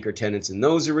 the anchor tenants in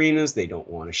those arenas, they don't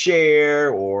want to share,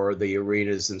 or the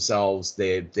arenas themselves,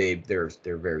 they're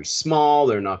very small,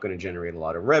 they're not going to generate a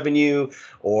lot of revenue,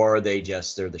 or they're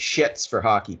the shits for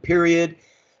hockey, period.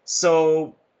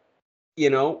 So,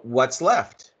 what's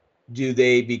left? Do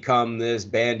they become this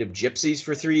band of gypsies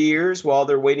for 3 years while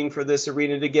they're waiting for this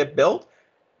arena to get built?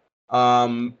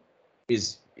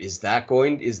 Is that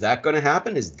going to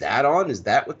happen? Is that on? Is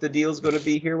that what the deal is going to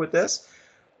be here with this?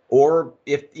 Or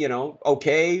if,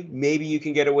 okay, maybe you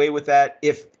can get away with that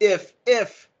if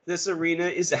this arena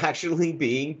is actually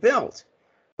being built.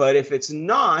 But if it's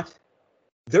not,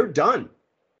 they're done.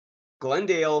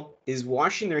 Glendale is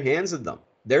washing their hands of them.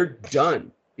 They're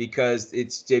done because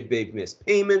they've missed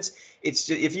payments. It's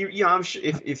just, if you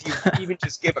even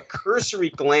just give a cursory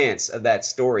glance at that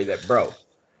story that broke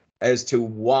as to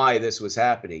why this was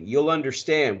happening, you'll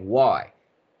understand why.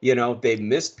 They've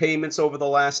missed payments over the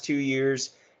last 2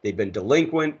 years. They've been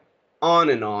delinquent, on,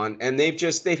 and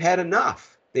they've had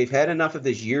enough. They've had enough of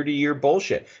this year-to-year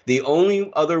bullshit. The only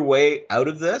other way out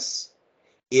of this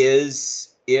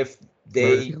is if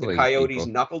the Coyotes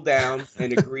knuckle down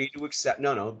and agree to accept.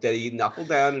 They knuckle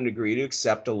down and agree to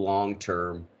accept a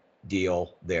long-term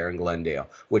deal there in Glendale,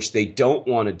 which they don't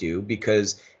want to do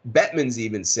because Bettman's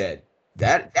even said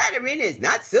that arena is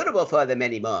not suitable for them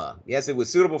anymore. Yes, it was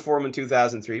suitable for them in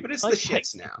 2003, but it's the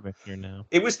shits now.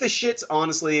 It was the shits.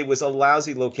 Honestly, it was a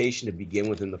lousy location to begin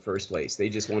with in the first place. They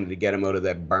just wanted to get them out of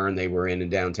that barn they were in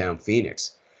downtown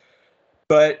Phoenix.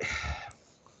 But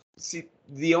see,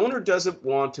 the owner doesn't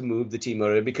want to move the team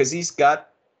out of it because he's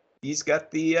got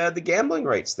the gambling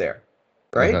rights there,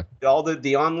 right? Uh-huh. All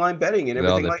the online betting and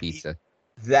everything, all the pizza.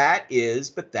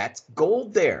 But that's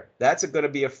gold there. That's going to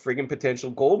be a friggin'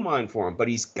 potential gold mine for him. But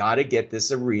he's got to get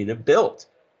this arena built,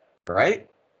 right?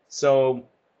 So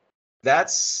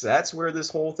that's where this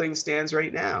whole thing stands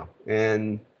right now.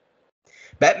 And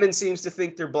Bettman seems to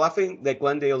think they're bluffing, that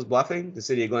Glendale's bluffing. The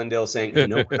city of Glendale saying,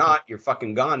 no, we're not. You're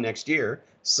fucking gone next year.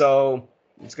 So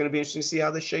it's going to be interesting to see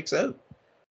how this shakes out.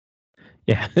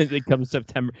 Yeah, it comes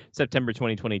September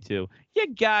 2022. You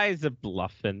guys are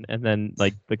bluffing, and then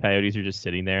the Coyotes are just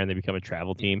sitting there, and they become a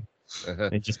travel team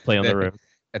and just play on the road.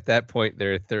 At that point,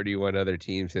 there are 31 other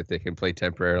teams that they can play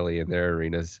temporarily in their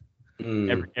arenas.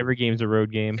 Every game's a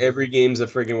road game. Every game's a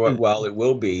friggin' well, it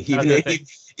will be. Even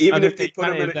if they put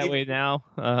them in that way now.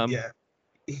 Yeah.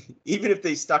 Even if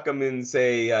they stuck them in,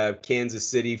 say, Kansas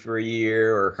City for a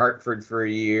year or Hartford for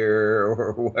a year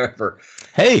or whatever.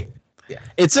 Hey. Yeah.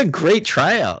 It's a great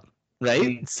tryout,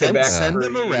 right? Send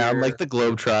them around like the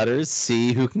Globetrotters,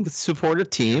 see who can support a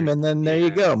team, and then there you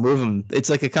go. Move them. It's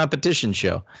like a competition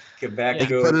show. Quebec, they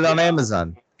can put it on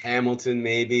Amazon. Hamilton,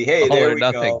 maybe. Hey, there we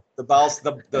go. The balls,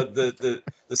 the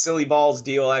silly balls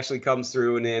deal actually comes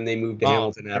through, and then they move to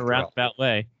Hamilton after a roundabout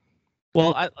way.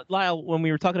 Well, Lyle, when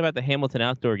we were talking about the Hamilton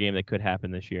outdoor game that could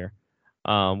happen this year,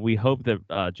 we hope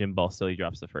that Jim Balsillie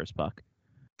drops the first puck.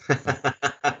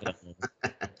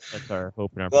 That's our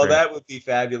hope and our Well, prayer. that would be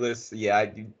fabulous. Yeah,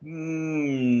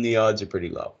 the odds are pretty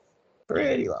low.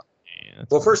 Pretty low. Yeah,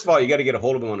 Well, first of all, you got to get a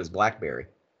hold of him on his BlackBerry.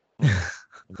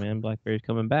 Man, BlackBerry's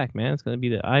coming back, man. It's going to be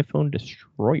the iPhone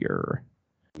destroyer.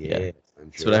 Yeah,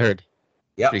 That's what I heard.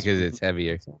 Yep. Because it's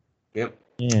heavier. Yep.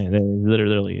 Yeah,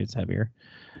 literally it's heavier.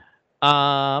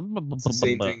 It's the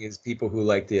same thing as people who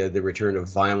like the return of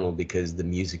vinyl because the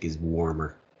music is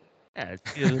warmer. Yeah,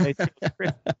 You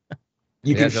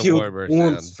It can has a feel warmer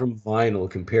warmth sound. from vinyl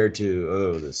compared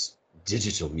to this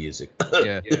digital music.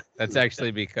 Yeah, that's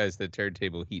actually because the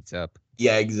turntable heats up.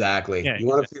 Yeah, exactly. Yeah, You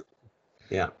want to feel?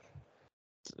 Yeah.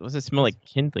 What's it smell like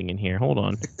kindling in here? Hold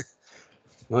on.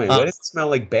 Why does it smell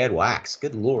like bad wax?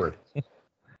 Good lord.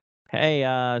 Hey,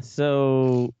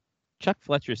 so Chuck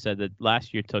Fletcher said that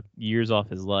last year took years off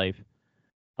his life,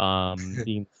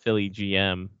 being Philly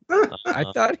GM. I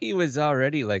thought he was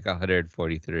already like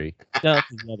 143. No,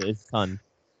 it's ton.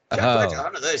 Chuck Fletcher,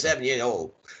 137 years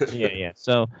old. Yeah.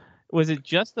 So, was it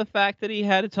just the fact that he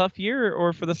had a tough year,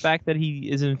 or for the fact that he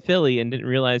is in Philly and didn't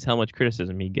realize how much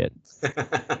criticism he'd get?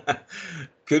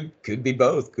 Could be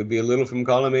both. Could be a little from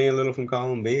column A, a little from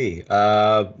column B.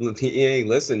 Hey,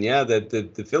 listen, yeah,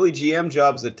 the Philly GM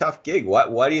job's a tough gig.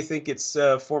 Why do you think it's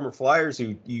former Flyers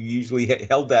who usually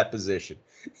held that position?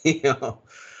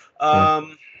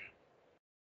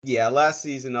 Yeah, last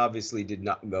season obviously did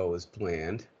not go as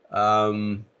planned.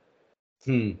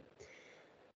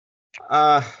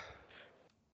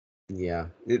 Yeah,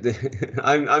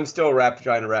 I'm still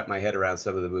trying to wrap my head around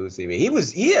some of the moves he made.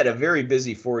 He had a very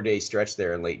busy 4-day stretch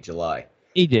there in late July.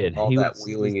 He did. All that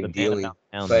wheeling and dealing.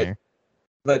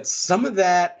 But some of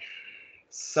that,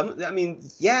 I mean,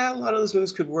 yeah, a lot of those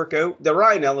moves could work out. The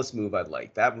Ryan Ellis move I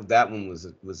liked. That one was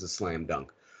a slam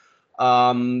dunk.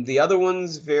 The other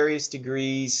ones, various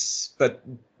degrees, but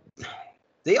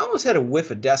they almost had a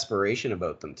whiff of desperation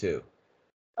about them too.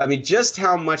 I mean, just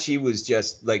how much he was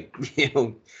just like,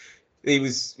 he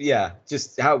was,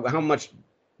 just how much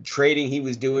trading he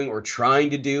was doing or trying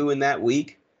to do in that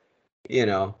week,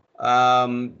 It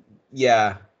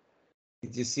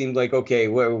just seemed like, okay,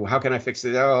 well, how can I fix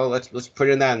it? Oh, let's put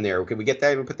in that in there. Can we get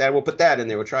that? We'll put that. We'll put that in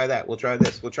there. We'll try that. We'll try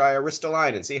this. We'll try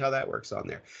Ristolainen and see how that works on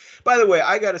there. By the way,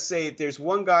 I got to say, there's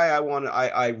one guy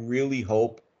I really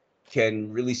hope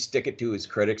can really stick it to his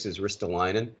critics is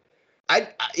Ristolainen. I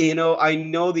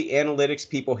know the analytics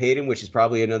people hate him, which is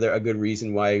probably a good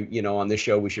reason why, on this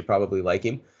show we should probably like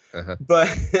him. Uh-huh.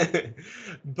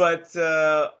 But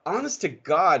honest to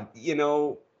God, you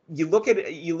look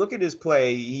at his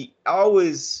play. He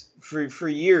always for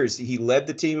years he led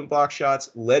the team in block shots,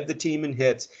 led the team in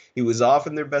hits. He was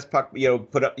often their best puck.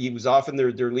 He was often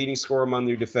their leading scorer among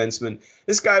their defensemen.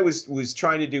 This guy was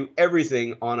trying to do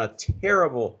everything on a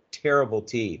terrible, terrible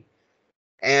team.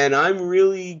 And I'm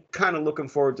really kind of looking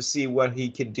forward to see what he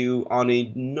can do on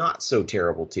a not so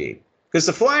terrible team. Because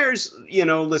the Flyers,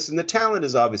 listen, the talent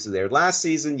is obviously there. Last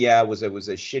season, it was a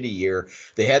shitty year.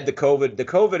 They had the COVID. The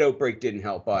COVID outbreak didn't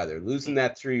help either. Losing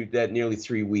that through that nearly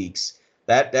 3 weeks,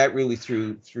 that really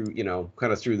threw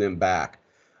kind of threw them back.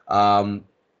 So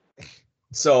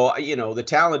the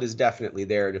talent is definitely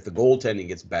there. And if the goaltending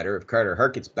gets better, if Carter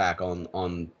Hart gets back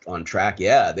on track,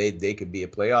 they could be a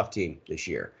playoff team this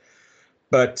year.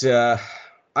 But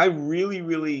I really,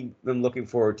 really am looking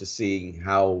forward to seeing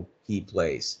how he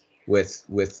plays with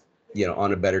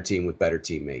on a better team with better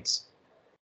teammates,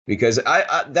 because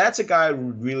I that's a guy I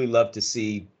would really love to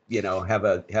see have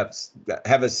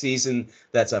a season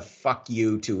that's a fuck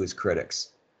you to his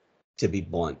critics, to be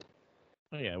blunt.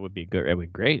 Oh, yeah, it would be good. It would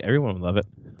be great. Everyone would love it.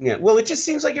 Yeah, well, it just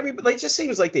seems like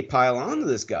they pile on to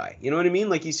this guy. You know what I mean?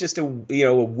 Like he's just a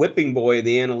whipping boy of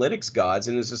the analytics gods,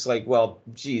 and it's just like, well,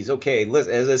 geez, okay.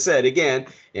 Listen, as I said again,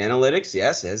 analytics,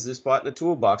 yes, has their spot in the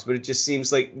toolbox, but it just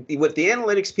seems like with the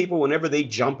analytics people, whenever they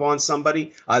jump on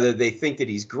somebody, either they think that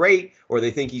he's great or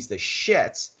they think he's the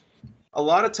shits. A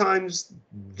lot of times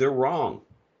they're wrong.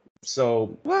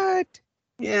 So what?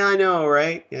 Yeah, I know,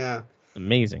 right? Yeah,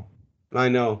 amazing. I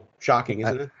know. Shocking,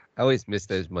 isn't it? I always miss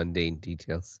those mundane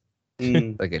details.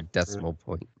 Like a decimal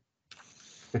point.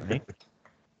 Right?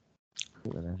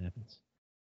 When that happens.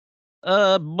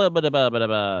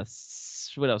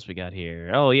 What else we got here?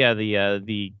 Oh yeah,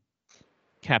 the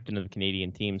captain of the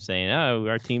Canadian team saying, "Oh,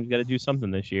 our team's got to do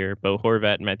something this year." Bo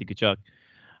Horvat and Matthew Tkachuk,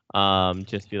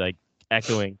 just be like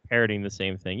parroting the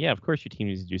same thing. Yeah, of course your team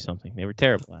needs to do something. They were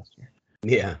terrible last year.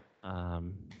 Yeah.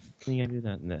 You gotta do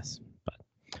that in this.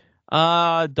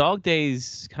 Dog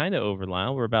Day's kind of over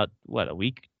now. We're about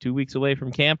 2 weeks away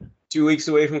from camp. 2 weeks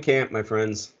away from camp, my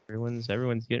friends. Everyone's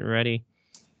getting ready.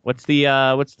 What's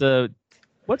the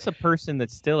person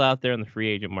that's still out there on the free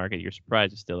agent market? You're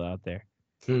surprised is still out there.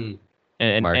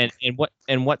 And Mark.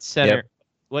 what center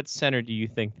what center do you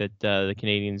think that the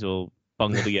Canadians will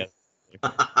bungle together?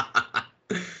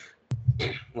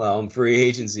 Well, in free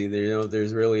agency,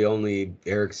 there's really only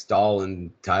Eric Stahl and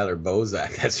Tyler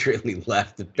Bozak that's really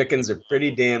left. The pickings are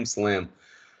pretty damn slim.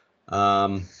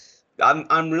 I'm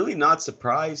really not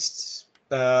surprised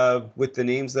with the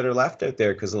names that are left out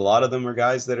there, because a lot of them are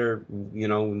guys that are, in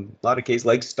a lot of cases,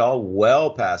 like Stahl, well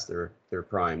past their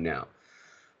prime now.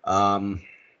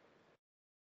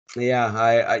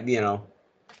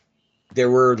 There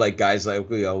were guys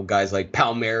like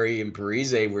Palmieri and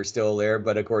Parise were still there,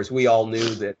 but of course we all knew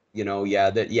that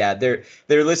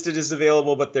they're listed as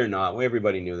available, but they're not.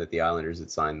 Everybody knew that the Islanders had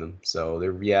signed them, so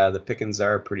the pickings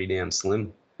are pretty damn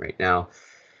slim right now.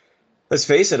 Let's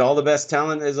face it, all the best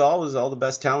talent, as always,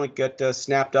 got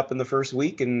snapped up in the first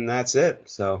week, and that's it.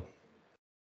 So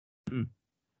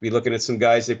be looking at some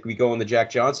guys if we go on the Jack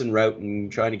Johnson route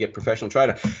and trying to get professional try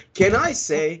to. Can I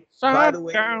say, by the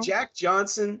way, Jack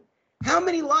Johnson? How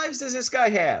many lives does this guy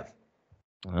have?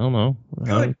 I don't know.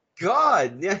 Good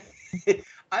God. Yeah.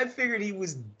 I figured he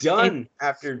was done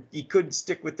after he couldn't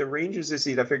stick with the Rangers this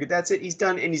season. I figured that's it. He's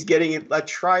done, and he's getting a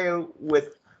tryout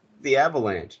with the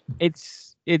Avalanche.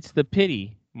 It's the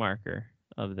pity marker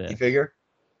of this. You figure?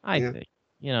 I think.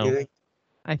 You think?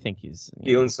 I think he's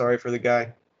feeling sorry for the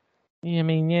guy. Yeah, I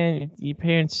mean, your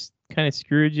parents kind of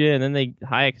screwed you, and then they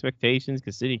high expectations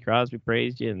because Sidney Crosby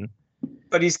praised you, and.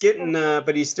 But he's getting,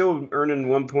 but he's still earning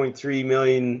 $1.3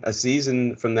 million a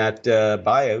season from that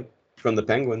buyout from the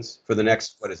Penguins for the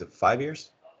next 5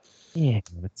 years? Yeah,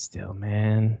 but still,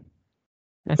 man.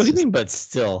 What do you mean, but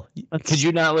still? Could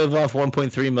you not live off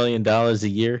 $1.3 million a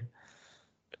year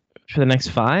for the next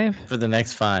 5? For the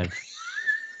next 5,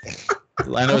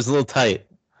 I know it's a little tight.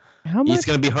 How much? It's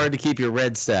going to be hard to keep your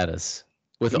red status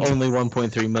with only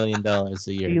 $1.3 million a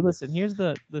year. Hey,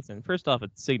 listen. First off,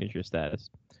 it's signature status.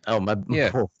 Oh my!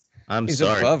 Yeah. I'm He's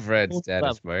sorry. above red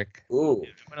status, Mark. Ooh, it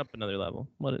went up another level.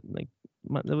 That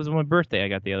was on my birthday. I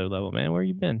got the other level, man. Where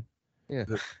you been? Yeah.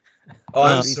 Oh,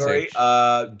 I'm sorry.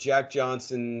 Jack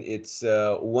Johnson. It's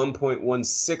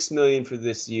 $1.16 million for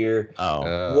this year. Oh.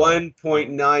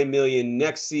 $1.9 million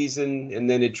next season, and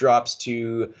then it drops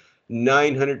to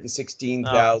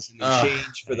 $916,000 and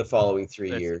change for the following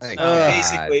 3 years.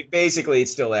 Basically, it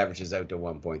still averages out to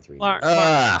 1.3.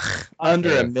 Under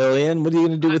 $1 million. What are you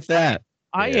going to do with that?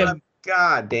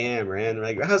 God damn, man!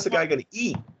 How's the guy going to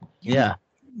eat? Yeah.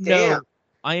 No,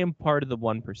 I am part of the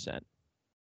 1%,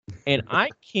 and I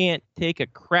can't take a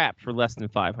crap for less than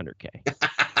 $500K. The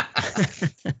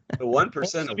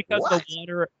 1% of because what?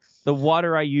 the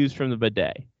water I use from the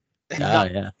bidet. Oh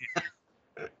yeah.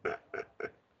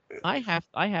 I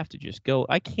have to just go.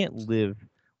 I can't live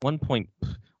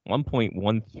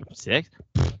 1.16.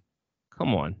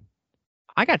 Come on.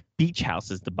 I got beach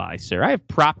houses to buy, sir. I have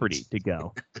property to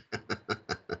go.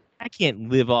 I can't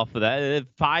live off of that.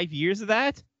 5 years of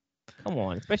that? Come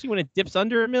on, especially when it dips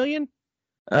under $1 million.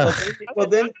 Well,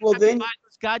 then, buy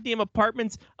those goddamn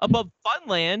apartments above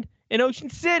Funland in Ocean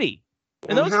City.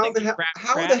 And well, those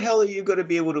how the hell are you going to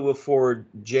be able to afford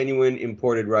genuine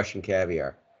imported Russian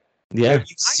caviar? Yeah. Have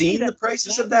you seen the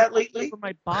prices of that lately? For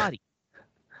my body.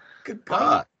 Good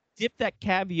God. Dip that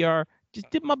caviar. Just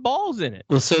dip my balls in it.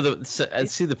 Well,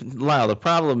 Lyle. The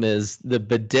problem is the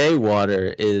bidet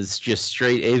water is just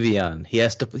straight Evian. He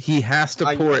has to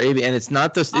pour Evian, and it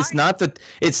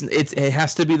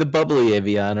has to be the bubbly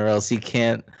Evian, or else he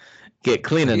can't get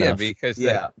clean enough. Yeah, because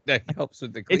that helps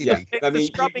with the cleaning. It's the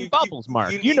scrubbing bubbles,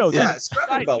 Mark. You know that. Yeah,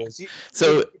 scrubbing bubbles.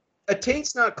 A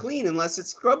taint's not clean unless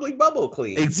it's scrubbing bubble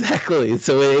clean. Exactly.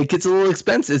 So it gets a little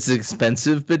expensive. It's an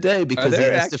expensive bidet because he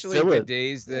has to fill it.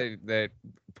 Bidets that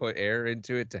put air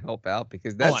into it to help out?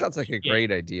 Because that sounds like a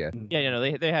great idea. Yeah,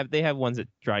 they have ones that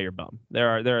dry your bum. There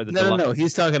are the no.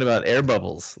 He's talking about air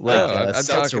bubbles, like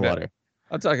seltzer water.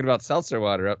 I'm talking about seltzer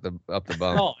water up the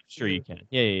bum. Oh, sure you can.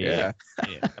 Yeah,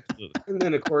 absolutely. And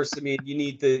then of course, I mean, you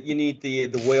need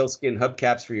the whaleskin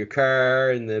hubcaps for your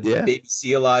car and the baby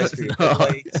seal eyes for your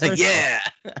headlights.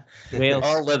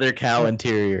 All leather cow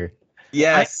interior.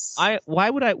 Yes. Why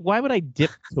would I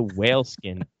dip to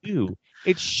whaleskin? Ew.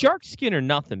 It's shark skin or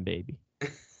nothing, baby.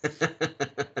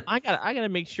 I gotta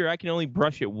make sure I can only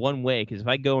brush it one way, because if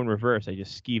I go in reverse, I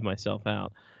just skeeve myself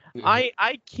out.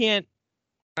 Mm-hmm.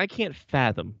 I can't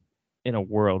fathom in a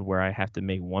world where I have to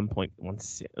make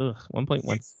 1.16.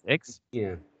 1.16.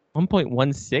 Yeah.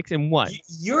 1.16 and what?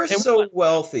 You're so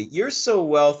wealthy. You're so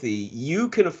wealthy. You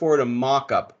can afford a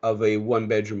mock-up of a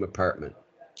one-bedroom apartment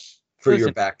for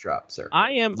your backdrop, sir.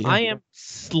 I am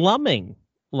slumming.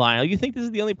 Lyle, you think this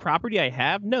is the only property I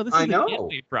have? No, this is the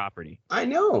gateway property. I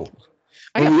know.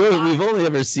 We've only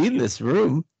ever seen this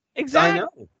room. Exactly. I know.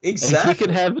 And Exactly. he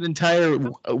could have an entire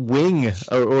wing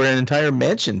or an entire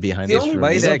mansion behind The this only room.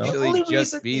 Might you don't reason- know. actually only just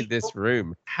reason be people- this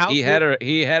room. How He good-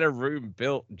 had a room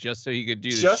built just so he could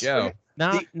do the Just for show. him.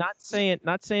 not saying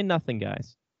nothing,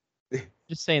 guys.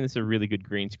 Just saying this is a really good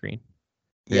green screen.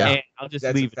 Yeah. And I'll just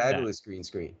That's leave a it at that. fabulous green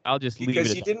screen. I'll just leave it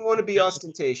Because at you that. didn't want to be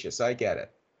ostentatious. I get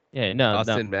it. Yeah, no,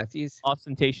 Austin no. Matthews?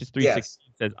 Ostentatious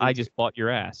 316 says, I just bought your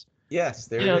ass. Yes,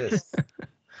 there You know, it is.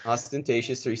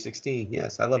 Ostentatious 316.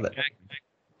 Yes, I love it.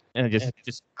 And I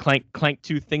just clank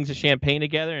two things of champagne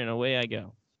together, and away I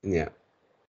go. Yeah.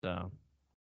 So, I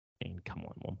mean, come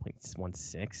on,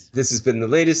 1.16. This has been the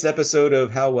latest episode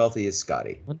of How Wealthy is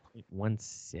Scotty?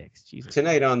 1.16. Jesus.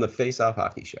 Tonight on the Face Off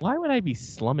Hockey Show. Why would I be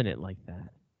slumming it like that?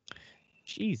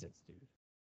 Jesus,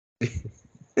 dude.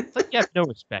 It's like you have no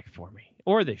respect for me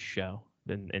or this show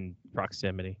in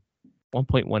proximity.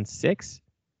 1.16?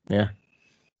 Yeah.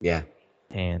 Yeah.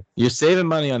 And You're saving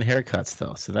money on haircuts,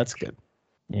 though, so that's good.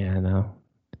 yeah, I know.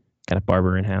 Got a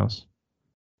barber in house.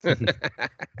 He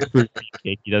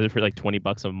does it for like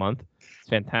 $20 a month. It's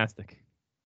fantastic.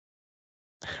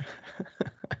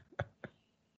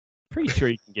 Pretty sure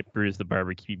you can get Bruce the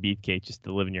barbecue beefcake just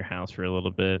to live in your house for a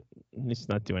little bit. He's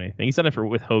not doing anything. He's done it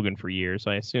with Hogan for years,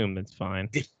 so I assume it's fine.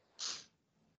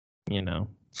 You know.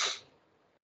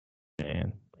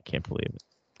 Man, I can't believe it.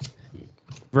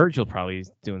 Virgil probably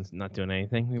is not doing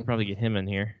anything. We can probably get him in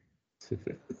here.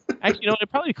 Actually, you know,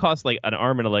 it probably costs like an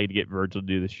arm and a leg to get Virgil to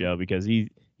do the show because he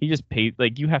just paid,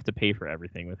 like, you have to pay for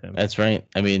everything with him. That's right.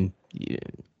 I mean, yeah.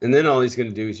 And then all he's going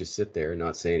to do is just sit there and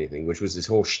not say anything, which was his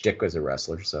whole shtick as a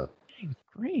wrestler. So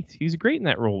Great. He was great in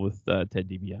that role with Ted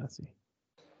DiBiase.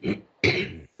 It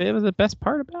was the best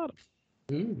part about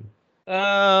him.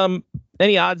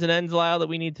 Any odds and ends, Lyle, that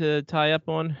we need to tie up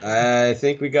on? I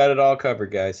think we got it all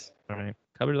covered, guys. All right,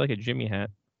 covered like a Jimmy hat.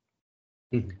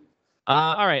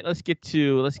 All right, let's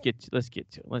fucking,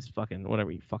 what are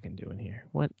we fucking doing here?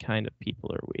 What kind of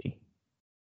people are we?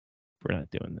 We're not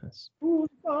doing this.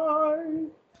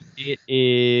 It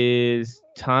is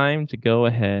time to go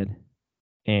ahead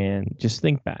and just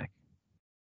think back.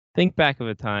 Think back of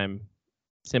a time,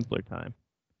 simpler time.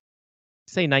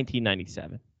 Say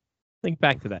 1997. Think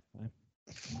back to that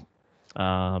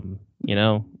time. You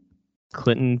know,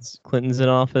 Clinton's in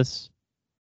office.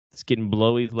 It's getting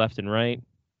blowies left and right.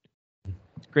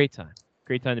 It's a great time.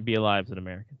 Great time to be alive as an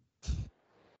American.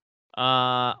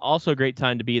 Also a great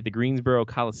time to be at the Greensboro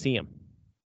Coliseum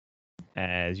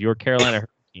as your Carolina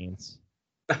Hurricanes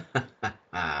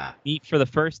meet for the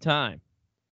first time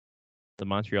the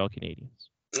Montreal Canadiens.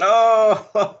 Oh!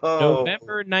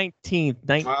 November 19th,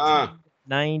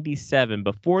 1997,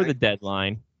 before the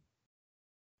deadline.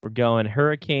 We're going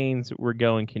Hurricanes. We're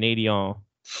going Canadiens.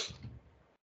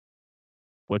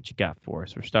 What you got for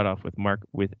us? We'll start off with Mark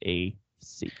with a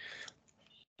C.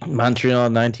 Montreal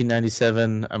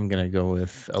 1997. I'm going to go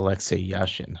with Alexei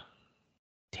Yashin.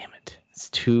 Damn it. It's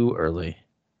too early.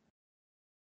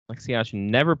 Alexei Yashin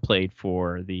never played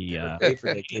for the... Played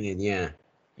for the Canadiens, yeah.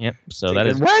 Yep, so that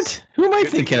is... What? Who am I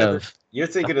thinking of? You're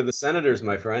thinking of the Senators,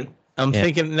 my friend. I'm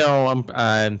thinking... No,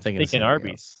 I'm thinking of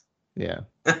Arby's. Yeah.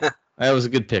 That was a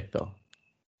good pick, though.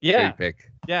 Yeah. Great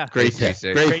pick. Yeah. Great pick.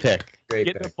 Great pick.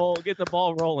 Get the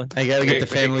ball rolling. I got to get the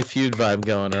Family Feud vibe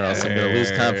going, or else I'm going to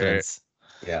lose confidence.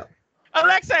 Yeah.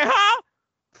 Alexei, huh?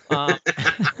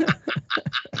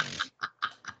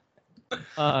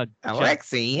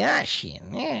 Alexei Yashin.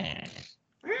 Yeah.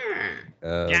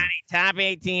 Johnny, top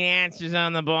 18 answers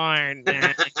on the board.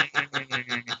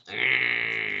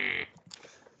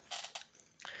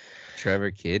 Trevor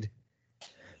Kidd.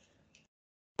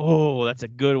 Oh, that's a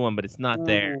good one, but it's not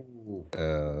there.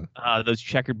 Those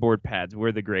checkerboard pads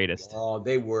were the greatest. Oh,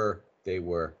 they were. They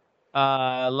were.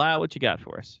 Lyle, what you got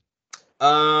for us?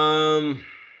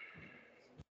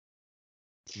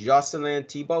 Jocelyn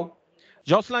Thibault.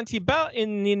 Jocelyn Thibault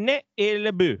in the net et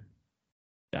le but.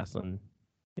 Jocelyn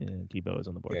Thibault is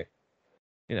on the board. Okay.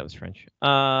 Yeah, that was French.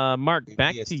 Mark,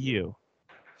 back to you.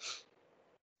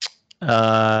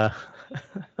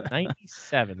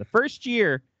 97. The first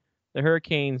year the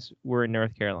Hurricanes were in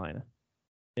North Carolina,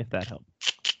 if that helped.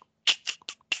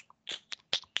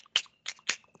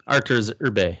 Arthur's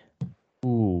Urbe.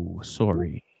 Ooh,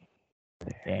 sorry.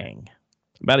 Dang.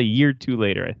 About a year or two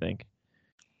later, I think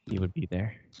he would be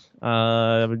there.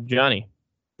 Johnny.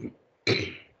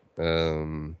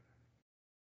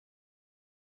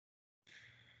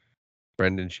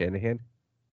 Brendan Shanahan.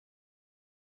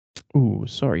 Ooh,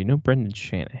 sorry, no Brendan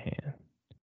Shanahan.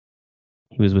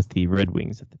 He was with the Red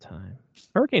Wings at the time.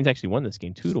 Hurricanes actually won this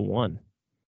game 2-1.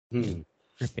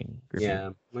 Gripping. Yeah,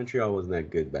 Montreal wasn't that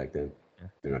good back then.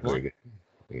 They're not very good.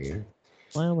 Yeah.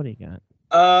 Well, what do you got?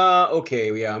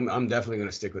 Okay, yeah, I'm definitely going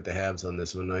to stick with the Habs on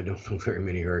this one. I don't know very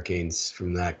many Hurricanes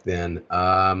from back then.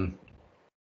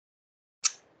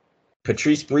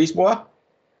 Patrice Brisebois?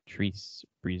 Patrice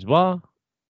Brisebois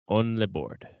on the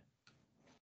board.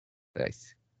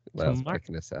 Nice. Lyle's Mark.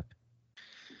 picking us up.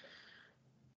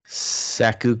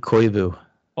 Saku Koivu.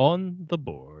 On the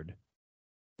board.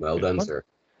 Well Good done, one. sir.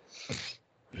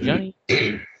 Johnny.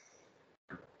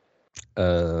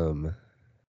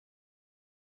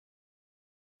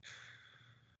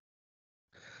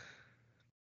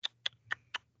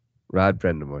 Rod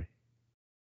Brendamore.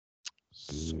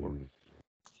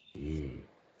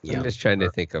 Yeah. I'm just trying to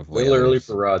think of A little early Whalers.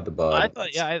 for Rod the Bud. I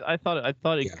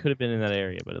thought it could have been in that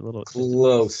area, but a little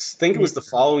Close. I think it was the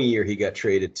following year he got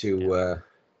traded to.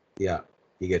 He got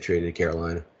traded to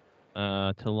Carolina.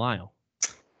 To Lyle.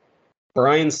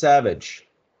 Brian Savage.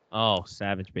 Oh,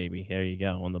 Savage, baby. There you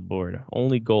go on the board.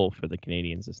 Only goal for the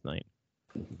Canadians this night.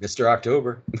 Mr.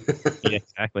 October. Yeah,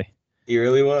 exactly. He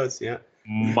really was, yeah.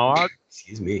 Mark.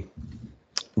 Excuse me.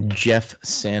 Jeff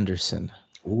Sanderson.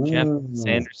 Jeff Ooh.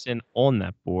 Sanderson on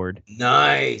that board.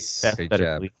 Nice. Beth Good better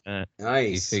job. believe that.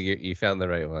 Nice. You found the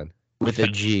right one. With a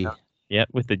G. Yep,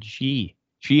 with the G.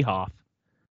 G-Hoff.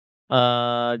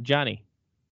 Johnny.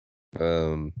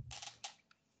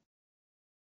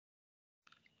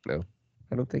 No,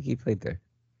 I don't think he played there.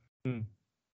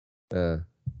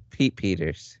 Pete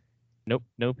Peters. Nope,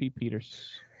 no Pete Peters.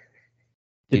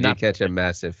 He did catch a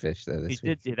massive fish though He this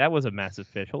week. did. Yeah, that was a massive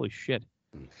fish. Holy shit!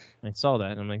 I saw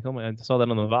that. I'm like, oh my! I saw that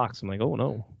on the box. I'm like, oh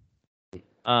no.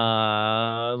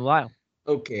 Lyle.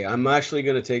 Okay, I'm actually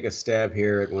going to take a stab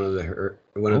here at one of the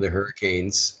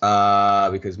Hurricanes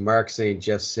because Mark's saying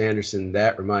Jeff Sanderson.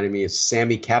 That reminded me of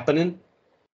Sammy Kapanen.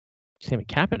 Sammy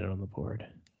Kapanen on the board.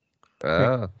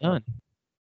 Oh. Done.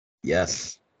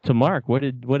 Yes. To Mark, what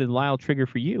did Lyle trigger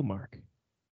for you, Mark?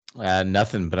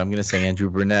 Nothing, but I'm going to say Andrew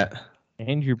Burnett.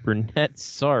 Andrew Burnett.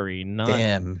 Sorry, not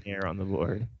Damn. here on the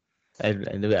board.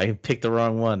 I picked the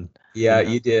wrong one. Yeah,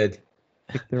 you did.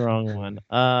 Picked the wrong one.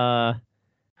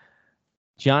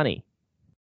 Johnny.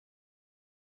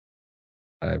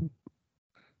 I've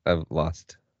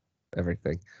lost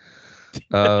everything.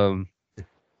 Turn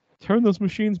those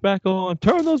machines back on.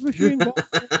 Turn those machines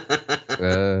back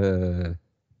on.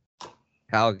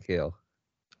 Hal Gill.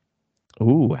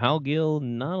 Ooh, Hal Gill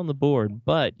not on the board,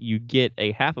 but you get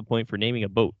a half a point for naming a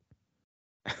boat.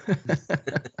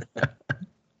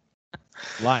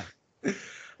 Live.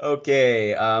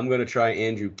 Okay, I'm going to try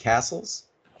Andrew Castles.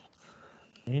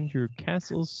 Andrew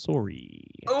Castles, sorry.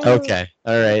 Okay,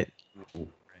 all right.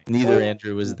 Neither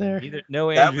Andrew was there. No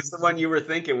That Andrew. was the one you were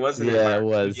thinking, wasn't it? Yeah, Mark? it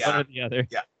was. Yeah. One or the other.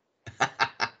 Yeah.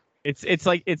 It's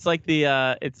like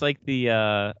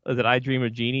the was it I Dream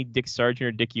of Jeannie, Dick Sargent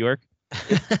or Dick York?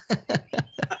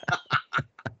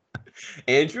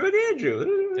 Andrew and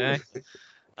Andrew. Okay.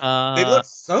 They look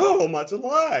so much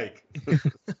alike.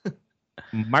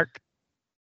 Mark.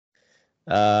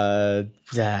 Phil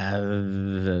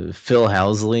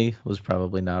Housley was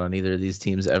probably not on either of these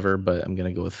teams ever, but I'm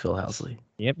gonna go with Phil Housley.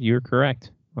 Yep, you're correct.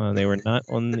 They were not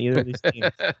on either of these teams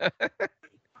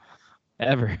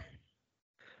ever.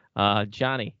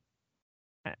 Johnny.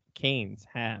 Canes,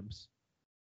 Habs.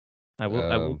 I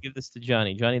will give this to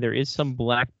Johnny. Johnny, there is some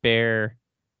Black Bear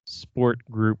sport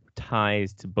group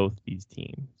ties to both these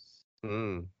teams.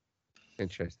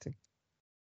 Interesting.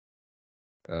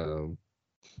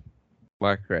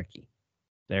 Mark Recchi.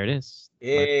 There it is.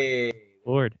 Yay.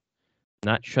 Lord.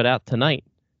 Not shut out tonight.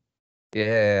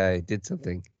 Yeah, I did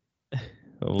something.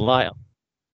 Lyle.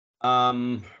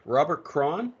 Robert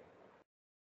Cron.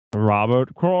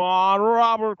 Robert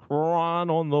Cron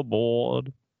on the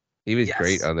board. He was Yes.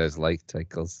 great on those light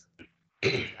cycles.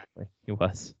 Exactly. He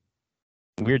was.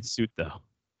 Weird suit though.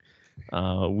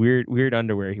 Weird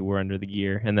underwear he wore under the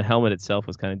gear, and the helmet itself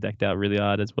was kind of decked out really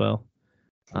odd as well.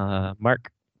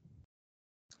 Mark.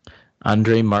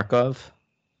 Andrei Markov.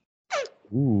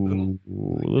 Ooh,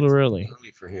 a little early.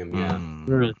 Early for him, yeah.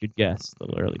 Really good guess. A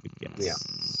little early good guess. Yeah.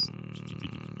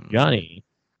 Johnny.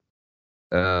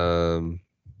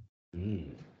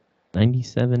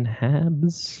 97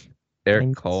 Habs.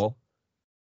 Eric Cole.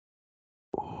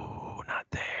 Ooh, not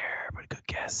there, but good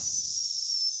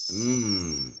guess.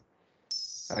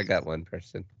 I got one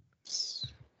person.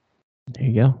 There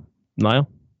you go. Lyle.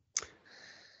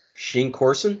 Shane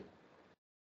Corson.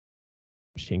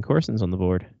 Shane Corson's on the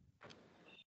board.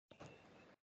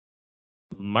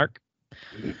 Mark.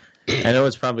 I know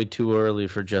it's probably too early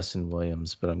for Justin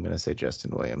Williams, but I'm going to say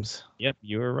Justin Williams. Yep,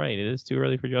 you were right. It is too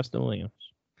early for Justin Williams,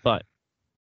 but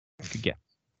good guess.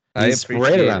 He's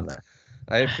right around there.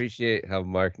 I appreciate how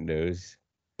Mark knows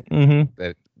Mm-hmm.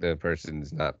 that the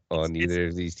person's not on either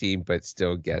of these teams, but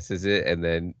still guesses it, and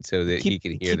then so that he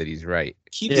can hear that he's right.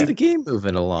 Keeps the game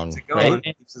moving along, Keeps it going. right?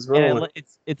 Keeps us rolling.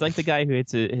 It's like the guy who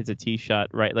hits a tee shot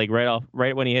right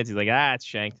when he hits, he's like, it's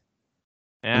shanked.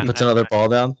 Yeah, Puts another ball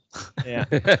down. Yeah.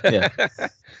 Yeah.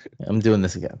 I'm doing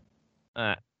this again.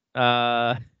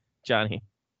 Johnny.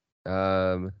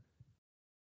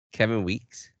 Kevin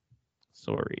Weeks.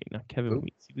 Sorry, not Kevin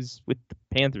Weeks. He was with the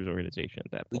Panthers organization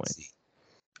at that point.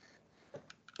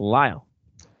 Lyle.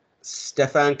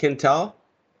 Stefan Quintal.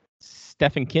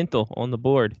 Stefan Kintel on the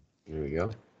board. There we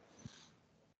go.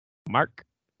 Mark.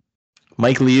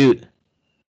 Mike Liut.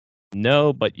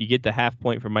 No, but you get the half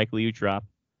point for Mike Liut drop.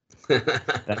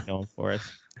 That's going for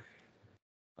us.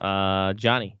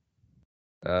 Johnny.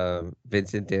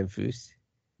 Vincent Danfus.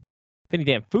 Vinny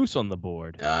Danfus on the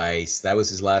board. Nice. That was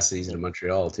his last season in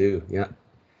Montreal too. Yeah.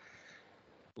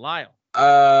 Lyle.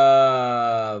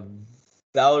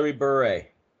 Valerie Bure.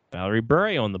 Valerie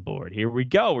Bure on the board. Here we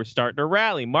go. We're starting to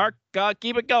rally. Mark,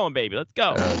 keep it going, baby. Let's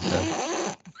go.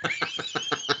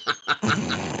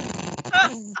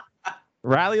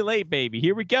 Rally late, baby.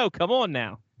 Here we go. Come on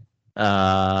now.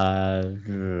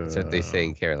 That's what they say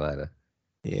in Carolina.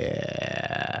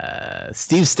 Yeah.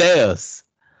 Steve Stais.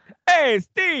 Hey,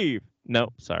 Steve. No,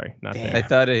 sorry. Not Damn. that. I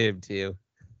thought of him too.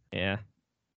 Yeah.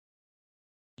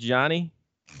 Johnny.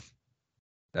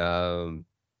 Um,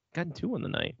 Gotten 2 on the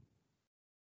night.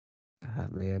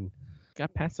 man.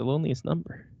 Got past the loneliest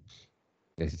number.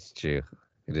 It's true.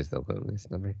 It is the loneliest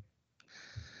number.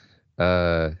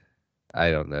 I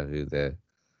don't know who the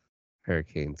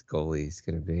Hurricanes goalie is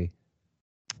going to be.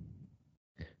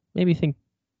 Maybe think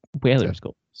Whalers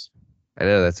goals. I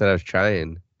know, that's what I was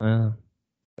trying. Wow.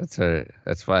 That's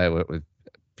why I went with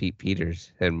Pete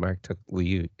Peters and Mark took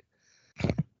Liut.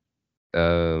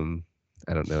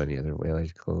 I don't know any other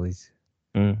Whalers goalies.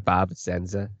 Bob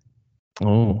Senza.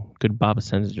 Oh, good Bob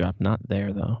Senza drop. Not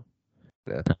there though.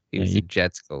 No, he was the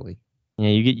Jets goalie. Yeah,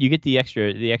 you get the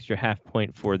extra half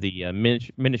point for the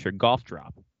miniature golf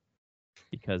drop,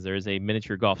 because there is a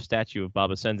miniature golf statue of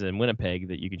Bob Senza in Winnipeg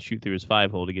that you can shoot through his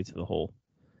 5-hole to get to the hole.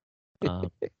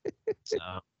 So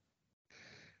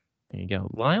there you go,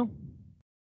 Lyle.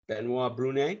 Benoit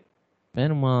Brunet.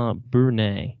 Benoit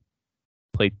Brunet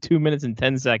played 2 minutes and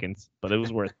 10 seconds, but it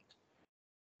was worth it.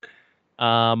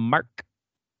 Mark.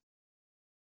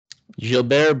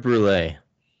 Gilbert Brule.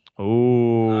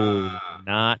 Oh,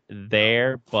 not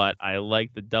there, but I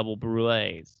like the double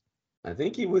brulees. I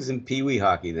think he was in Pee Wee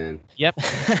hockey then. Yep.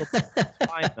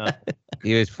 Fine, though.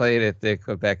 He was playing at the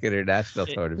Quebec International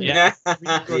Tournament. Yeah.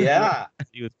 Yeah.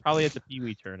 He was probably at the Pee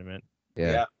Wee tournament.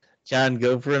 Yeah. John,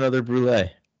 go for another Brule.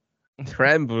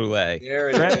 Creme brulee. There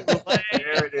it is.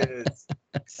 There it is.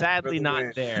 Sadly, For the not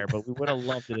win. there, but we would have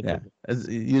loved it. If Yeah. it was.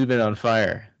 You'd have been on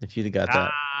fire if you'd have got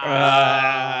that.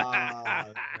 Ah,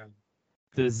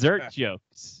 Dessert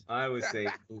jokes. I was saying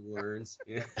Blue Urns.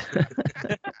 Yeah.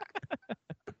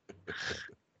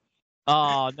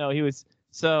 Oh no, he was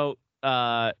so.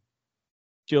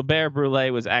 Gilbert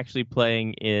Brule was actually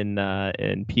playing in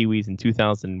Pee Wee's in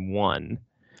 2001.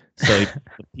 So he played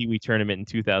the Pee Wee tournament in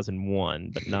 2001,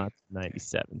 but not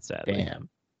 97. Sadly, Damn.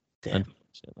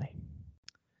 Unfortunately,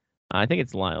 I think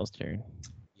it's Lyle's turn.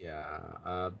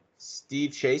 Yeah.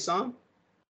 Steve Chason.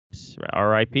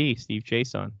 R.I.P. Steve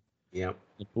Chason. Yep.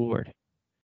 The board.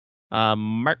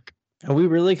 Mark. Are we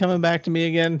really coming back to me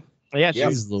again? Yeah,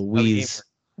 Jeez Louise.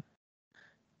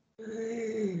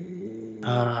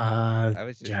 I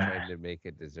was just trying to make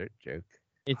a dessert joke.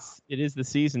 It is the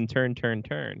season. Turn.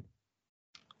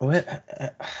 What?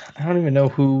 I don't even know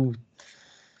who.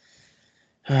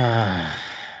 There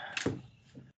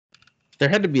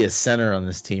had to be a center on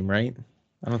this team, right?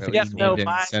 I don't think Yes, we've no. named any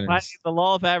By centers. the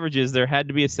law of averages, there had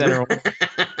to be a center.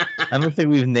 I don't think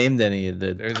we've named any of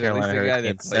the There's at Carolina least a guy Hurricane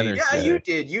that played. centers. Yeah, yet. you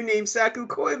did. You named Saku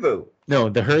Koivu. No,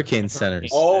 the Hurricane centers.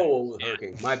 Oh,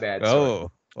 okay. My bad. Sorry.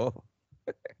 Oh.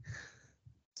 So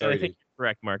Sorry, I think you're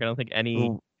correct, Mark. I don't think any.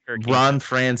 Oh, Hurricane- Ron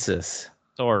Francis.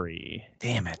 Sorry,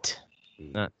 Damn it.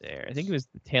 not there. I think it was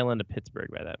the tail end of Pittsburgh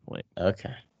by that point.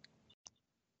 Okay.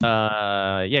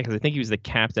 Yeah, because I think he was the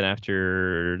captain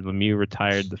after Lemieux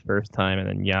retired the first time, and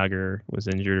then Yager was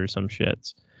injured or some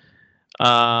shits.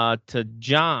 To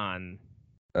John.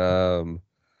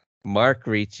 Mark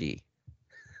Ricci.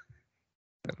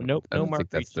 Nope, I no don't Mark think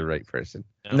that's Ricci. the right person.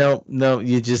 No,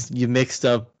 you mixed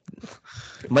up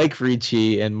Mike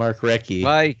Ricci and Mark Recchi.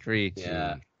 Mike Ricci.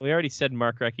 Yeah. We already said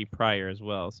Mark Recchi prior as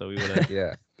well, so we would have.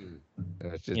 Yeah. I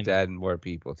was just adding more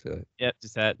people to it. Yep,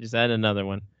 just add another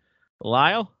one.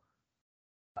 Lyle.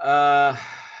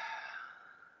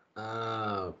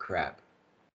 Oh crap.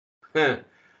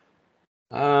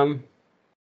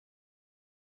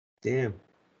 Damn.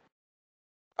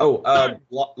 Oh,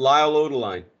 Lyle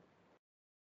Odeline.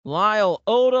 Lyle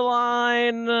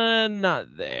Odeline,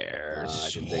 not there. I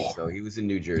didn't think so. He was in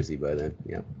New Jersey by then.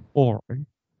 Yeah. Boring.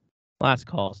 Last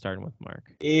call, starting with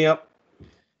Mark. Yep.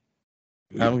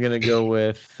 I'm gonna go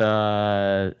with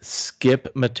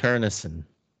Skip Maternison.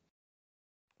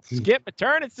 Skip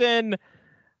Maternison.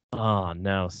 Oh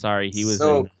no, sorry, he was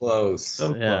so in, close.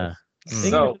 So Yeah. close. I think he was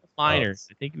in the minors.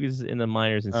 I think he was in the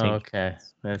minors in St. Okay,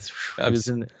 he was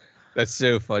in. That's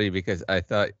so funny because I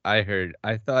thought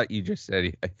you just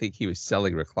said I think he was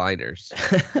selling recliners.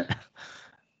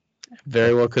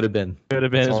 Very well could have been. Could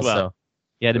have been as Also, well.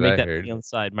 You had to what make I that heard. money on the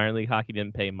side. Minor league hockey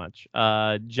didn't pay much.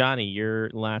 Johnny, your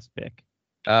last pick.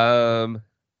 I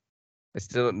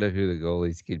still don't know who the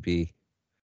goalies could be. We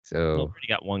So already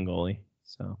got one goalie.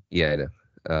 So yeah, I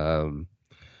know.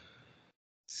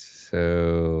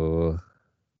 So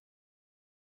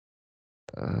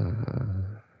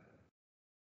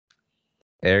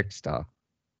Eric Stahl.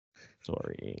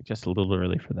 sorry, just a little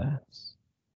early for that.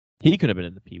 He could have been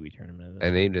in the Pee Wee tournament. I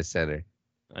named a center.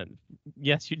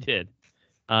 Yes, you did.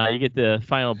 You get the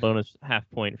final bonus half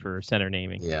point for center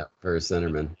naming. Yeah, for a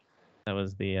centerman. That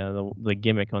was the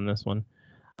gimmick on this one.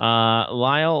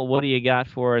 Lyle, what do you got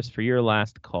for us for your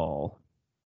last call?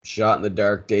 Shot in the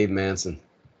dark, Dave Manson.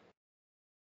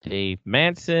 Dave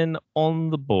Manson on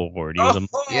the board. He was a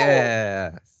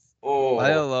Yeah. Oh.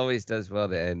 Lyle always does well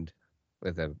to end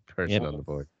with a person Yep. on the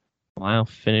board. Lyle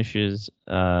finishes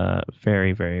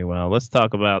very, very well. Let's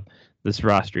talk about this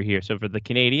roster here. So for the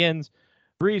Canadians,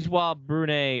 Brisebois,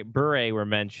 Bure were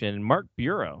mentioned. Mark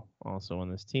Bureau also on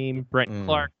this team. Brent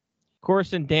Clark,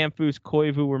 Corson, Danfus,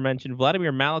 Koivu were mentioned.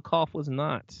 Vladimir Malakoff was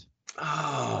not.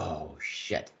 Oh,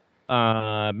 shit.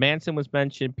 Manson was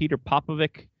mentioned. Peter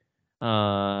Popovic,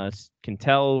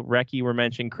 Cantel, Recchi were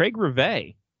mentioned. Craig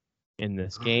Rivet in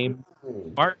this game.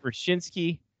 Art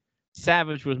Rashinsky,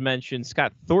 Savage was mentioned.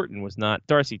 Scott Thornton was not.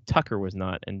 Darcy Tucker was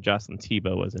not. And Jocelyn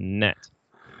Tebow was in net.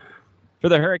 For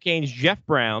the Hurricanes, Jeff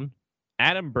Brown,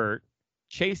 Adam Burt,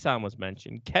 Chason was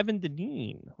mentioned. Kevin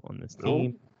Dineen on this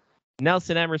team.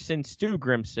 Nelson Emerson, Stu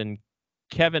Grimson,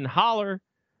 Kevin Holler,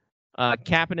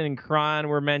 Kapanen and Kron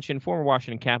were mentioned. Former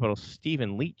Washington Capitals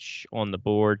Stephen Leach on the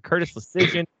board. Curtis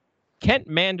Lecision, Kent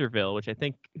Manderville, which I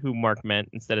think who Mark meant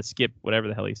instead of Skip, whatever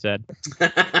the hell he said.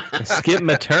 Skip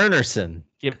Maternerson.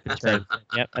 Skip Maternerson.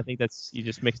 Yep, I think you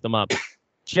just mixed them up.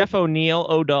 Jeff O'Neill,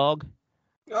 O-Dog.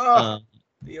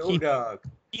 The O-Dog.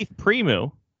 Keith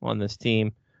Primu on this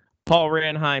team. Paul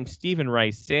Ranheim, Stephen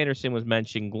Rice, Sanderson was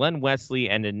mentioned, Glenn Wesley,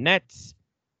 and in nets,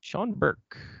 Sean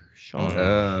Burke. Sean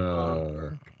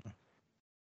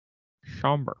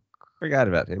Burke. Forgot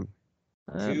about him.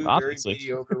 Two Obviously. very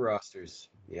mediocre rosters.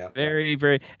 Yeah. Very,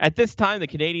 very. At this time, the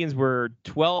Canadians were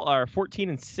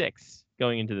 14-6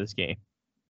 going into this game,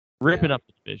 ripping up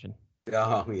the division.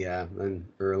 Oh yeah, and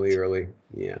early.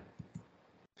 Yeah.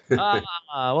 Well,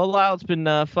 Lyle, it's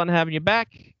been fun having you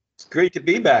back. It's great to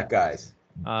be back, guys.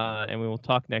 And we will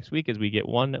talk next week as we get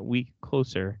 1 week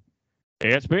closer.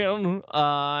 It's been,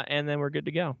 and then we're good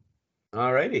to go.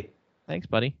 All righty. Thanks,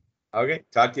 buddy. Okay,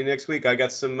 talk to you next week. I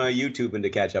got some YouTubing to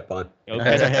catch up on.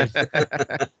 Okay.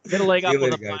 Get a leg See up you on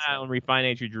later, the guys. file and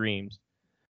refinance your dreams.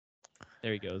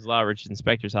 There he goes. Lyle Richardson,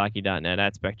 SpectorsHockey.net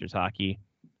at Spectors Hockey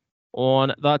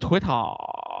on the Twitter.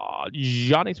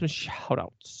 Johnny, some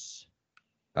shout-outs.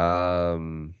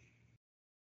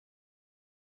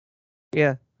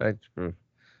 Yeah,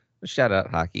 shout out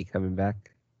hockey coming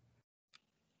back.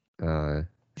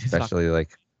 Especially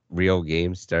like real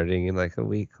games starting in like a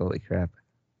week. Holy crap.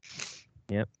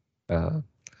 Yep.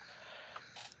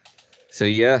 So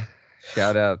yeah,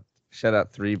 shout out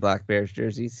 3 Black Bears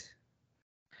jerseys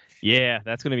Yeah,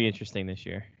 that's going to be interesting this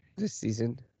year. this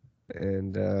season,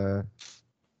 and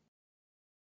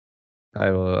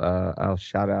I'll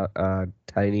shout out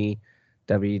tiny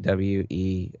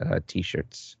WWE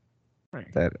t-shirts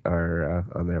that are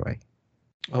on their way.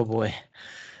 Oh boy,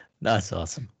 that's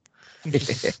awesome.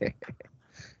 There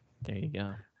you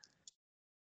go.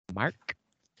 Mark?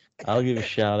 I'll give a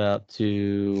shout out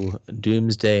to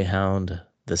Doomsday Hound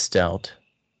the Stout.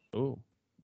 Oh.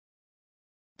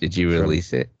 Did you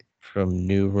release it? From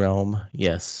New Realm?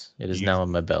 Yes, it is now in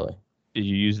my belly. Did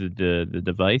you use the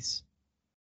device?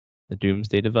 The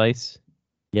Doomsday device?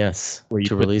 Yes, Where you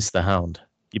to put- release the Hound.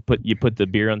 You put the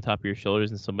beer on top of your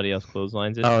shoulders and somebody else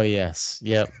clotheslines it? Oh yes,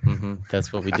 yep.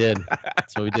 That's what we did.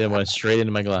 That's what we did. Went straight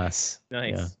into my glass.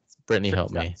 Nice. Yeah. Brittany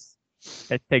helped me.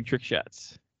 Take trick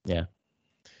shots. Yeah.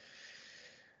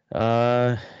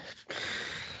 I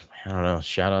don't know.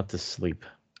 Shout out to sleep.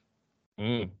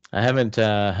 I haven't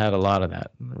had a lot of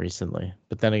that recently,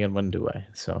 but then again, when do I?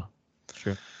 So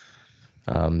true.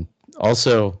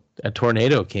 Also, a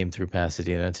tornado came through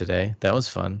Pasadena today. That was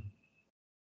fun.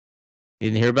 You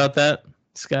didn't hear about that,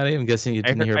 Scotty? I'm guessing you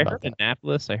didn't hear I about heard that.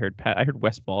 Annapolis. I heard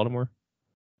West Baltimore.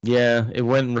 Yeah, it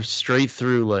went straight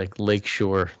through like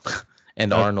Lakeshore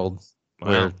and Arnold,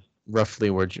 Wow.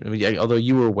 although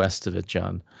you were west of it,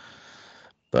 John.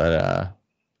 But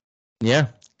yeah,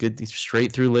 good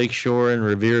straight through Lakeshore and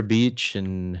Revere Beach,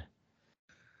 and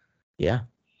yeah,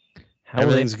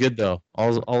 everything's good though.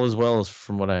 All is well, as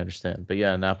from what I understand. But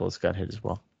yeah, Annapolis got hit as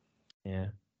well. Yeah,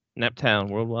 Naptown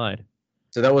worldwide.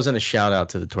 So that wasn't a shout out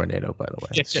to the tornado, by the way.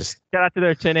 It's just shout out to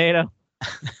their tornado.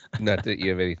 Not that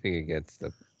you have anything against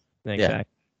them. Exactly.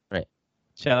 Yeah, right.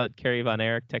 Shout out Kerry Von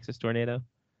Erich, Texas tornado.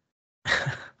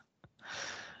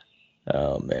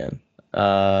 Oh man.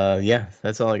 Yeah,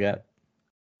 that's all I got.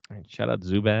 All right, shout out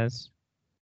Zubaz.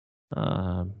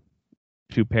 2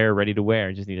 pair ready to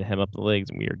wear. Just need to hem up the legs,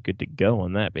 and we are good to go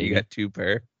on that, baby. You got 2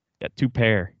 pair? Got 2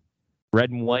 pair.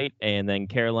 Red and white, and then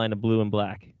Carolina blue and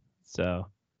black. So,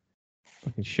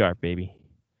 looking sharp, baby.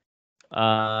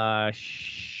 Shout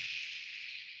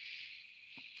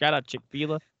out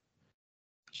Chick-fil-A.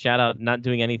 Shout out not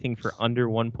doing anything for under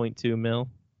 1.2 mil.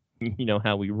 You know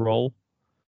how we roll.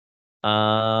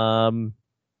 Yeah,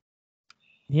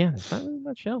 there's not really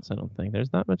much else, I don't think.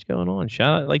 There's not much going on.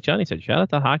 Shout out, like Johnny said, shout out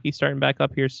to hockey starting back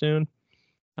up here soon.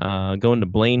 Going to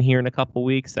Blaine here in a couple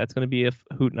weeks. That's going to be a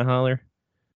hoot and a holler.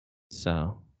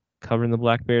 So, covering the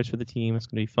Black Bears for the team. It's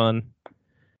going to be fun.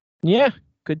 Yeah,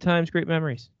 good times, great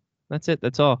memories. That's it.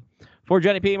 That's all. For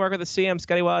Johnny P, Mark with the CM,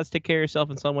 Scotty Waz, take care of yourself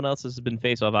and someone else. This has been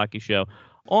Face Off Hockey Show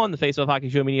on the Face Off Hockey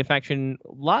Show Media Faction.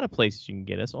 A lot of places you can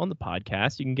get us on the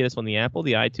podcast. You can get us on the Apple,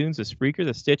 the iTunes, the Spreaker,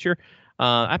 the Stitcher.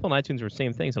 Apple and iTunes are the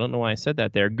same things. I don't know why I said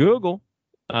that there. Google,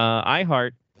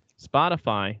 iHeart,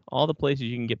 Spotify, all the places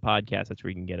you can get podcasts. That's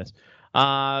where you can get us.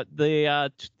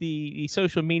 The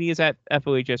social medias at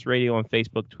FOHS Radio on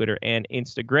Facebook, Twitter, and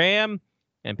Instagram,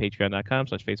 and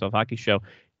patreon.com/Face Off Hockey Show.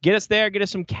 Get us there, get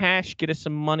us some cash, get us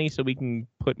some money so we can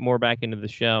put more back into the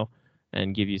show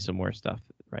and give you some more stuff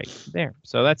right there.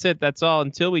 So that's it. That's all.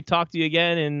 Until we talk to you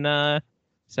again in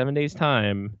 7 days'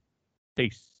 time.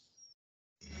 Peace.